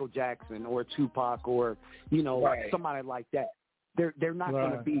a Michael Jackson or a Tupac or, you know, somebody like that. They're not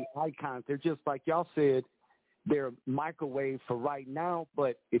going to be icons. They're just, like y'all said, they're microwave for right now.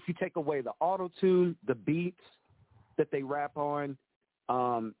 But if you take away the auto-tune, the beats that they rap on,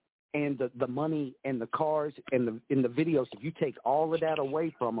 and the money and the cars and in the videos, if you take all of that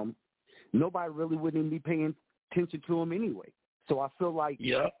away from them, nobody really wouldn't even be paying attention to them anyway. So I feel like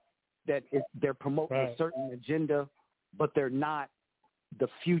that they're promoting a certain agenda, but they're not the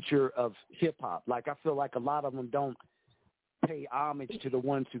future of hip-hop. Like, I feel like a lot of them don't pay homage to the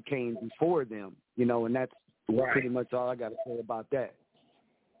ones who came before them, you know, and that's pretty much all I got to say about that.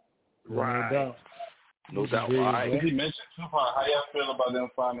 Right. No doubt. All right. Did you mention Tupac? How y'all feel about them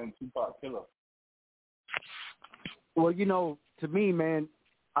finding Tupac killer? Well, you know, to me, man,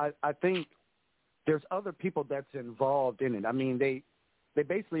 I think there's other people that's involved in it. I mean, they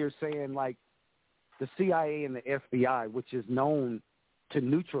basically are saying, like, the CIA and the FBI, which is known to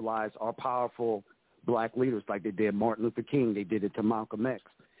neutralize our powerful black leaders, like they did Martin Luther King, they did it to Malcolm X.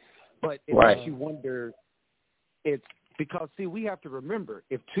 But it makes you wonder, it's because, see, we have to remember,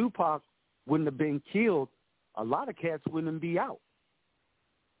 if Tupac wouldn't have been killed, a lot of cats wouldn't be out.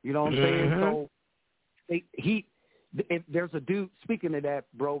 You know what I'm saying? So if there's a dude, speaking of that,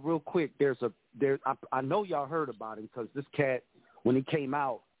 bro, real quick, I know y'all heard about him because this cat, when he came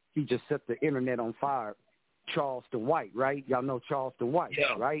out, he just set the internet on fire. Charleston White, right? Y'all know Charleston White,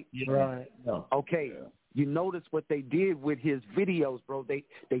 right? Right. Okay. You notice what they did with his videos, bro. They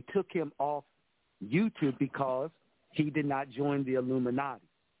took him off YouTube because he did not join the Illuminati.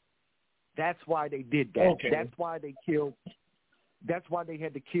 That's why they did that. Okay. That's why they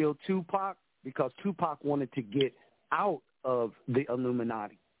had to kill Tupac, because Tupac wanted to get out of the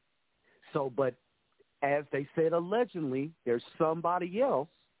Illuminati. So, but as they said, allegedly, there's somebody else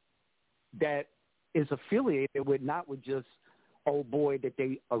that is affiliated with, not with just old boy that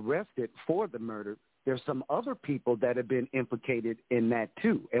they arrested for the murder. There's some other people that have been implicated in that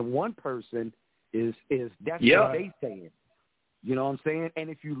too. And one person is that's what they saying. You know what I'm saying? And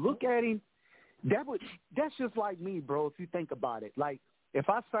if you look at him, that's just like me, bro, if you think about it. Like, if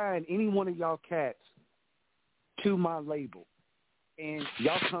I sign any one of y'all cats to my label and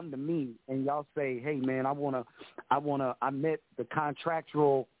y'all come to me and y'all say, hey man, I met the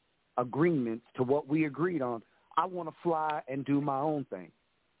contractual agreements to what we agreed on. I want to fly and do my own thing.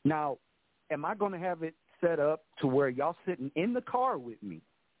 Now, am I going to have it set up to where y'all sitting in the car with me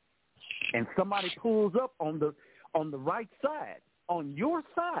and somebody pulls up on the right side, on your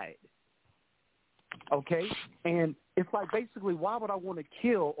side, okay? And it's like, basically, why would I want to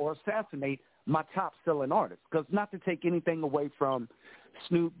kill or assassinate my top-selling artist? Because not to take anything away from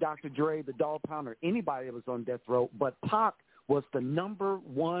Snoop, Dr. Dre, the Dog Pound, or anybody that was on death row, but Pac was the number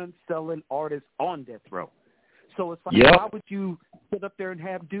one selling artist on death row. So it's like, why would you sit up there and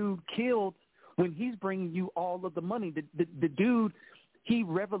have dude killed when he's bringing you all of the money? The dude, he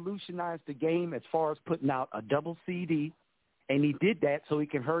revolutionized the game as far as putting out a double CD, and he did that so he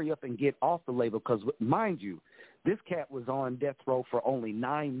can hurry up and get off the label. Because, mind you, this cat was on death row for only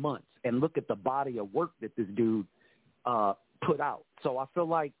 9 months, and look at the body of work that this dude put out. So I feel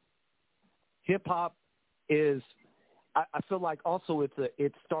like hip-hop is – I feel like also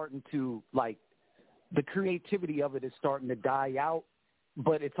it's starting to, like, the creativity of it is starting to die out,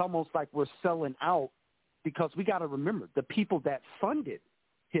 but it's almost like we're selling out, because we got to remember, the people that funded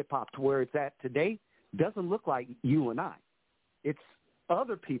hip-hop to where it's at today doesn't look like you and I. It's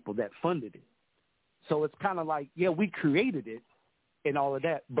other people that funded it. So it's kind of like, yeah, we created it and all of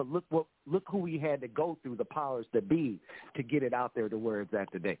that, but look who we had to go through, the powers that be, to get it out there to where it's at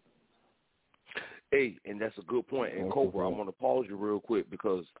today. Hey, and that's a good point. And Cobra, I'm going to pause you real quick,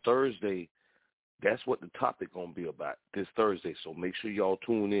 because Thursday, that's what the topic going to be about this Thursday. So make sure y'all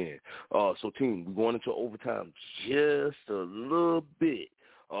tune in. So, team, we're going into overtime just a little bit.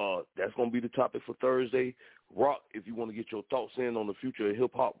 That's going to be the topic for Thursday. Rock, if you want to get your thoughts in on the future of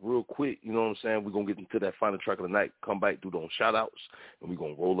hip-hop real quick, you know what I'm saying? We're going to get into that final track of the night, come back, do those shout-outs, and we're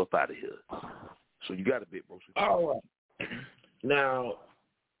going to roll up out of here. So you got a bit, bro. All right. Now,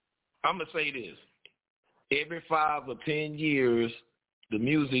 I'm going to say this. Every 5 or 10 years, the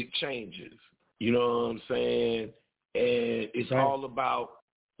music changes. You know what I'm saying? And it's all about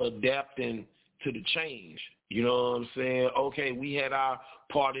adapting to the change. You know what I'm saying? Okay, we had our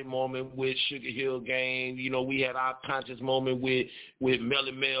party moment with Sugar Hill Gang. You know, we had our conscious moment with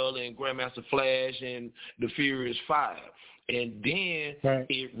Melly Mel and Grandmaster Flash and the Furious 5. And then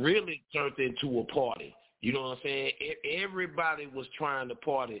it really turned into a party. You know what I'm saying? Everybody was trying to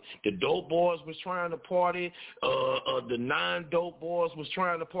party. The Dope Boys was trying to party. The non-Dope Boys was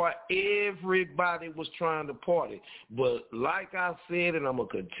trying to party. Everybody was trying to party. But like I said, and I'm going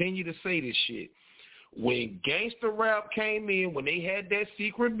to continue to say this shit, when gangster rap came in, when they had that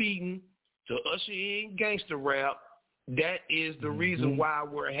secret meeting to usher in gangster rap, that is the reason why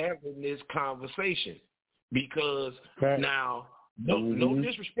we're having this conversation. Because now No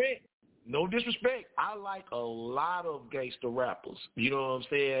disrespect. No disrespect. I like a lot of gangster rappers. You know what I'm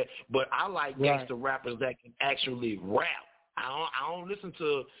saying? But I like gangster rappers that can actually rap. I don't listen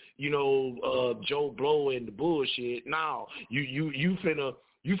to, Joe Blow and the bullshit. No, you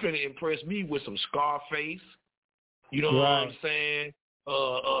finna impress me with some Scarface. You know what I'm saying?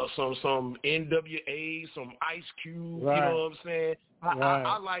 Some NWA, some Ice Cube. You know what I'm saying?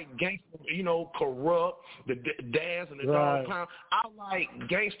 I like gangster, Corrupt, the Daz and the Dog Pound. I like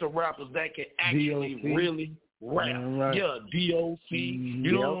gangster rappers that can actually really rap. Yeah, DOC.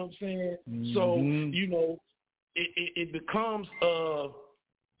 You know what I'm saying? So it becomes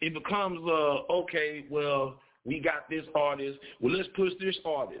okay. Well, we got this artist. Well, let's push this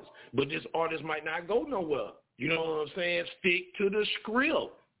artist, but this artist might not go nowhere. You know what I'm saying? Stick to the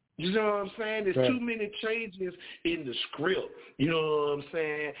script. You know what I'm saying? There's too many changes in the script. You know what I'm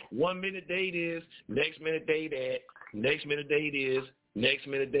saying? 1 minute they this, next minute they that, next minute they this, next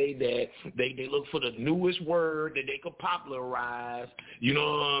minute they that. They look for the newest word that they could popularize. You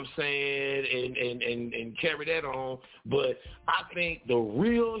know what I'm saying? And carry that on. But I think the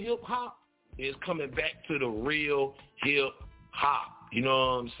real hip hop is coming back to the real hip hop. You know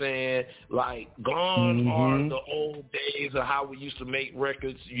what I'm saying? Like, gone are the old days of how we used to make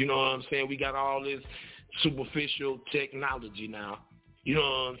records. You know what I'm saying? We got all this superficial technology now. You know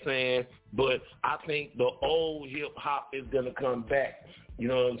what I'm saying? But I think the old hip-hop is going to come back. You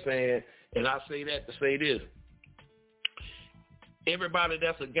know what I'm saying? And I say that to say this. Everybody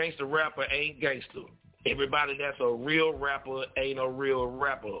that's a gangster rapper ain't gangster. Everybody that's a real rapper ain't a real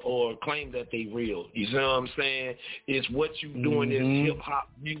rapper or claim that they real. You see what I'm saying? It's what you doing this hip-hop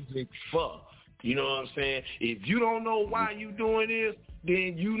music for. You know what I'm saying? If you don't know why you doing this,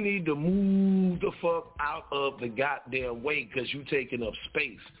 then you need to move the fuck out of the goddamn way because you taking up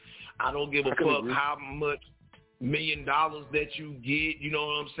space. I don't give a fuck how much $1 million that you get, you know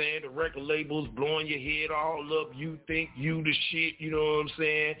what I'm saying? The record labels blowing your head all up. You think you the shit, you know what I'm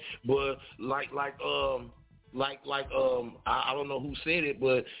saying? But I don't know who said it,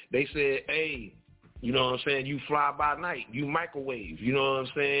 but they said, hey, you know what I'm saying? You fly by night, you microwave, you know what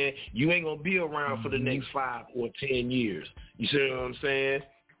I'm saying? You ain't gonna be around for the next 5 or 10 years. You see what I'm saying?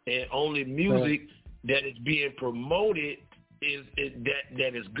 And only music that is being promoted is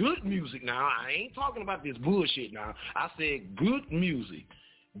that is good music. Now, I ain't talking about this bullshit now. I said good music.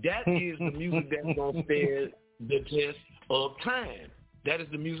 That is the music that's going to stand the test of time. That is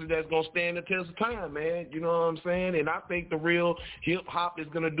the music that's going to stand the test of time, man. You know what I'm saying? And I think the real hip-hop is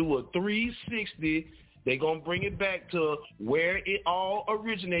going to do a 360. They're going to bring it back to where it all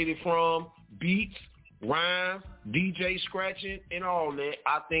originated from, beats, rhymes, DJ scratching, and all that.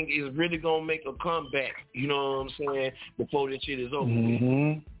 I think is really going to make a comeback, you know what I'm saying, before this shit is over.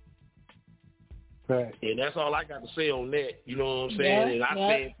 Right. And that's all I got to say on that, you know what I'm saying? And I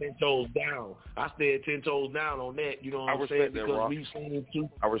stand 10 toes down. I stand 10 toes down on that, you know what I'm saying? Because we've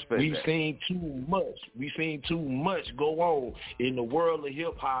seen too much. We've seen too much go on in the world of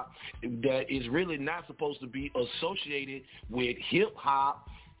hip-hop that is really not supposed to be associated with hip-hop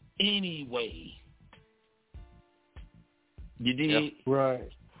anyway. You did? Yep. Right.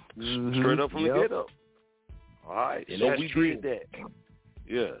 Straight up from the get up. All right. And so we did that.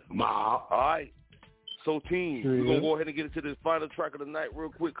 Yeah. All right. So, team, we're going to go ahead and get into this final track of the night real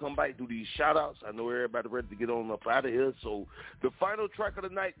quick. Come back, do these shout-outs. I know everybody ready to get on up out of here. So, the final track of the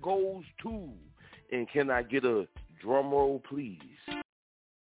night goes to, and can I get a drum roll, please?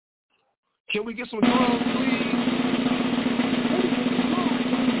 Can we get some drums, please?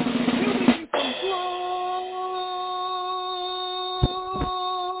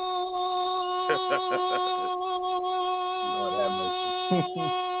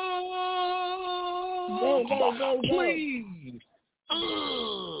 Go. Please.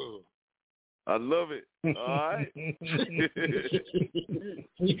 I love it. All right.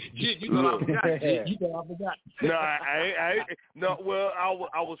 Jit, you know I forgot. No, I no. Well,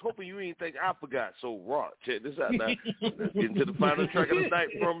 I was hoping you didn't think I forgot. So, Rock, check this out now. Let's get into the final track of the night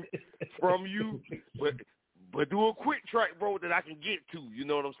from you. But do a quick track, bro, that I can get to. You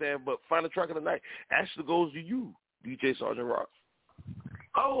know what I'm saying? But final track of the night actually goes to you, DJ Sgt Rock.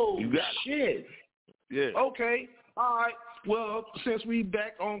 Oh, you got shit. Yeah. Okay. All right. Well, since we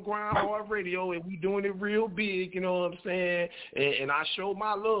back on Grind Hard Radio and we doing it real big, you know what I'm saying, and I show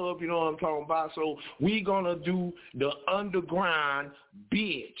my love, you know what I'm talking about, so we going to do the Underground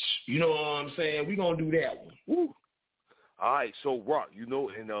Bitch, you know what I'm saying? We going to do that one. Woo. All right, so Rock, you know,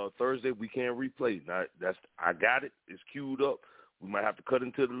 and Thursday we can't replay. Now, I got it. It's queued up. We might have to cut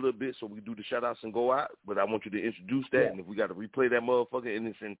into it a little bit so we can do the shout-outs and go out, but I want you to introduce that, and if we got to replay that motherfucker in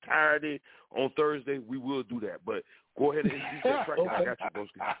its entirety on Thursday, we will do that. But go ahead and introduce that track. I got you,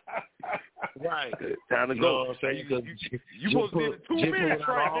 broski. Right. Time to go. You supposed to do the 2-minute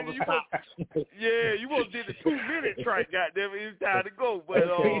track, nigga. You supposed to do the 2-minute track, goddamn it. It's time to go. But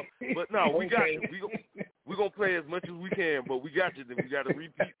no, we got you. We're going to play as much as we can, but we got you. Then we got to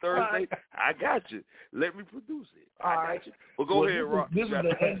repeat Thursday. I got you. Let me produce it. I got you. Well, go ahead, Rock. This is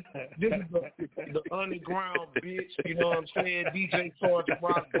the underground bitch, you know what I'm saying? DJ Sgt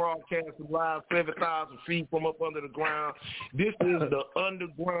Rock broadcasting live 7,000 feet from up under the ground. This is the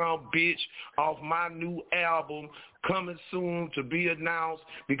underground bitch off my new album coming soon to be announced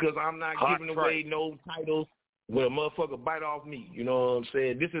because I'm not giving away no titles. Well, motherfucker bite off me, you know what I'm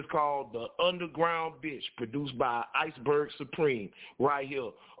saying? This is called The Underground Bitch, produced by Iceberg Supreme, right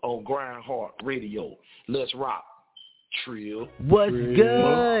here on GRINDHARD Radio. Let's rock. Trill. What's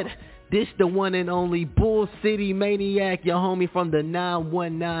good? This the one and only Bull City Maniac, your homie from the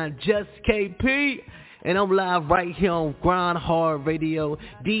 919, Just KP. And I'm live right here on GRINDHARD Radio,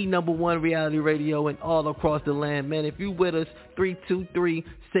 the #1 reality radio and all across the land. Man, if you with us,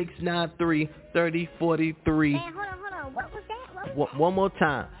 323-693-3043. Man, hold on. What was that? One more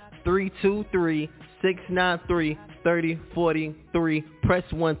time. 323-693-3043.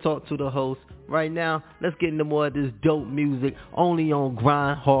 Press 1, talk to the host. Right now, let's get into more of this dope music only on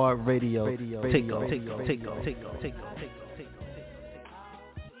GRINDHARD Radio. Take off.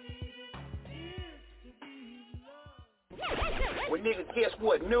 Well, nigga, guess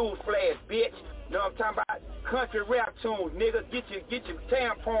what? News flash, bitch. Know what I'm talking about? Country rap tunes, nigga. Get your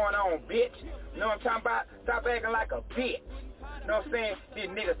tampon on, bitch. Know what I'm talking about? Stop acting like a bitch. Know what I'm saying? These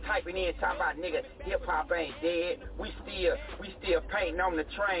niggas typing in, talking about nigga, hip-hop ain't dead. We still painting on the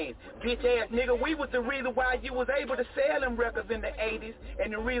trains. Bitch ass nigga, we was the reason why you was able to sell them records in the 80s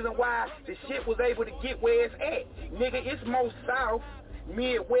and the reason why the shit was able to get where it's at. Nigga, it's more South,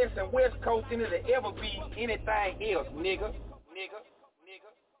 Midwest, and West Coast than it'll ever be anything else, nigga.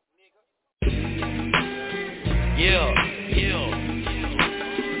 Yeah.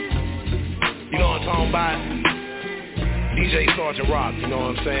 You know what I'm talking about? DJ Sgt Rock, you know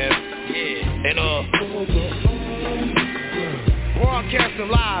what I'm saying? Yeah. And broadcasting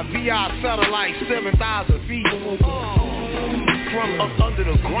live via satellite 7,000 feet from up under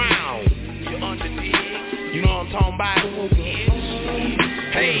the ground. You're under dig. You know what I'm talking about?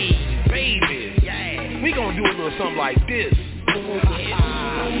 Hey, baby. Yeah. We gonna do a little something like this.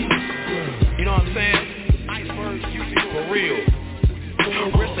 You know what I'm saying? Iceberg, you for real.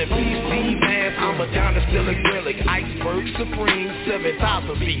 Rest in peace, D-Mass, I'm a dynastic relic. Iceberg Supreme,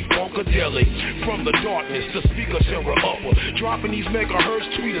 7,000 feet, funkadelic. From the darkness, the speaker terror upper. Dropping these megahertz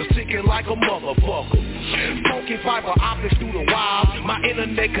tweeters, ticking like a motherfucker. Funky fiber optics through the wild. My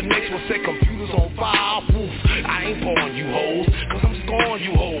internet connects with set computers on file. Woof, I ain't pouring you hoes, cause I'm scoring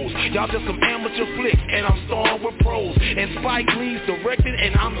you hoes. Y'all just some amateur flicks, and I'm starring with pros. And Spike Lee's directed,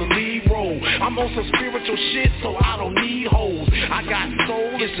 and I'm the lead role. I'm on some spiritual shit, so I don't need hoes. I got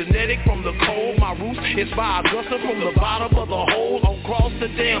soul, it's genetic from the cold. My roots is by Augusta from the bottom of the hole. Across the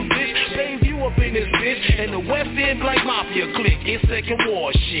damn bitch, save you up in this bitch. And the West End Black Mafia clique, it's second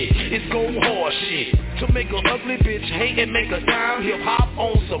war shit. It's go hard shit. To make an ugly bitch hate and make a dime, hip hop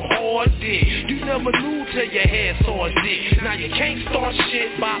on some hard dick. You never knew till you had sore dick. Now you can't start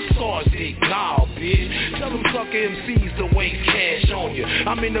shit by sore dick. Nah, bitch. Tell them sucker MCs to waste cash on you.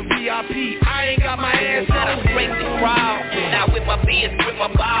 I'm in the VIP, I ain't got my ass on. Break the crowd. Now with my biz, with my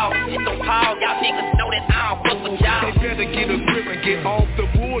ball. Hit the pile, y'all niggas know that I don't fuck with y'all. They better get a grip and get off the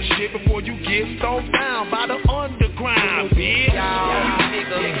bullshit before you get stoned down by the underground, bitch. Y'all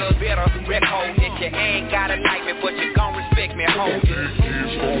niggas better record that you ain't gotta like me, but you gon' respect me, ho. It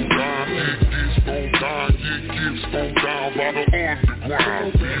gets stoned down by the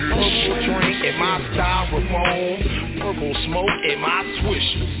underground, bitch. Purple drink in my styrofoam, purple smoke in my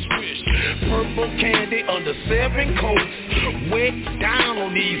swisher. Purple candy under 7 coats, wet down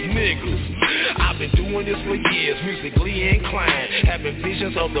on these niggas. I've been doing this for years, musically inclined, having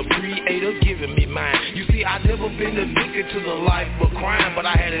visions of the creator giving me mine. You see, I never been addicted to the life of crime, but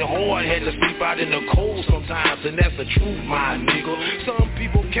I had it hard, had to sleep out in the cold sometimes, and that's the truth, my nigga. Some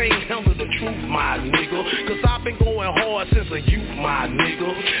people can't handle the truth, my nigga, cause I've been going hard since a youth, my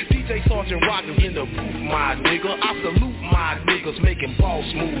nigga. DJ Sgt Rock is in the booth, my nigga. I salute my niggas making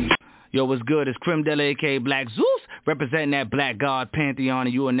boss moves. Yo, what's good? It's Crim Della, a.k.a. Black Zeus, representing that Black God Pantheon,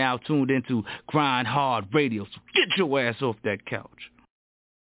 and you are now tuned into GRINDHARD Radio, so get your ass off that couch.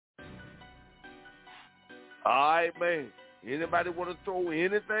 All right, man. Anybody want to throw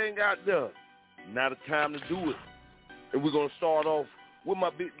anything out there? Now the time to do it. And we're going to start off with my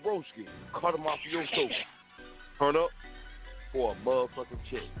big broski, Cata Mafioso. Turn up for a motherfucking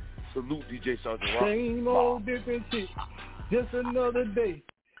check. Salute DJ Sgt Rock. Same old different shit. Just another day.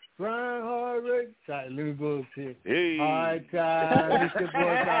 Grind hard, right? Sorry, let me go up here. Hey. Hard time. It's your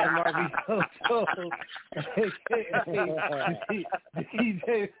boy,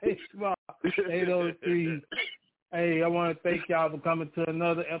 DJ Sgt 803. Hey, I want to thank y'all for coming to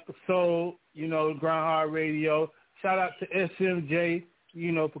another episode, Grind Hard Radio. Shout out to SMJ,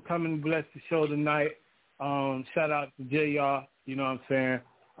 for coming and bless the show tonight. Shout out to JR, you know what I'm saying?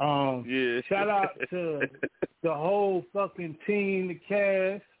 Shout out to the whole fucking team, the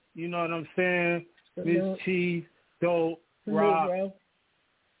cast, you know what I'm saying? Miss Chief, Dope, Rock,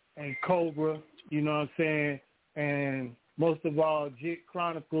 and Cobra, you know what I'm saying? And most of all, Jit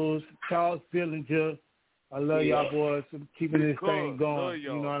Chronicles, Charles Billinger. I love y'all boys for keeping this thing going, you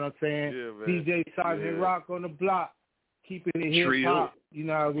know what I'm saying? DJ Sgt Rock on the block, keeping it hip-hop, you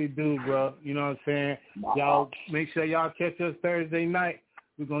know how we do, bro, you know what I'm saying? Y'all, make sure y'all catch us Thursday night.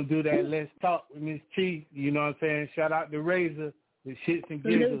 We're going to do that Let's Talk with Miss Chief, you know what I'm saying? Shout out to Razor, the shits and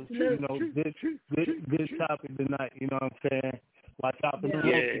giggles, good topic tonight, you know what I'm saying? Watch out for the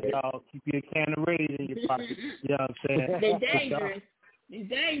roasters, y'all. Keep your can of Raid in your pocket, you know what I'm saying? They're dangerous. It's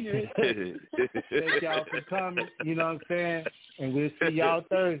dangerous. Thank y'all for coming, you know what I'm saying? And we'll see y'all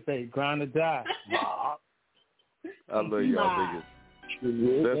Thursday. Grind or die. I love y'all niggas.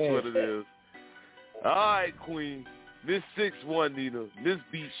 That's what it is. All right, Queen. Miss 6'1", Nina. Miss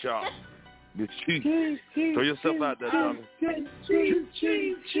Beat Shop. Miss Chief. Throw yourself out there, darling. Y'all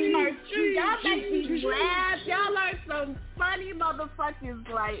make me laugh. Y'all are some funny motherfuckers.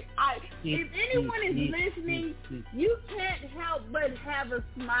 Like, if anyone is listening, you can't help but have a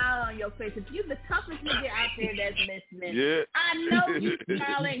smile on your face. If you're the toughest nigga out there that's listening, I know you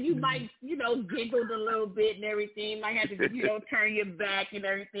smiling. You might, giggled a little bit and everything. You might have to, turn your back and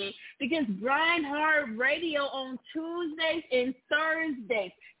everything. Because Grind Hard Radio on Tuesdays and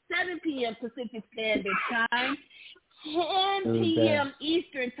Thursdays, 7 p.m. Pacific Standard Time, 10 p.m.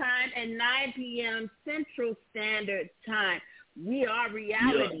 Eastern Time, and 9 p.m. Central Standard Time. We are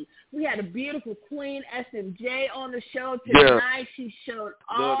reality. We had a beautiful Queen SMJ on the show tonight. She showed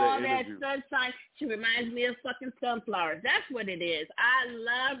all that sunshine. She reminds me of fucking sunflowers. That's what it is. I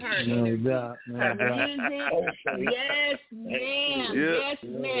love her. Her music. Yes, ma'am. Yes,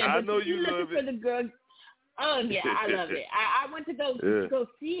 ma'am. I know you love it. For the girl. Oh, yeah, I love it. I went to go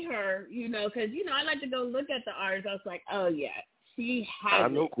see her, because, I like to go look at the artist. I was like, oh, yeah, she has it. I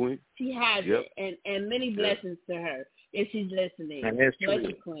know, Queen. She has it, and many blessings to her if she's listening. And that's true. Bless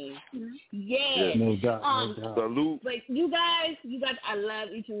you, Queen. Yes. No doubt. Salute. But you guys, I love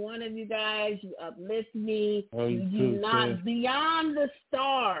each and one of you guys. You uplift me. You do not, beyond the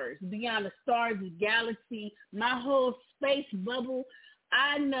stars, the galaxy, my whole space bubble.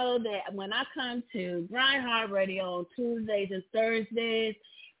 I know that when I come to Grind Hard Radio on Tuesdays and Thursdays,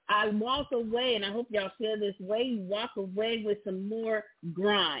 I walk away, and I hope y'all feel this way, you walk away with some more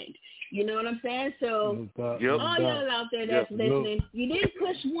grind. You know what I'm saying? So all y'all out there that's listening, you didn't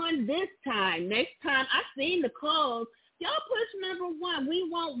push one this time. Next time, I seen the calls. Y'all push number one.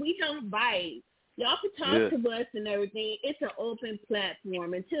 We don't bite. Y'all can talk to us and everything. It's an open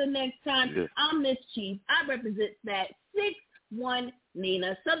platform. Until next time, I'm Miss Chief. I represent that 6'1"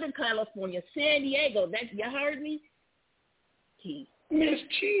 Nina, Southern California, San Diego. You heard me? Chief. Miss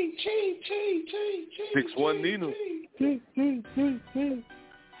Chief. 6'1" Nina.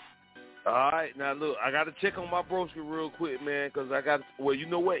 All right, now look, I got to check on my broski real quick, man, because you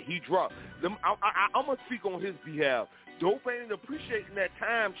know what? He dropped. I'm going to speak on his behalf. Dope ain't appreciating that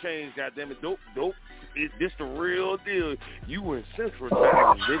time change, goddammit. Dope, this the real deal. You in Central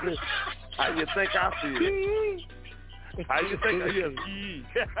Time, nigga. How you think I feel? How you think I feel?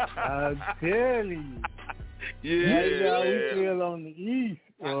 I'm telling you. That's how we feel on the East.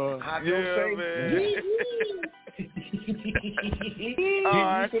 Man. Get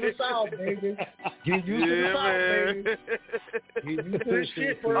used to the South, baby. Get used to the South, baby. Get used to this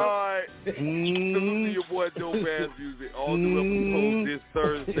shit, bro. All right. Salute to your boy Dope Ass Music. All new episodes this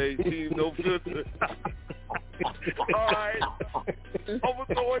Thursday. Team No Filter. All right. I'm going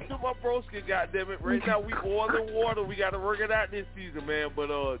to throw it to my broski, goddammit. Right now, we boiling water. We got to work it out this season, man. But,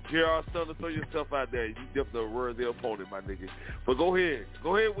 J.R. Stunna, throw yourself out there. You definitely a worthy opponent, my nigga. But go ahead.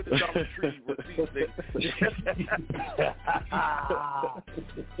 Go ahead with the Dollar Tree receipts, nigga.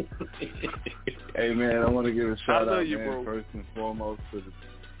 Hey, man, I want to give a shout out, you, man, bro. first and foremost.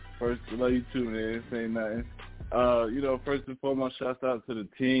 I love you too, man. This ain't nothing. First and foremost, shout out to the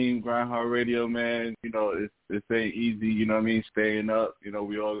team, GRINDHARD Radio, man. It ain't easy, you know what I mean, staying up.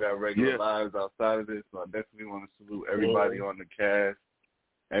 We all got regular lives outside of this, so I definitely want to salute everybody on the cast.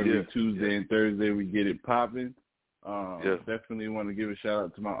 Every Tuesday and Thursday we get it popping. Definitely want to give a shout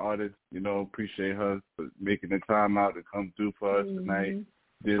out to my artist. Appreciate her for making the time out to come through for us tonight.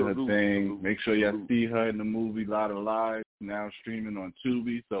 Did her thing. Make sure y'all see her in the movie Lot of Lies, now streaming on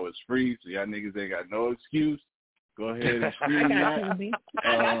Tubi, so it's free. So y'all niggas ain't got no excuse. Go ahead and stream that.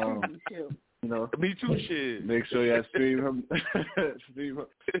 Me too, shit. Make sure y'all stream her. It's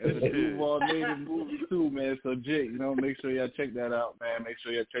a Duval native movie too, man. So Jit, make sure y'all check that out, man. Make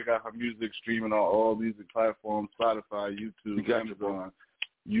sure y'all check out her music streaming on all music platforms, Spotify, YouTube, Amazon.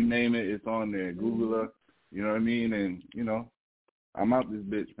 You name it, it's on there. Google her. You know what I mean? And I'm out this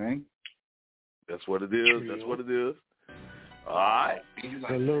bitch, man. That's what it is. That's what it is. All right.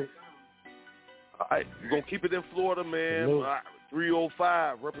 Salute. All right. We're going to keep it in Florida, man.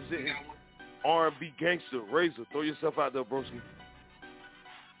 305 representing R&B gangster. Razor, throw yourself out there, broski.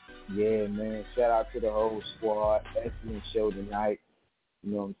 Yeah, man. Shout out to the whole squad. Excellent show tonight.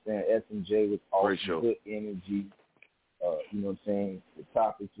 You know what I'm saying? SMJ was awesome. Good energy. You know what I'm saying? The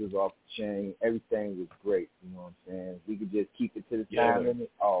topics was off the chain. Everything was great. You know what I'm saying? We could just keep it to the time limit.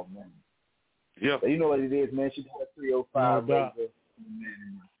 Oh, man. Yeah. So you know what it is, man. She got 305 man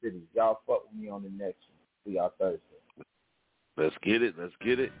in my city. Y'all fuck with me on the next one. See y'all Thursday. Let's get it. Let's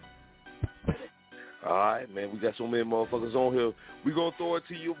get it. All right, man. We got so many motherfuckers on here. We going to throw it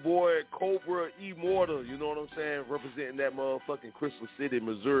to your boy, Cobra Immortal. You know what I'm saying? Representing that motherfucking Crystal City,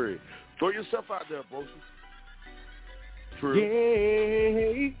 Missouri. Throw yourself out there, bro.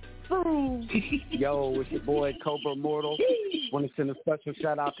 Yay! Yo, it's your boy Cobra Immortal. Want to send a special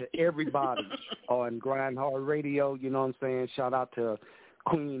shout out to everybody on GRINDHARD Radio. You know what I'm saying? Shout out to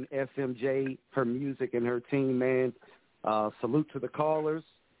Queen SMJ, her music and her team, man. Salute to the callers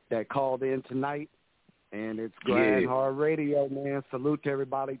that called in tonight. And it's GRINDHARD Radio, man. Salute to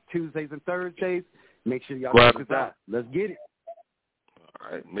everybody. Tuesdays and Thursdays. Make sure y'all check us out. Let's get it.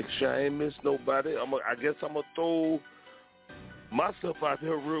 All right. Make sure I ain't miss nobody. I guess I'm going to throw myself out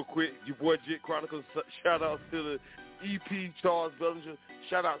there real quick. Your boy Jit Chronicles. Shout out to the EP Charles Bellinger.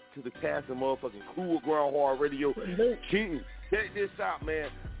 Shout out to the cast and motherfucking crew of GRINDHARD Radio. King, check this out, man.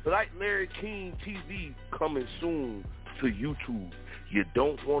 Black Larry King TV coming soon to YouTube. You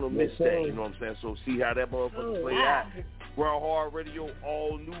don't want to miss that, you know what I'm saying? So see how that motherfucker play out. GRINDHARD Radio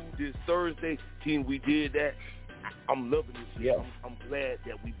all new this Thursday. Team, we did that. I'm loving this shit. I'm glad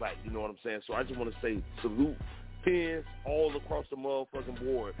that we bite, you know what I'm saying? So I just want to say salute. Pins all across the motherfucking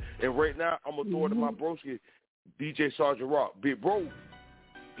board. And right now, I'm going to throw it to my broski, DJ Sgt Rock. Big bro,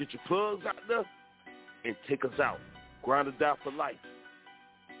 get your plugs out there and take us out. Grind or die for life.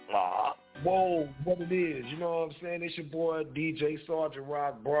 Whoa, what it is, you know what I'm saying? It's your boy, DJ Sgt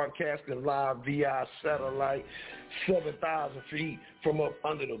Rock, broadcasting live via satellite, 7,000 feet from up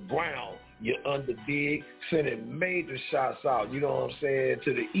under the ground. You under dig, sending major shots out, you know what I'm saying,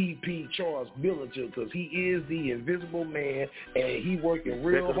 to the EP Charles Bellinger, because he is the invisible man, and he working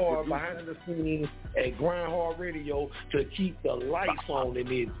real hard behind the scenes at GRINDHARD Radio to keep the lights on in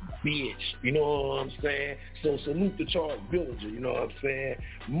this bitch, you know what I'm saying? So salute to Charles Bellinger, you know what I'm saying?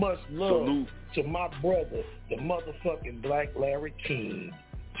 Much love to my brother, the motherfucking Black Larry King,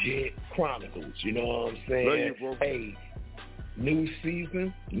 Jit Chronicles, you know what I'm saying? Hey, new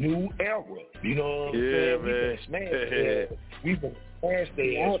season, new era, you know what I'm saying? We've been smash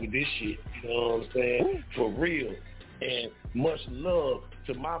their ass with this shit, you know what I'm saying? For real. And much love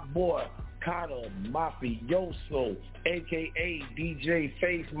to my boy, Cata Mafioso, a.k.a. DJ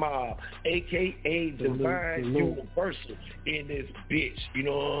Face Mob, a.k.a. Divine Universal in this bitch. You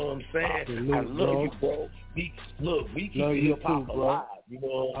know what I'm saying? I love you, bro. We keep hip-hop alive. You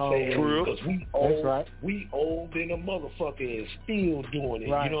know what I'm saying? Because we old in a motherfucker and still doing it.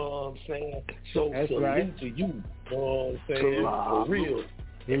 You know what I'm saying? So salute to you. You know what I'm saying? For real.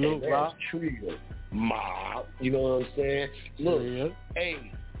 And that's Trio Mob. You know what I'm saying? Look, hey,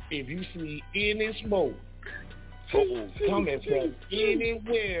 if you see any smoke coming from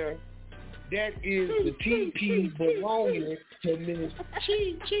anywhere, that is the TP belonging to Miss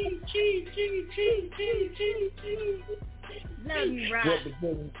Love you,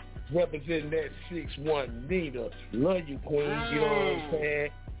 Rob. Representing that 6'1" Nina. Love you, Queen. You know what I'm saying?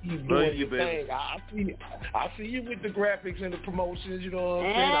 You doing your thing. I see you with the graphics and the promotions. You know what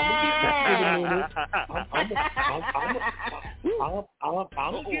I'm saying? I'm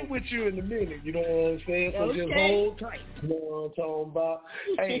gonna get with you in a minute. You know what I'm saying? So just hold tight. You know what I'm talking about?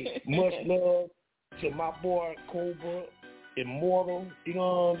 Hey, much love to my boy Cobra Immortal, you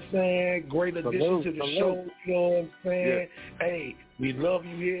know what I'm saying? Great addition to the show, you know what I'm saying? Yeah. Hey, we love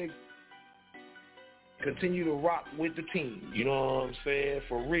you here. Continue to rock with the team, you know what I'm saying?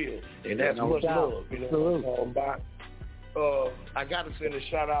 For real. And that's much love, you know what I'm talking about? I got to send a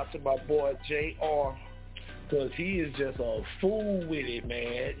shout out to my boy JR, because he is just a fool with it,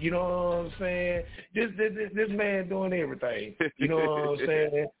 man. You know what I'm saying? This man doing everything. You know what I'm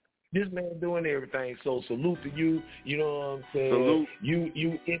saying? This man doing everything. So salute to you. You know what I'm saying? Salute.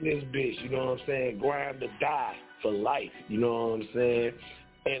 You in this bitch. You know what I'm saying? Grind to die for life. You know what I'm saying?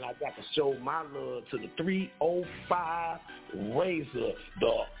 And I got to show my love to the 305 Razor,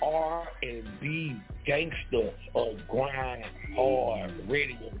 the R&B gangster of Grind Hard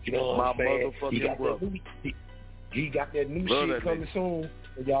Radio. You know what I'm saying? He got that new shit coming soon.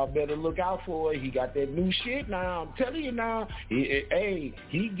 So y'all better look out for it. He got that new shit now. I'm telling you now.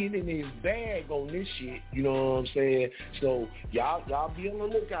 He getting his bag on this shit. You know what I'm saying? So y'all be on the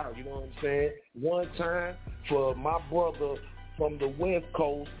lookout. You know what I'm saying? One time for my brother from the West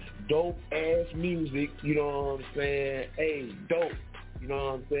Coast, dope ass music, you know what I'm saying? Hey, dope, you know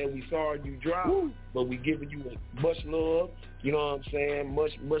what I'm saying? We sorry you dropped, but we giving you much love, you know what I'm saying?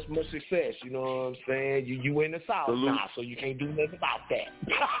 Much success, you know what I'm saying? You in the South now, so you can't do nothing about that.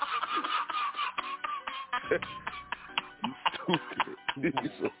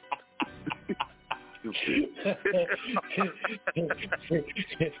 And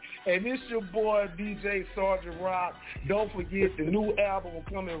it's your boy DJ Sgt Rock. Don't forget the new album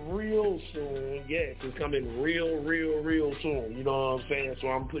coming real soon. Yes, it's coming real soon. You know what I'm saying? So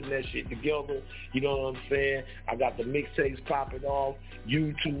I'm putting that shit together. You know what I'm saying? I got the mixtapes popping off,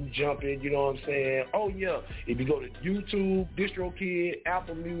 YouTube jumping. You know what I'm saying? Oh yeah, if you go to YouTube, DistroKid,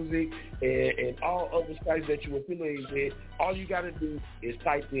 Apple Music, and all other sites that you affiliate with, all you got to do is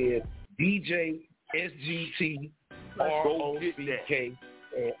type in DJ SGT ROCK,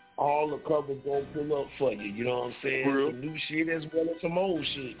 and all the covers gonna pull up for you. You know what I'm saying? Some new shit as well as some old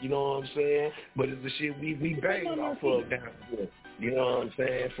shit. You know what I'm saying? But it's the shit we bang off of down here. You know what I'm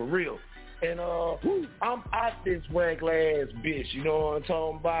saying? For real. And I'm out this regular ass bitch. You know what I'm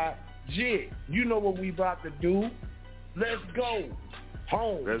talking about? Jit, you know what we about to do? Let's go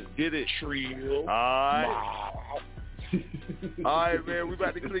home. Let's get it. Trio. All right. All right, man, we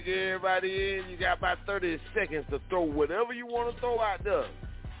about to click everybody in. You got about 30 seconds to throw whatever you want to throw out there.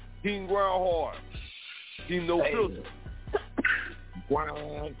 Team Grind Hard. Team No Filter.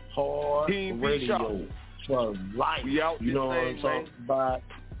 Grind Hard Team Radio. For life. We out you know what I'm talking about?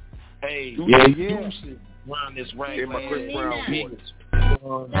 Hey, deuces around this right my Chris Brown voice. You know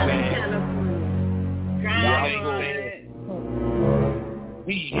what I'm saying?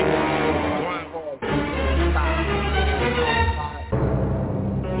 We here. Grind Hard.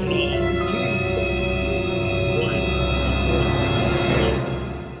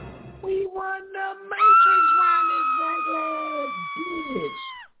 We run the Matrix round this bitch.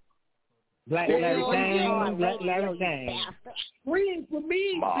 Black Larry Kane. Scream for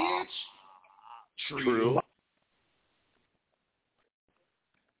me, bitch. True.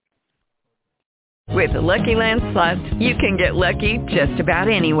 With the Lucky Land Slots, you can get lucky just about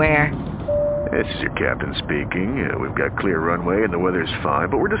anywhere. This is your captain speaking. We've got clear runway and the weather's fine,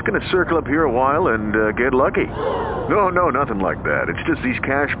 but we're just going to circle up here a while and get lucky. No, nothing like that. It's just these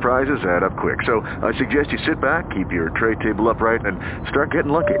cash prizes add up quick. So I suggest you sit back, keep your tray table upright, and start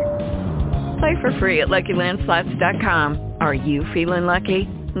getting lucky. Play for free at LuckyLandSlots.com. Are you feeling lucky?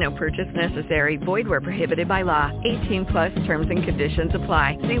 No purchase necessary. Void where prohibited by law. 18 plus terms and conditions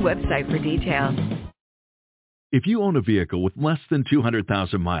apply. See website for details. If you own a vehicle with less than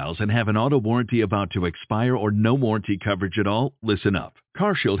 200,000 miles and have an auto warranty about to expire or no warranty coverage at all, listen up.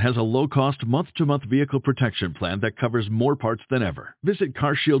 CarShield has a low-cost month-to-month vehicle protection plan that covers more parts than ever. Visit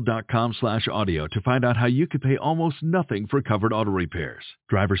carshield.com/audio to find out how you could pay almost nothing for covered auto repairs.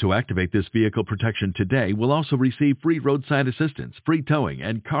 Drivers who activate this vehicle protection today will also receive free roadside assistance, free towing,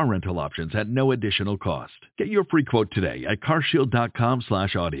 and car rental options at no additional cost. Get your free quote today at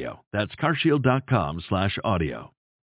carshield.com/audio. That's carshield.com/audio.